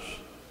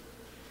pecados.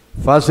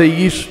 Fazei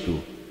isto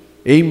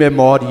em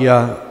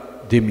memória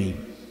de mim.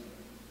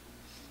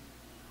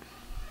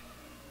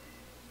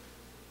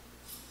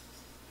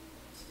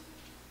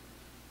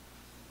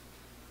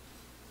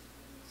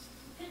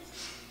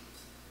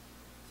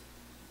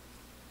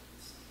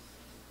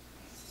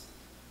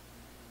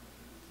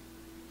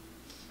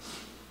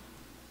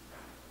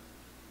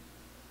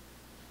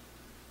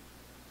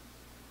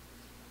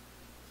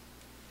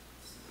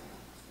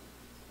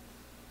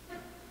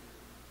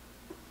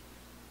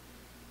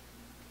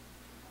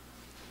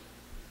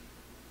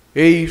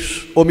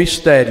 Eis o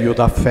mistério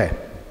da fé.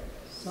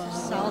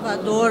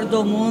 Salvador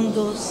do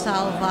mundo,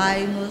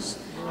 salvai-nos,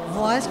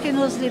 vós que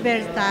nos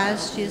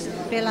libertastes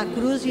pela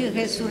cruz e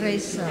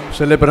ressurreição.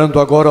 Celebrando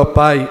agora, ó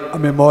Pai, a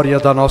memória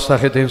da nossa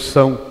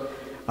redenção,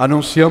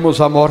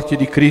 anunciamos a morte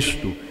de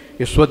Cristo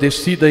e sua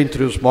descida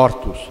entre os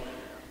mortos.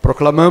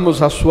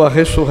 Proclamamos a sua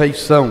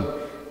ressurreição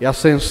e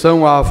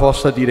ascensão à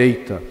vossa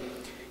direita.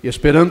 E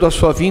esperando a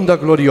sua vinda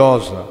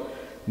gloriosa,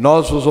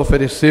 nós vos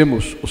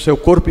oferecemos o seu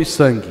corpo e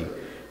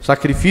sangue,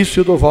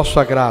 sacrifício do vosso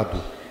agrado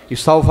e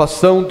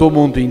salvação do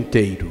mundo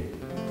inteiro.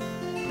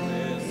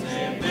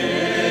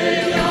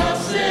 Recebei, ó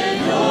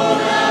Senhor,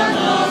 a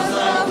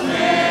nossa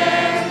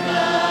oferta.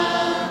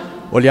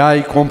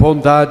 Olhai com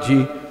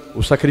bondade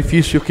o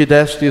sacrifício que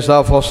destes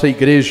à vossa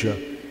igreja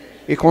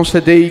e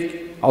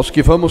concedei aos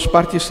que vamos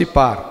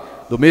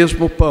participar do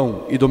mesmo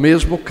pão e do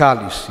mesmo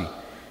cálice,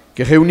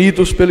 que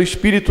reunidos pelo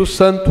Espírito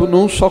Santo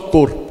num só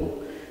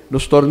corpo,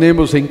 nos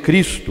tornemos em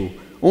Cristo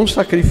um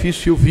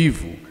sacrifício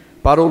vivo,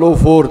 para o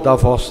louvor da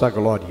vossa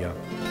glória.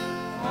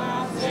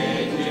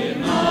 Fazei de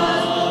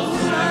nós um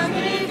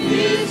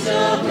sacrifício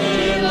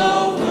de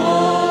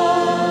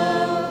louvor.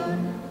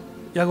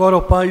 E agora, ó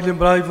Pai,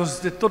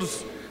 lembrai-vos de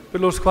todos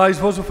pelos quais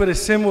vos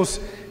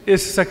oferecemos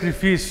esse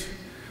sacrifício: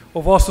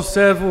 o vosso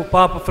servo, o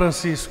Papa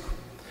Francisco,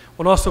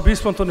 o nosso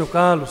Bispo Antônio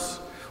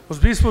Carlos, os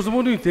bispos do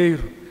mundo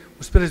inteiro,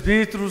 os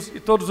presbíteros e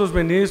todos os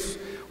ministros,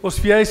 os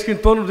fiéis que em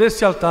torno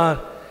deste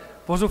altar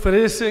vos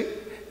oferecem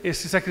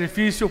esse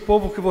sacrifício, o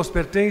povo que vos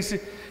pertence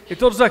e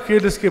todos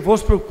aqueles que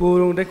vos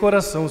procuram de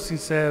coração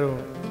sincero.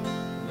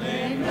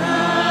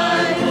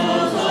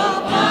 Lembrai-vos,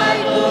 ó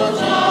Pai, dos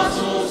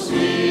nossos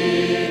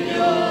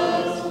filhos.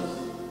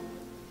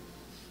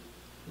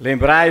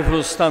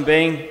 Lembrai-vos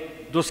também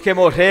dos que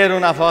morreram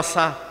na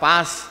vossa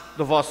paz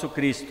do vosso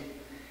Cristo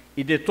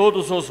e de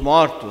todos os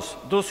mortos,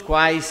 dos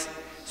quais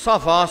só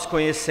vós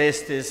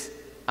conhecestes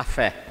a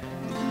fé.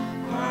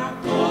 A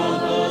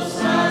todos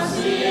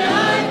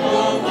saciai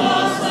com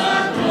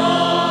vossa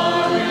glória.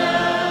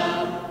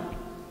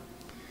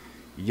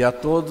 e a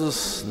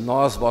todos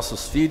nós,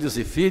 vossos filhos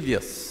e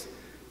filhas,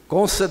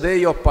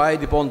 concedei, ó Pai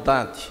de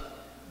bondade,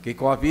 que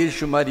com a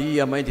Virgem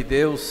Maria, Mãe de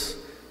Deus,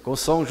 com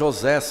São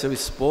José, seu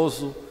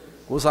esposo,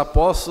 com os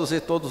apóstolos e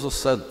todos os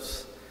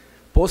santos,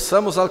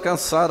 possamos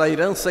alcançar a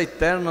herança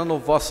eterna no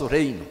vosso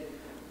reino,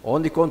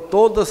 onde com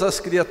todas as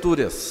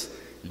criaturas,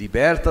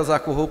 libertas da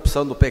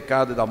corrupção do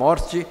pecado e da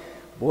morte,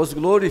 vos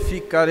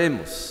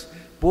glorificaremos,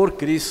 por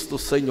Cristo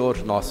Senhor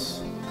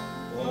nosso.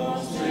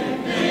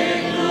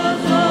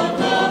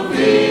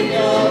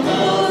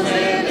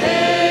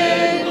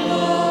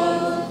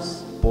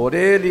 Por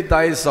ele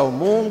dais ao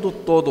mundo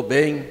todo o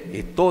bem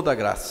e toda a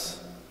graça.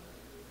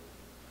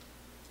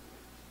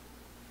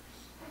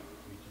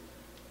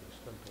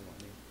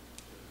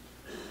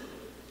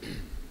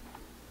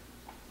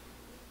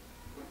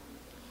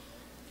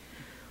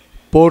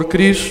 Por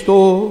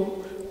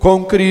Cristo,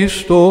 com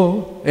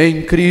Cristo,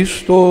 em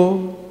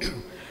Cristo,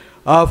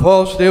 a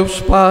vós,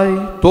 Deus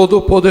Pai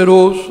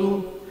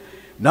Todo-Poderoso,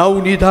 na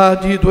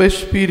unidade do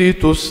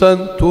Espírito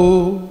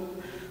Santo,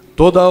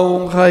 toda a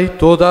honra e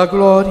toda a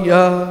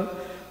glória,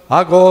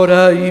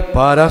 agora e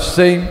para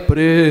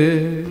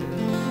sempre.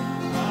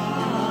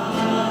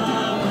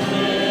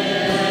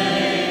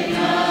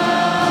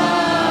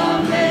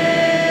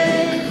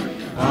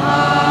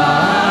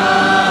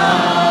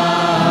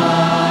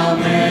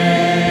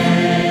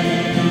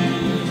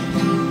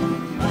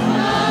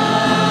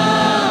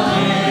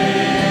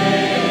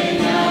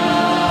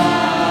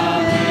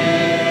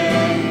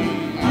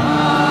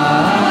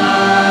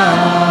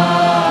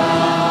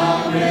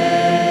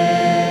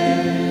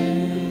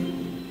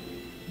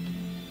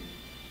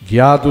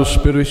 Guiados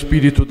pelo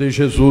Espírito de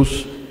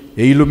Jesus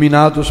e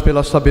iluminados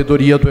pela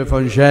sabedoria do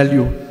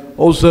Evangelho,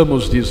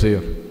 ousamos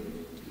dizer: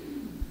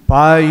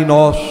 Pai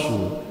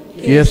nosso,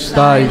 que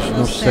estais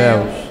nos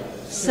céus,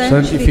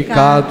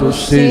 santificado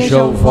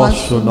seja o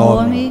vosso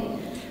nome.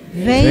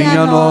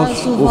 Venha a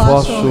nós o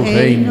vosso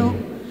reino.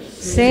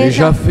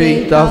 Seja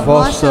feita a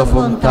vossa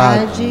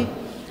vontade,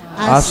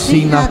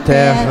 assim na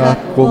terra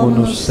como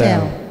no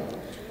céu.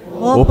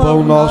 O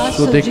pão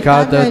nosso de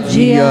cada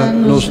dia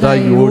nos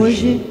dai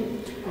hoje.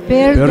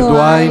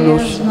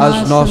 Perdoai-nos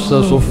as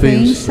nossas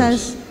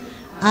ofensas,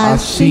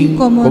 assim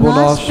como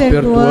nós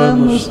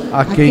perdoamos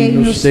a quem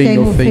nos tem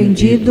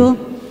ofendido,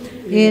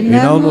 e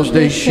não nos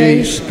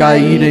deixeis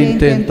cair em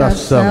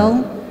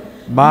tentação,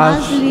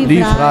 mas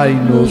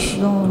livrai-nos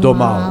do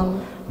mal.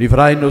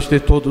 Livrai-nos de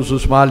todos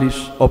os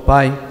males, ó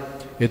Pai,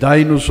 e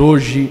dai-nos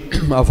hoje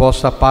a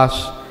vossa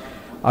paz.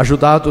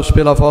 Ajudados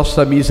pela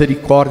vossa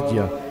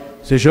misericórdia,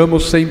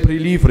 sejamos sempre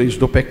livres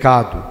do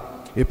pecado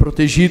e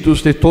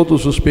protegidos de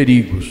todos os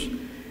perigos,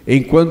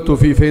 enquanto,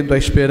 vivendo a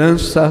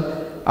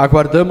esperança,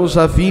 aguardamos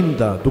a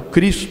vinda do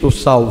Cristo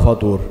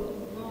Salvador.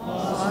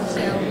 Vós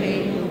é o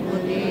reino, o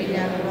poder e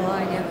a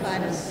glória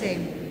para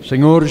sempre.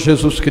 Senhor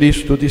Jesus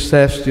Cristo,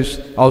 dissestes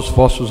aos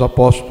vossos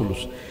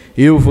apóstolos: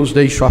 eu vos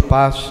deixo a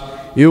paz,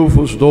 eu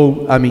vos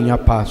dou a minha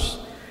paz.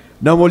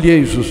 Não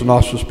olheis os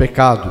nossos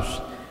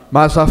pecados,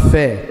 mas a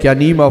fé que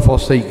anima a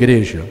vossa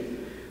Igreja.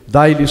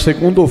 Dai-lhe,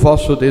 segundo o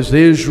vosso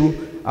desejo,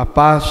 a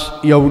paz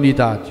e a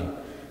unidade.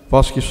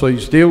 Vós que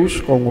sois Deus,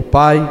 com o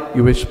Pai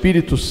e o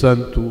Espírito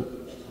Santo.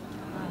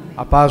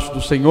 A paz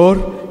do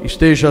Senhor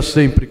esteja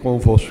sempre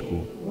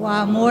convosco. O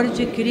amor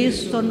de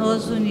Cristo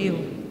nos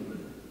uniu.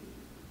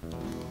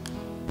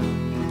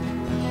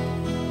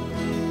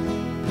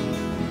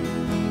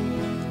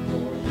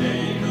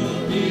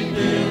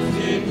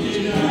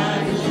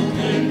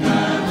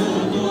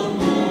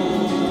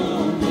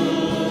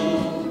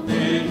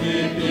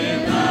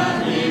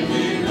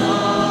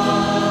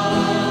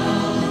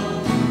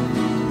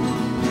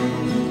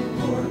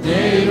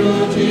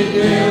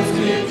 Deus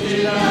que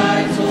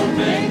tirais o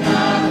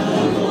pecado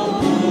do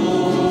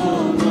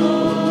mundo,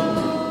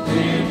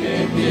 tende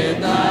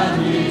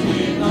piedade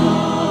de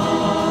nós.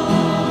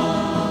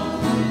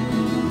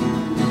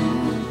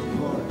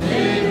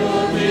 Cordeiro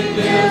de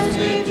Deus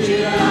que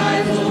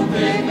tirais o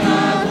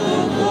pecado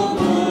do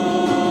mundo,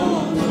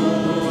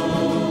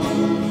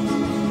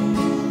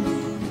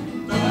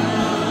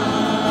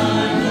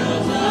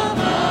 dai-nos a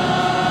paz,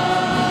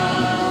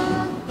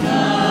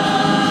 dai-nos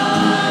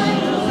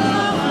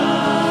a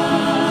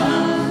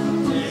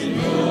paz,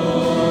 Senhor, a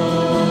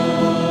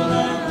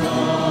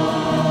nossa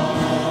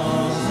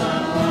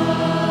paz.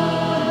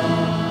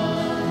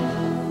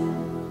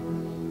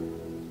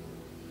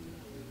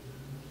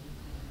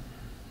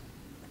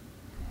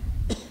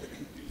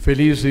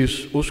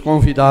 Felizes os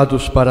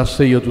convidados para a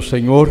ceia do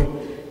Senhor.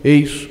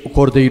 Eis o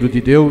Cordeiro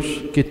de Deus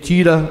que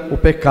tira o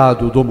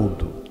pecado do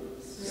mundo.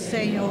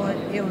 Senhor,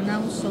 eu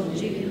não sou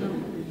digno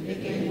de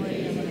que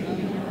morrer na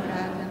minha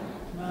morada,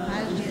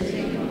 mas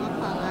dizei uma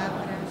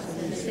palavra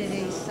e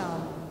serei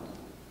salvo.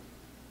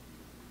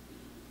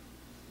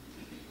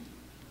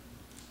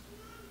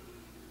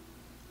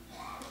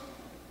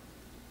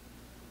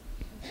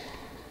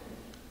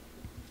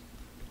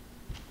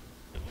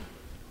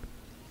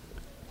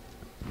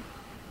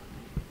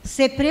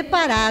 Se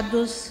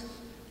preparados,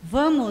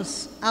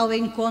 vamos ao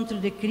encontro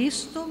de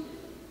Cristo,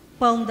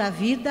 pão da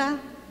vida,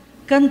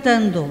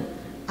 cantando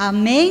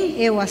Amém,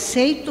 eu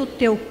aceito o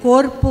teu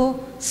corpo,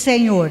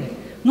 Senhor.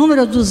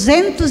 Número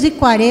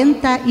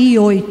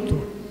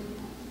 248.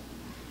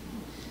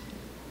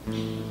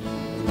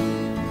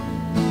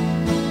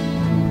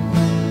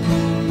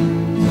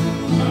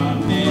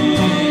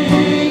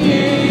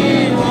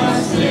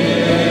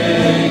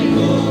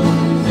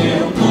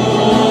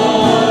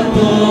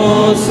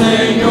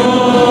 Senhor,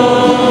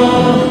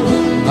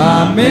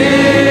 amém,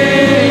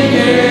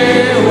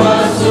 eu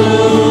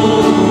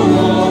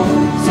assumo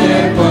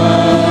ser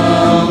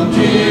pão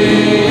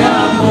de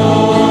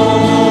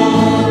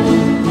amor,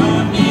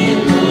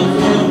 famintos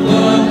do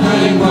plano da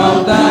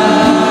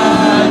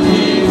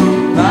igualdade,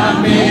 na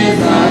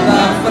mesa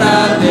da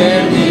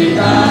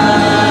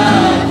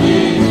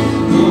fraternidade,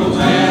 tu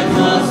és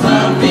nossa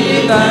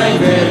vida em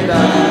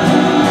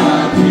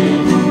verdade,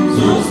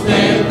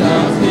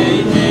 sustentas quem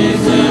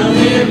diz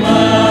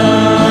irmão.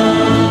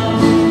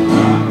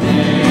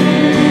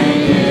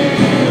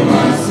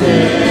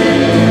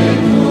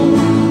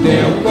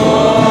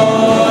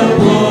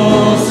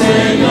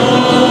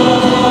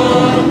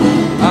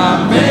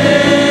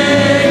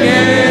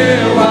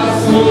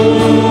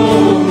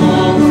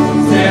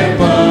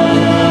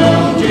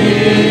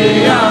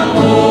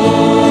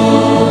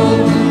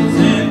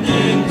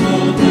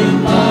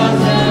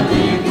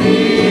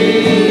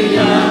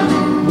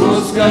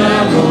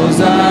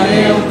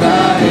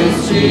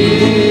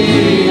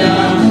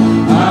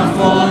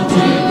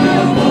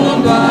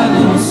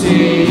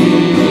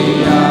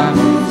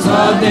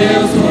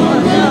 Deus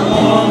pode o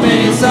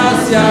homem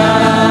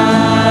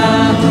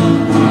saciar.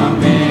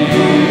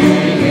 Amém,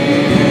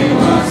 eu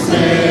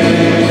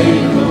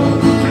aceito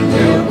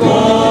teu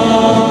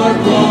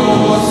corpo,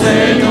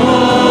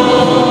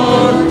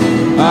 Senhor.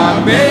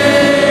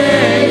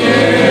 Amém,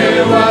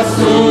 eu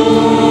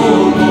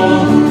assumo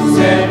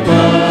ser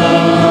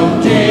pão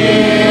de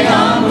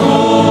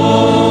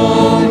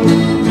amor,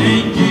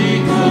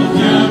 benditos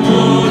de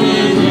amor e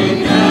de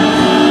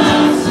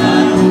graça,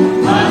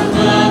 as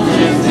mãos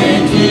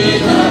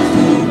estendidas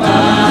com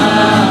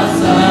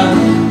passa,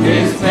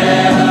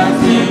 esperas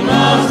que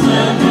nós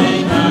também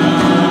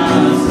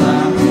nasça,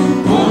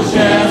 com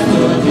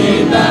gesto de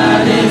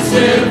dar e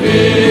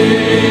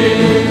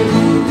servir.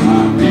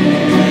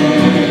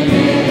 Amém,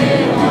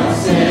 eu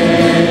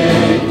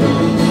aceito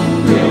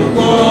teu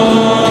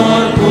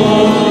corpo,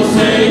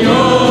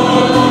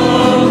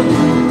 Senhor.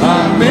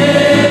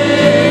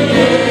 Amém,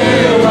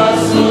 eu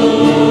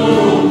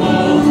assumo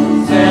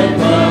ser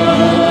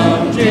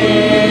pão de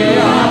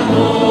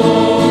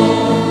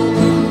amor.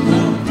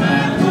 Não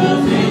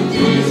cremos em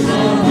ti,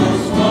 somos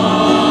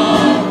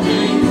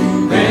fortes,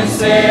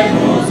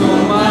 vencemos o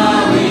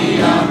mal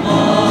e a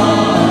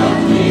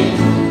morte,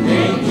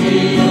 em ti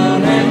o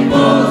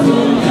repouso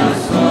e a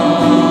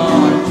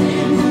sorte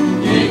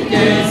de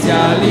quem se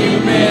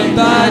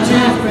alimenta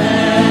de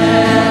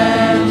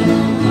fé.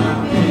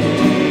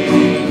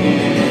 Amém,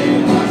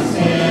 eu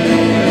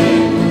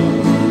aceito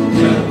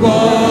teu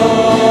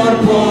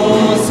corpo,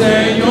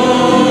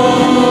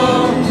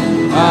 Senhor.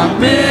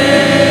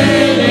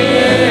 Amém,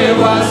 eu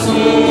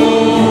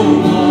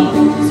assumo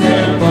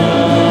ser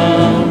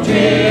pão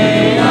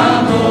de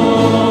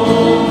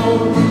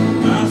amor,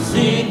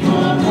 assim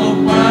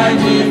como pai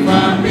de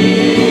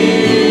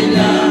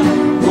família,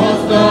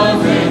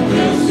 gostoso entre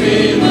os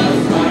filhos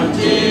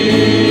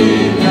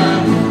partilha,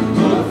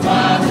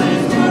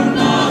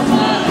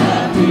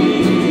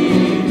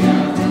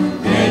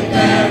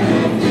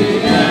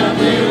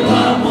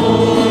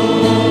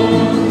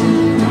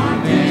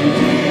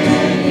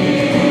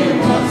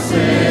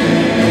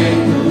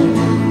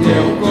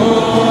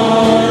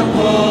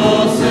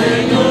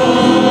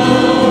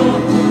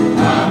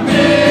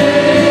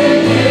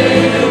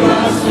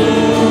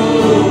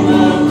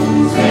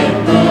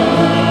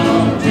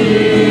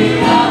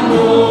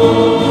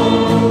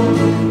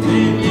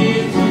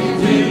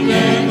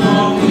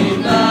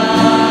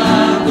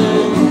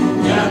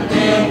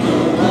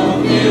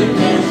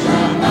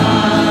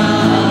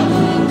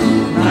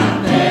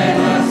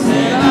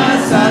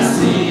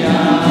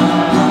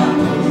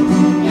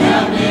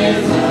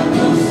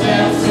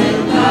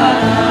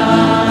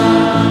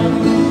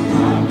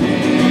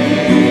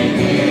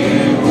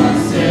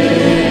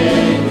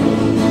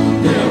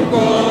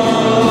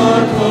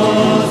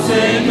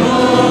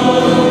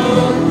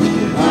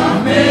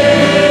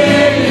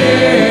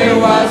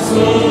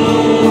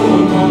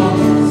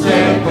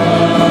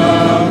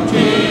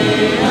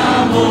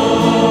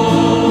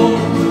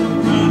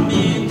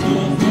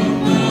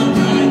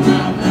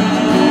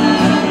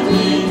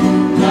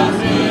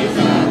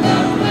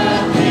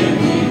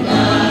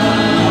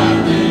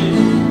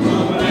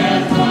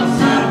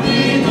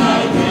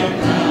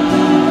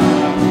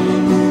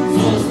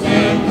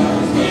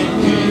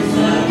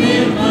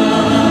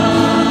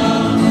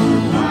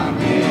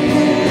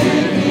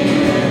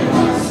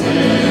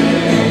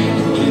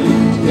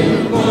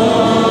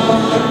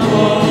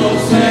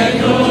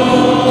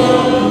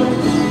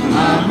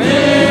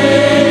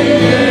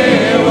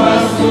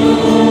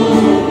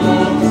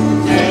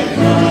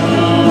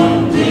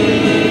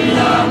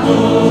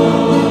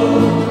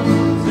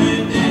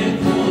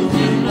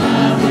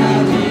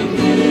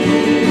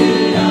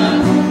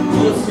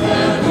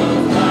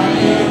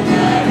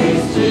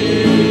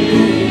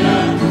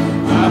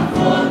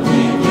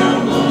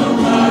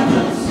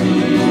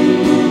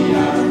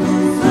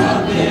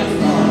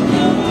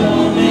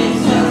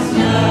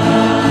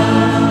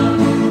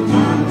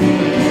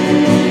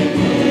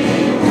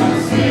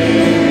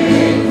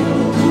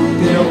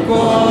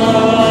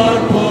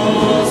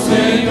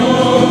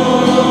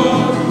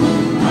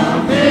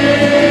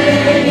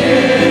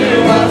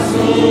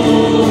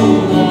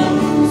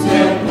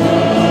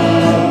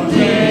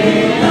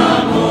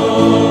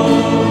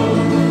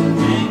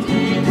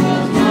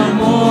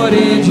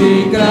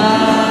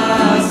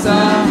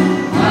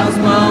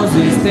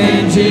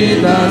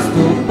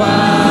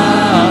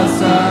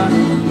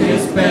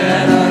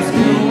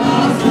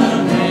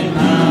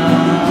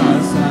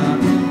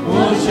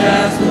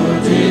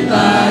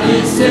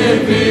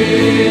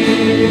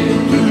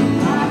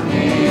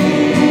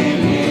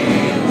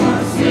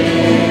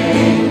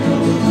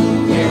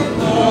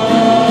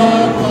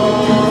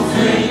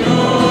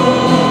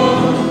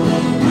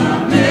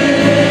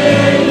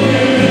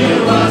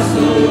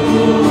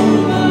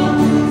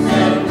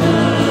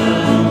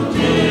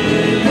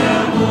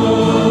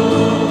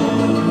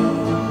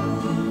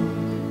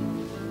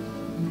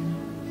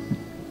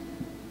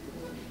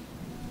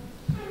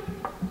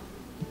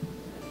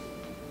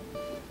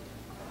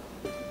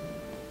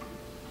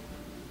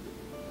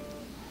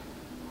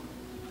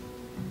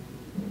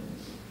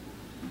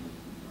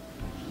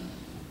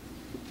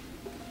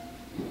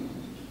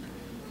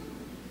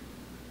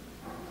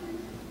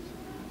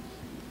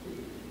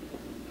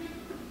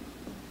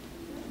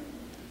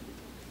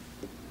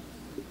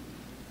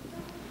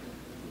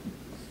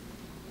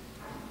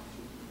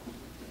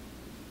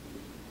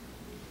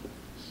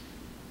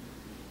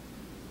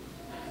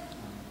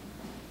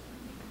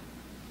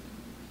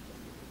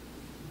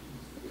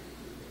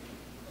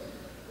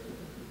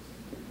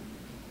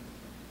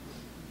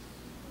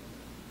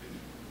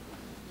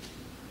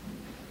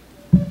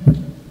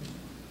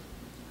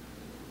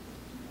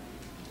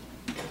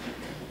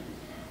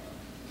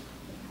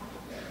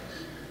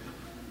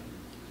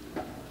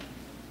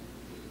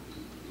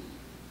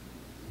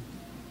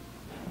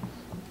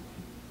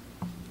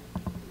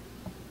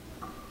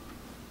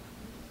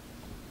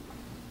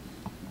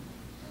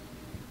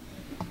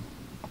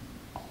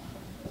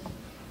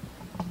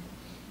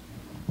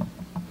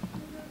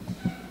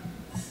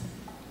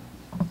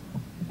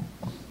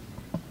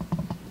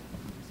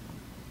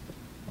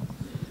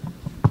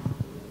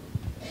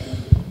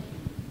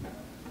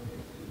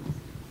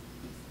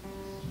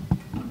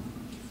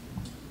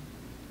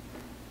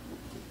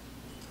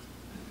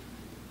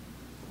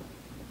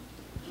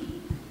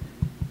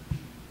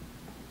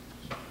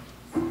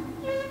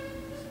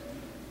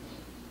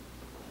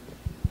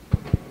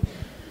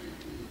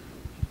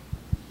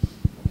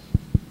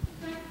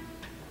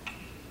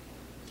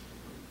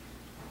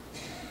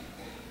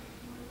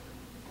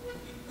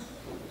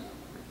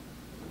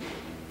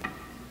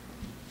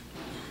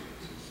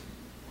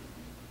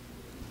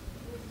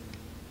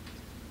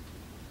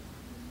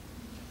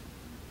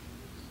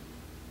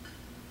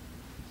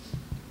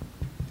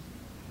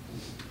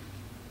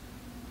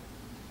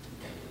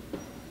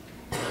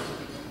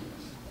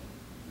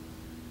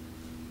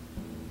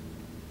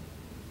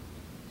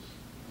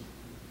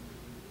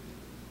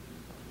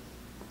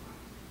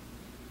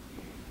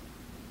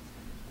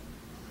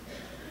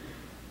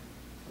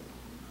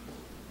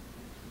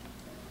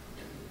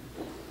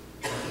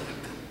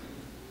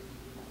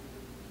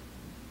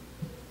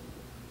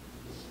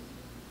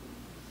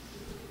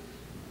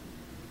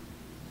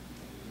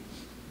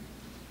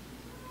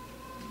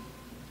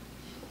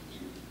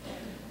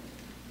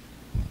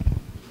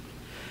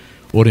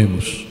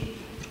 Oremos.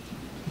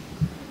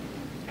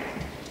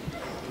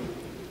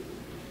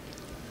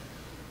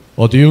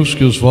 Ó Deus,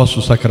 que os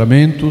vossos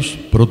sacramentos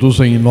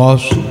produzam em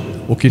nós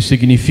o que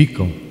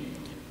significam,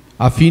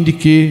 a fim de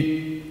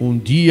que um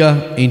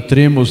dia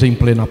entremos em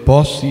plena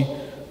posse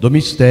do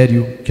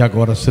mistério que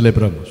agora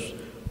celebramos.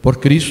 Por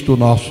Cristo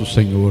nosso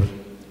Senhor.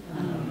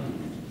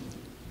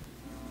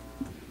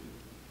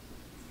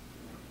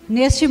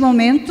 Neste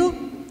momento,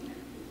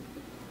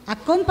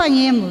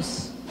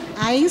 acompanhemos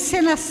a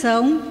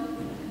encenação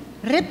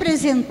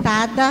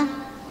representada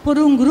por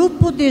um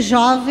grupo de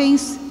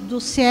jovens do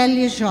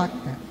CLJ.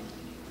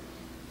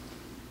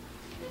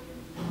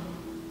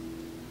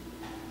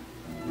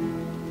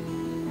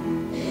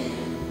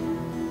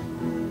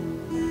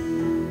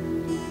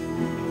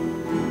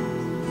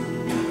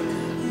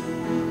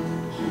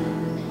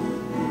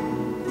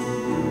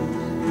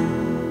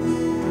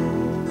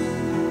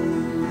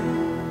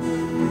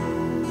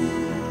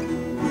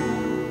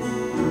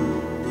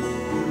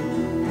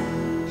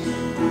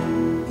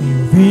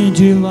 Vim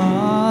de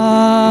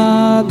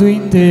lá do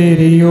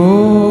interior,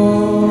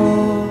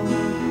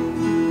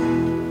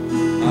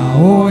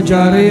 aonde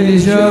a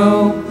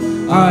religião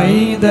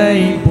ainda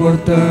é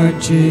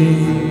importante.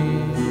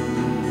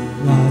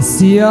 Lá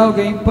se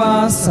alguém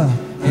passa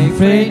em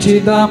frente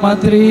da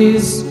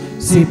matriz,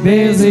 se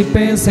benza e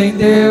pensa em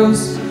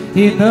Deus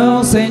e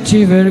não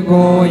sente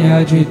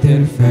vergonha de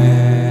ter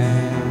fé.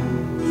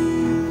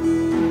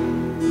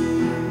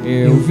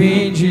 Eu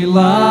vim de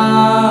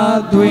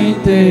lá do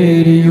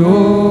interior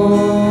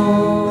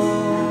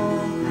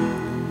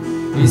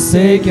e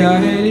sei que a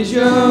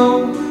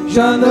religião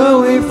já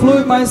não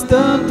influi mais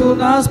tanto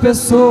nas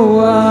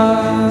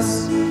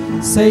pessoas.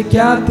 Sei que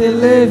a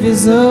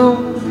televisão,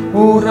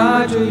 o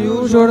rádio e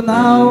o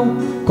jornal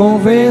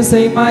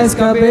convencem mais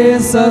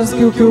cabeças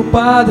que o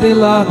padre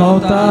lá no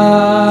altar.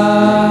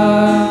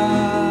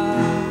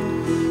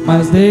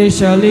 Mas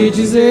deixa lhe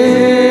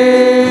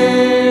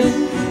dizer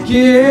que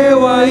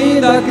eu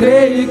ainda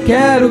creio e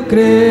quero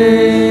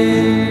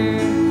crer,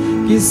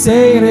 que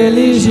sem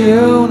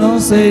religião não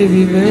sei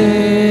viver,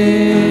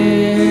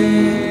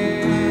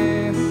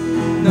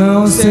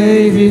 não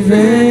sei viver,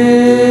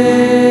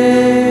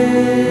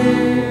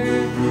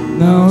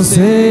 não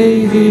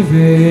sei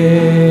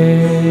viver.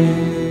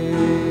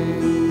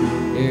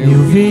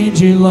 Eu vim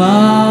de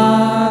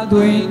lá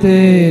do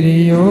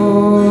interior,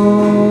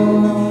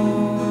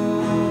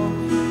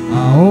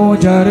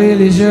 aonde a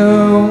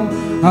religião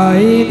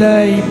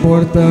ainda é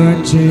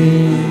importante.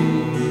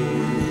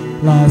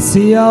 Lá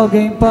se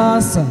alguém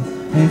passa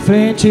em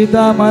frente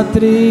da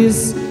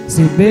matriz,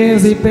 se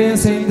benza e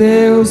pensa em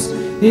Deus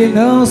e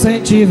não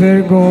sente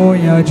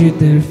vergonha de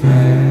ter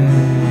fé.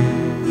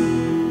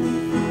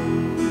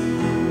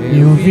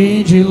 Eu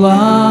vim de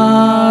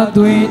lá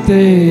do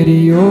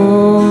interior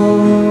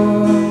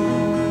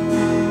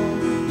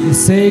e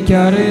sei que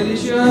a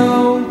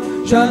religião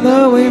já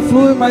não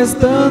influi mais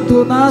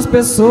tanto nas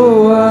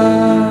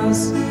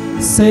pessoas.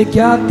 Sei que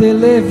a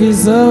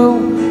televisão,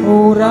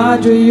 o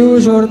rádio e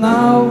o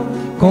jornal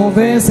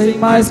convencem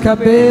mais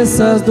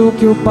cabeças do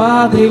que o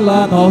padre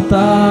lá no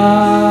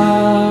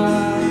altar.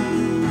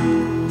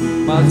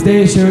 Mas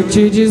deixa eu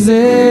te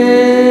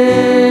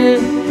dizer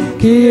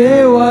que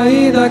eu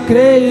ainda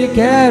creio e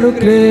quero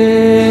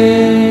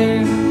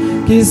crer,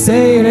 que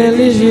sem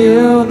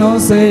religião não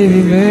sei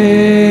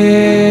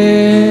viver,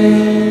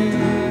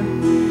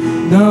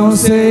 não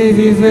sei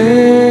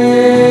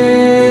viver,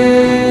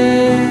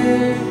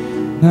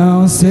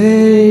 não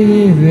sei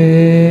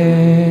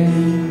viver.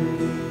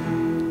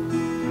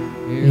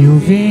 Eu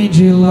vim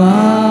de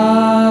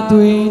lá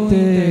do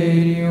interior.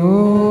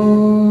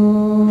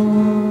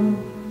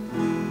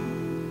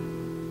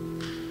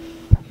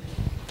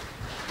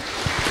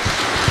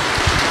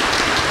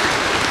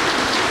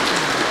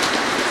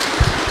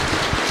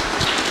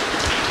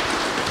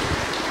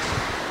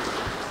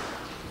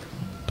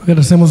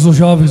 Agradecemos os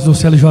jovens do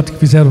CLJ que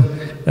fizeram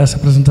essa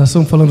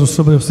apresentação falando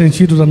sobre o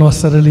sentido da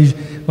nossa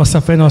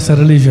fé e nossa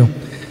religião.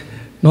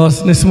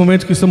 Nós, nesse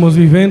momento que estamos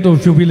vivendo, o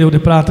Jubilar de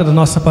Prata da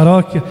nossa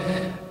paróquia,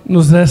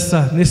 nos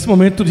resta, nesse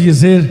momento,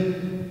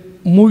 dizer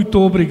muito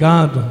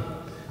obrigado.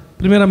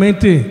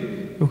 Primeiramente,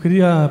 eu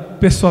queria,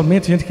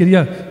 pessoalmente, a gente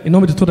queria, em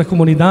nome de toda a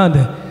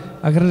comunidade,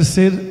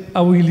 agradecer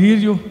ao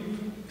Ilírio,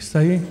 está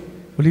aí,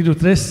 o Ilírio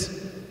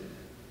Três,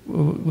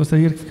 eu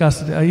gostaria que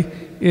ficasse aí.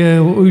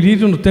 O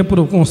Ilírio, no tempo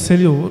do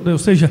conselho, ou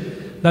seja,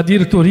 da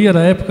diretoria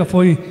da época,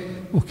 foi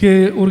o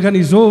que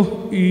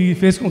organizou e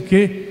fez com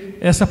que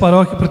essa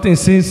paróquia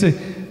pertencesse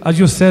à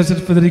Diocese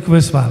de Frederico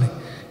Westphalen.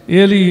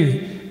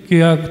 Ele que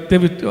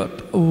teve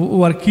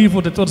o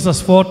arquivo de todas as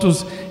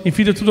fotos,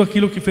 enfim, de tudo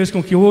aquilo que fez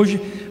com que hoje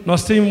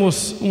nós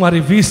temos uma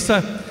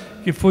revista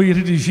que foi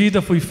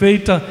redigida, foi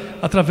feita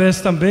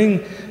através também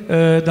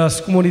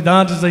das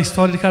comunidades, da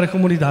história de cada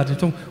comunidade.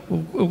 Então,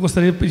 eu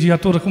gostaria de pedir a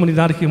toda a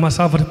comunidade que uma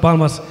salva de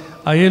palmas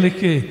a ele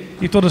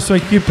e toda a sua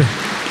equipe.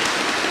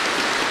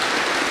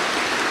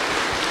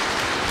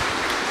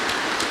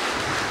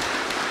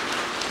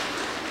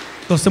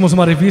 Nós temos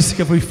uma revista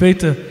que foi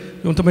feita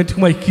juntamente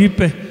com uma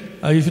equipe,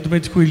 aí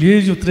juntamente com o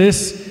Ilírio,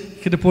 Três,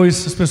 que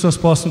depois as pessoas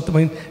possam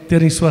também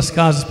ter em suas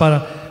casas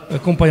para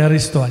acompanhar a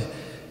história.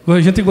 A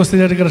gente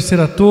gostaria de agradecer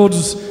a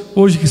todos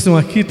hoje que estão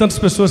aqui, tantas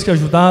pessoas que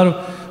ajudaram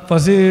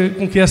fazer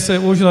com que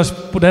hoje nós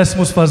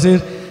pudéssemos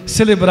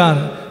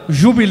celebrar o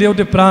Jubileu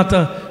de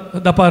Prata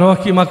da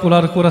Paróquia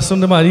Imaculado Coração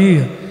de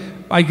Maria.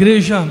 A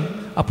igreja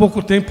há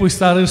pouco tempo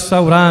está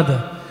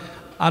restaurada.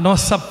 A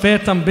nossa fé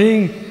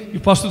também, e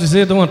posso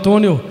dizer, Dom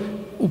Antônio,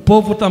 o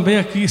povo também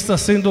aqui está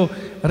sendo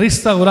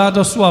restaurado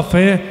a sua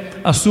fé,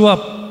 a sua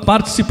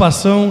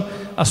participação,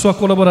 a sua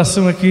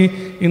colaboração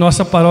aqui em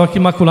nossa Paróquia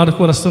Imaculado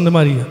Coração de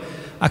Maria.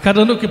 A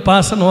cada ano que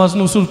passa, nós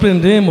nos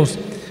surpreendemos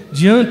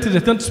diante de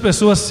tantas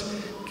pessoas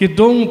que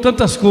dão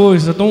tantas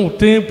coisas, dão o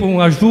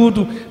tempo,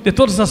 ajudam de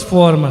todas as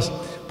formas.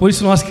 Por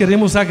isso nós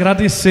queremos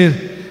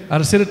agradecer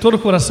de todo o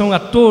coração a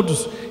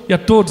todos e a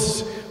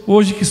todos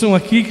hoje que estão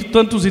aqui, que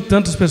tantos e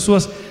tantas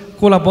pessoas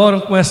colaboram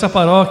com essa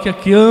paróquia,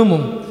 que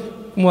amam,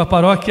 como a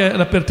paróquia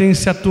ela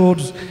pertence a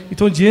todos.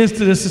 Então,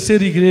 diante desse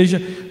ser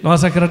igreja,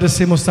 nós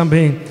agradecemos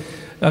também.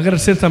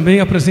 Agradecer também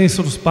a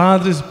presença dos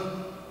padres,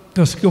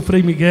 que o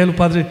Frei Miguel, o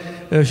Padre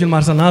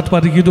Gilmar Zanato, o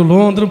Padre Guido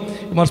Londro,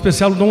 em modo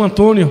especial o Dom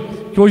Antônio,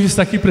 que hoje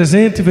está aqui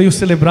presente, veio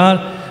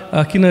celebrar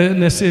aqui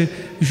nesse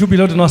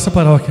jubileu de nossa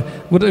paróquia.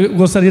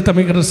 Gostaria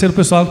também de agradecer o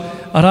pessoal,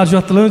 a Rádio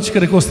Atlântica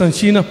de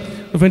Constantina,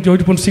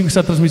 98.5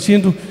 está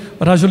transmitindo,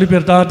 a Rádio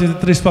Liberdade de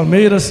Três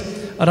Palmeiras,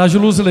 a Rádio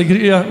Luz e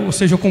Alegria, ou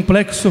seja, o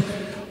complexo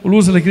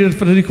Luz e Alegria de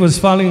Frederico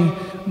Westphalen,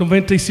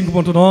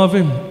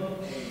 95.9,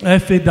 a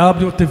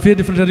FW TV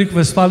de Frederico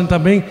Westphalen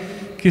também,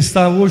 que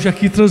está hoje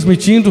aqui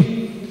transmitindo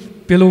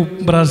pelo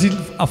Brasil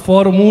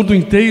afora, o mundo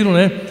inteiro,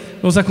 né,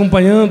 nos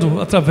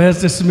acompanhando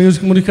através desses meios de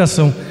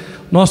comunicação.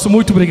 Nosso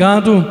muito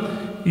obrigado,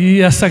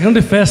 e essa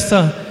grande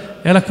festa,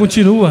 ela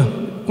continua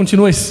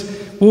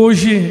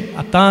hoje,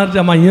 à tarde,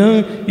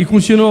 amanhã, e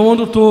continua o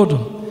ano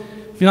todo.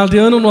 Final de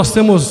ano nós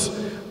temos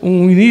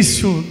um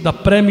início da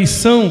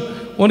pré-missão.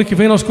 O ano que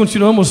vem nós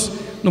continuamos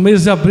no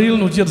mês de abril,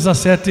 no dia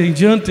 17 em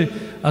diante,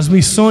 as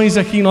missões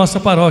aqui em nossa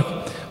paróquia.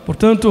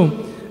 Portanto,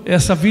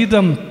 essa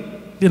vida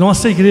de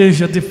nossa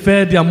igreja, de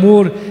fé, de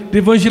amor, de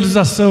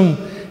evangelização,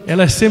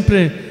 ela é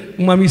sempre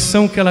uma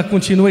missão que ela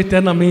continua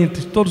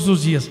eternamente, todos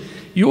os dias.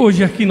 E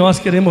hoje aqui nós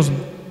queremos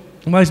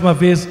mais uma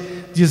vez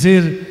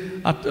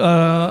dizer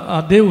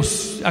a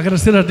Deus,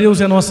 agradecer a Deus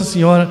e a Nossa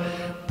Senhora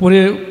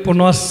por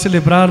nós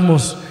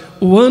celebrarmos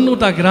o ano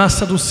da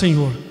graça do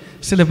Senhor,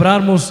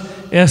 celebrarmos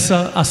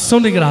essa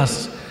ação de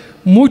graças.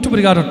 Muito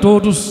obrigado a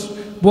todos,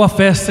 boa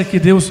festa, que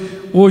Deus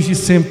hoje e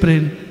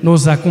sempre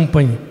nos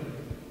acompanhe.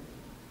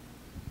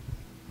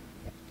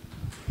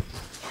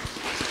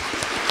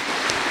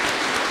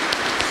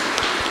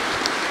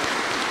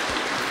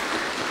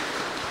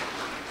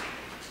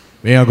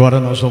 Bem, agora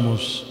nós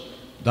vamos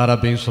dar a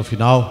bênção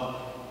final,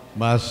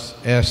 mas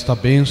esta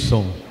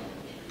bênção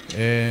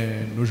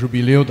no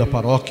jubileu da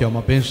paróquia é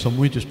uma bênção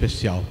muito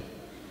especial,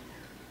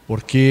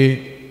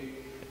 porque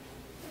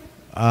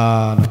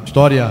na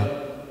história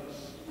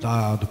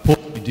do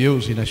povo de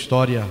Deus e na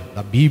história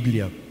da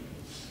Bíblia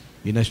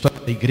e na história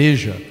da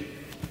igreja,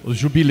 os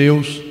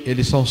jubileus,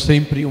 eles são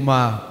sempre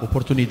uma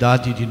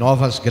oportunidade de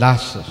novas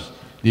graças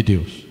de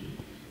Deus.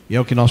 E é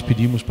o que nós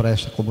pedimos para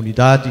essa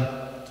comunidade,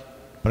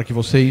 para que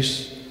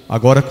vocês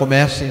agora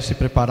comecem a se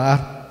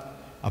preparar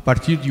a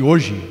partir de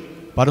hoje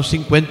para os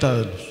 50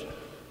 anos,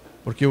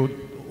 porque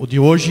o de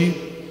hoje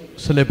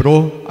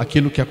celebrou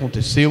aquilo que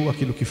aconteceu,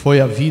 aquilo que foi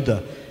a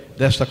vida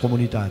desta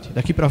comunidade.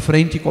 Daqui para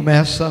frente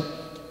começa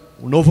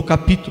um novo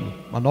capítulo,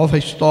 uma nova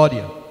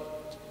história,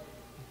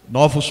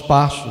 novos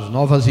passos,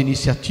 novas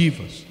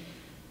iniciativas,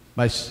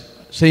 mas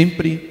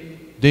sempre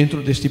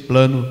dentro deste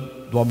plano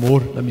do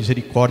amor, da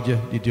misericórdia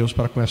de Deus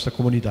para com esta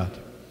comunidade.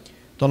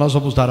 Então nós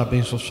vamos dar a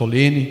bênção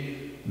solene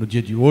no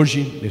dia de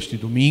hoje, neste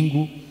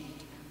domingo,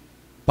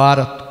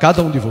 para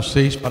cada um de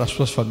vocês, para as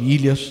suas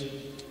famílias,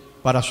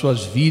 para as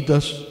suas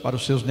vidas, para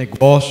os seus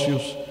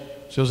negócios,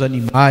 seus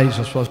animais,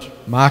 as suas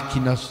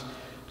máquinas,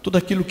 tudo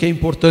aquilo que é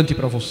importante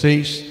para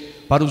vocês,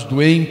 para os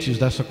doentes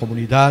dessa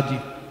comunidade,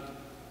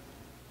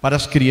 para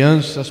as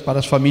crianças, para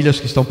as famílias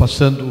que estão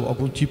passando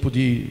algum tipo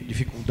de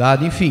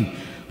dificuldade, enfim,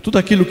 tudo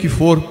aquilo que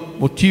for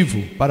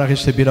motivo para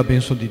receber a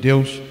bênção de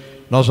Deus,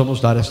 nós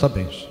vamos dar esta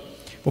bênção.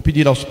 Vou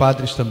pedir aos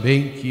padres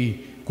também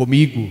que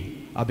comigo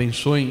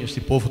abençoem este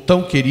povo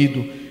tão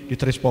querido de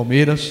Três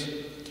Palmeiras,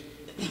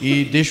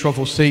 e deixo a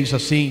vocês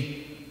assim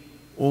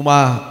um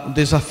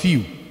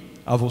desafio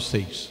a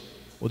vocês,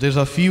 o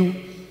desafio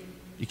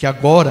de que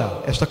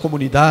agora esta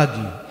comunidade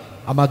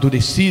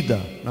amadurecida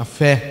na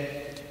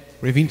fé,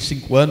 por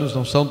 25 anos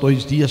não são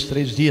 2 dias,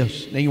 3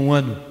 dias, nem um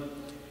ano,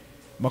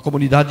 uma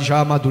comunidade já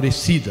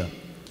amadurecida,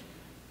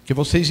 que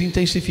vocês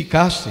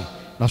intensificassem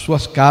nas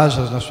suas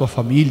casas, na sua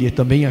família e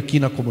também aqui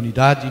na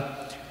comunidade,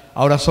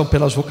 a oração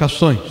pelas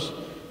vocações,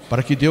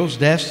 para que Deus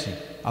desse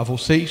a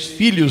vocês,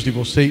 filhos de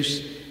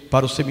vocês,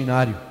 para o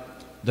seminário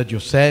da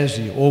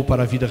diocese ou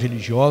para a vida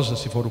religiosa,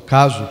 se for o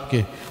caso,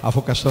 porque a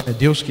vocação é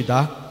Deus que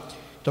dá.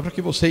 Então, para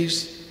que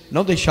vocês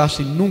não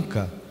deixassem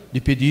nunca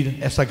de pedir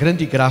essa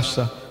grande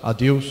graça a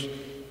Deus,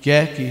 que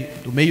é que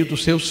do meio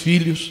dos seus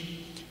filhos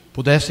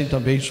pudessem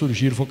também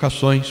surgir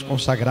vocações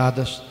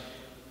consagradas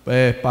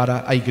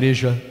para a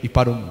igreja e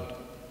para o mundo.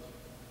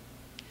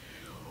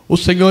 O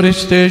Senhor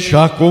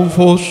esteja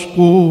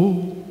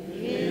convosco.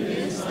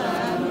 Ele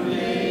está no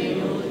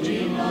meio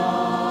de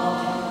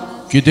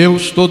nós. Que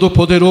Deus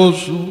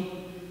Todo-Poderoso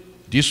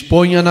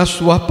disponha na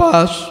sua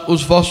paz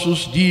os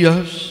vossos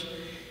dias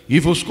e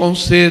vos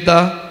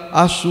conceda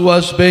as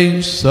suas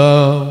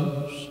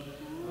bênçãos.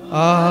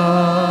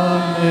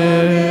 Amém.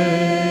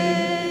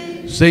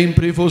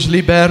 Sempre vos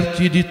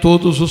liberte de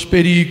todos os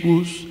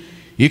perigos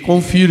e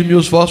confirme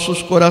os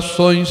vossos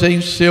corações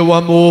em seu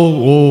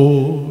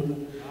amor.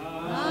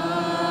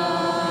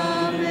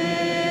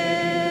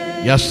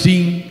 E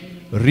assim,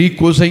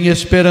 ricos em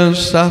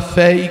esperança,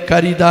 fé e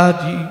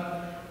caridade,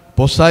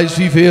 possais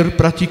viver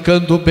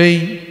praticando o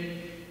bem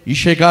e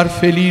chegar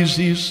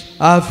felizes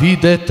à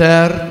vida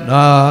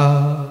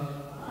eterna.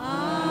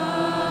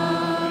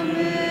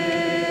 Amém.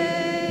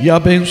 E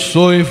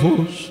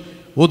abençoe-vos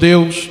o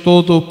Deus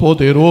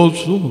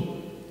Todo-Poderoso,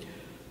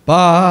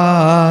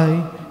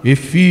 Pai e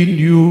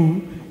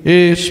Filho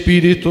e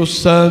Espírito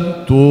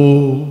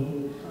Santo.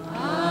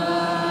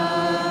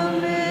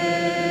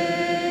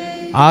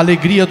 A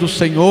alegria do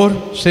Senhor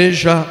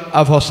seja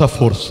a vossa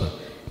força.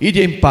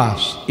 Ide em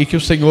paz e que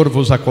o Senhor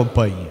vos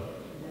acompanhe.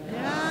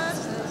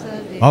 Graças a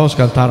Deus. Vamos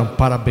cantar um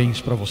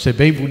parabéns para você,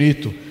 bem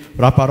bonito,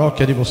 para a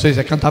paróquia de vocês.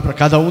 É cantar para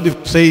cada um de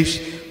vocês,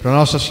 para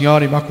Nossa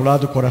Senhora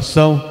Imaculado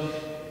Coração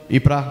e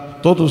para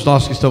todos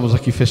nós que estamos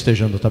aqui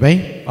festejando, tá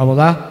bem? Vamos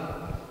lá?